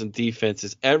Wisconsin defense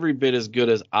is every bit as good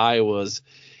as Iowa's,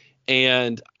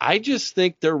 and I just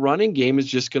think their running game is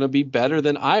just going to be better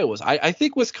than Iowa's. I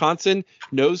think Wisconsin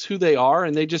knows who they are,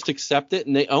 and they just accept it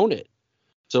and they own it.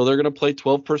 So they're going to play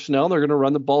 12 personnel. They're going to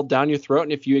run the ball down your throat.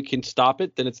 And if you can stop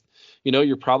it, then it's,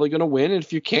 you're probably going to win. And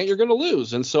if you can't, you're going to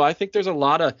lose. And so I think there's a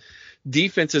lot of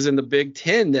defenses in the Big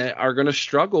Ten that are going to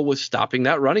struggle with stopping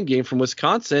that running game from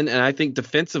Wisconsin. And I think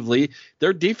defensively,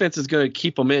 their defense is going to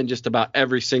keep them in just about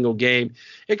every single game,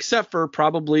 except for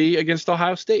probably against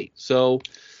Ohio State. So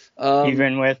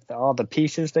even with all the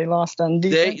pieces they lost on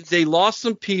defense? They lost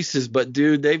some pieces, but,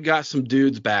 dude, they've got some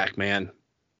dudes back, man.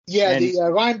 Yeah, the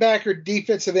linebacker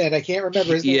defensive end. I can't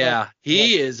remember his name. Yeah,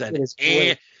 he is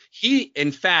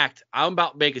in fact, I'm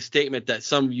about to make a statement that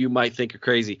some of you might think are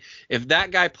crazy. If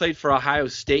that guy played for Ohio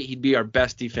State, he'd be our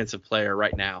best defensive player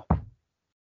right now.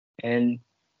 And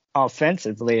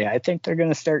offensively, I think they're going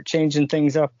to start changing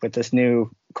things up with this new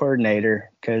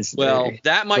coordinator.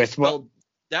 That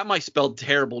might spell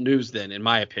terrible news then, in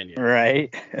my opinion.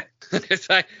 Right.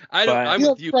 I'm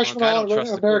with you.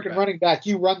 American running back,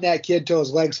 you run that kid till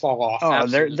his legs fall off. Oh,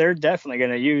 they're definitely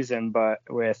going to use him, but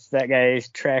with that guy's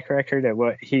track record of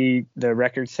the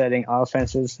record-setting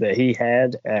offenses that he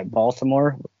had at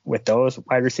Baltimore with those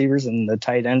wide receivers and the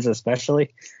tight ends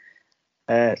especially,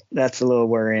 that's a little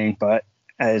worrying. But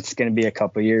it's going to be a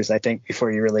couple years, I think,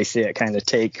 before you really see it kind of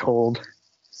take hold.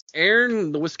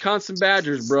 Aaron, the Wisconsin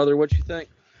Badgers, brother, what you think?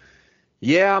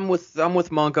 Yeah, I'm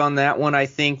with Monk on that one. I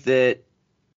think that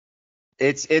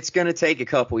it's going to take a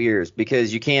couple years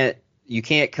because you can't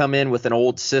come in with an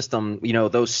old system,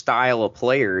 those style of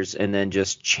players, and then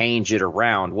just change it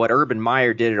around. What Urban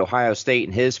Meyer did at Ohio State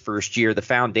in his first year, the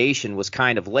foundation was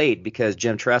kind of laid because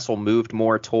Jim Tressel moved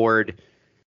more toward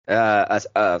a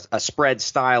spread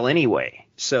style anyway.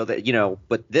 So that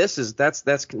but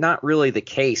that's not really the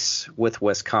case with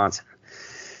Wisconsin.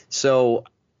 So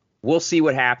we'll see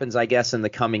what happens, I guess, in the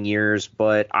coming years,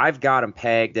 but I've got them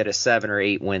pegged at a 7 or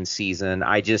 8 win season.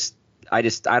 I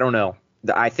don't know.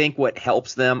 I think what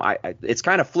helps them, it's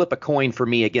kind of flip a coin for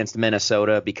me against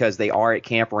Minnesota because they are at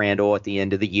Camp Randall at the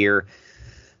end of the year.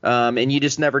 And you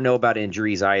just never know about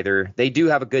injuries either. They do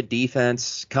have a good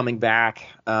defense coming back,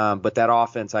 but that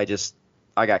offense,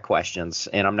 I got questions,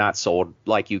 and I'm not sold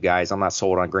like you guys. I'm not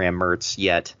sold on Graham Mertz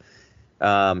yet.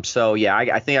 So yeah,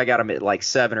 I think I got them at like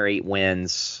 7 or 8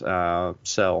 wins.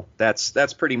 So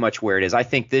that's pretty much where it is. I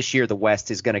think this year the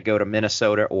West is going to go to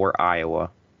Minnesota or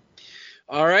Iowa.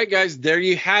 All right, guys, there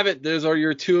you have it. Those are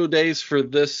your 2 days for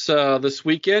this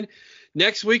weekend.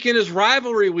 Next weekend is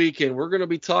rivalry weekend. We're going to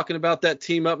be talking about that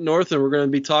team up north, and we're going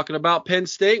to be talking about Penn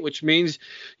State, which means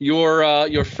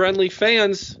your friendly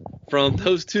fans from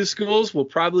those two schools will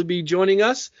probably be joining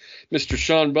us, Mr.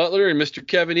 Sean Butler and Mr.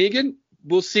 Kevin Egan.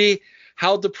 We'll see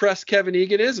how depressed Kevin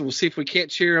Egan is, and we'll see if we can't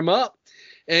cheer him up.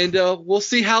 And we'll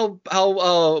see how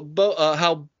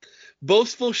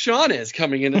boastful Sean is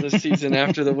coming into the season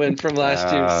after the win from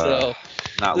last year. So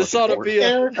this ought to be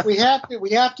Aaron, we have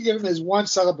to give him his one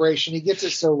celebration. He gets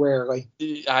it so rarely.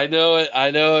 I know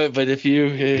it. But if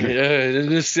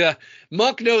you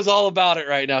Monk knows all about it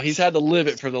right now. He's had to live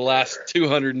it for the last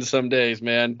 200 and some days,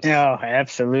 man. Oh,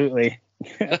 absolutely.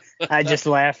 I just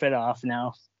laugh it off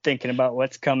now, thinking about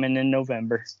what's coming in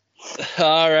November.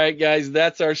 All right, guys,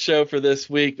 that's our show for this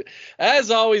week.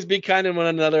 As always, be kind to one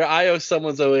another. I owe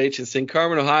someone's OH and sing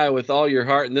Carmen, Ohio with all your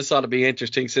heart. And this ought to be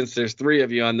interesting since there's 3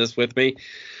 of you on this with me.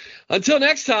 Until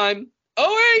next time,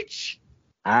 OH!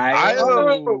 I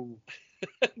owe.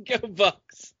 Go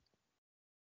Bucks.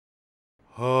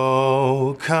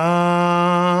 Oh,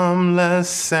 come, let's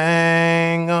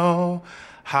sing, oh,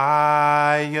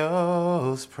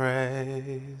 highest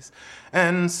praise,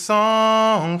 and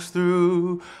songs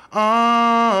through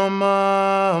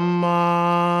alma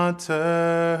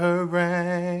mater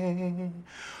reign,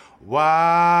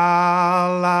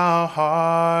 while our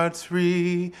hearts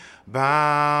rebounding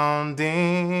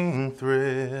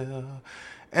thrill,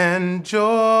 and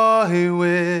joy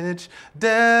which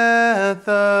death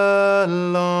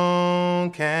alone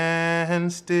can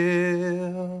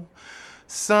still.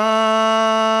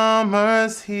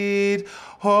 Summer's heat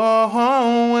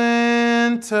or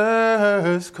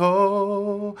winter's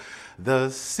cold, the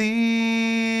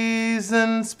seasons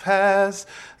pass,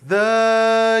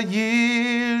 the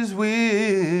years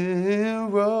will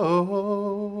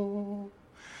roll.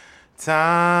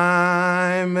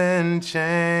 Time and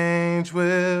change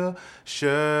will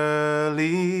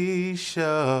surely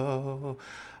show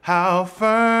how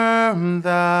firm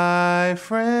thy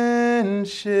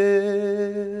friendship.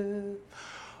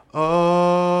 Ohio.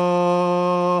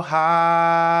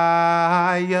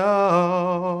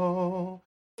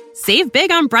 Save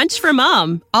big on brunch for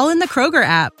mom, all in the Kroger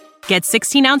app. Get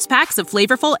 16-ounce packs of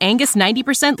flavorful Angus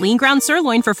 90% lean ground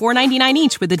sirloin for $4.99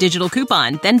 each with a digital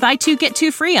coupon. Then buy 2, get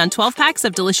 2 free on 12 packs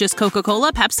of delicious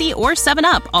Coca-Cola, Pepsi, or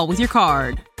 7-Up, all with your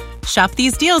card. Shop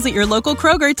these deals at your local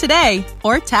Kroger today,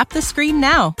 or tap the screen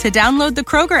now to download the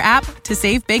Kroger app to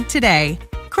save big today.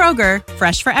 Kroger,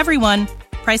 fresh for everyone.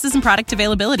 Prices and product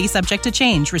availability subject to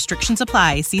change. Restrictions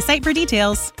apply. See site for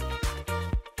details.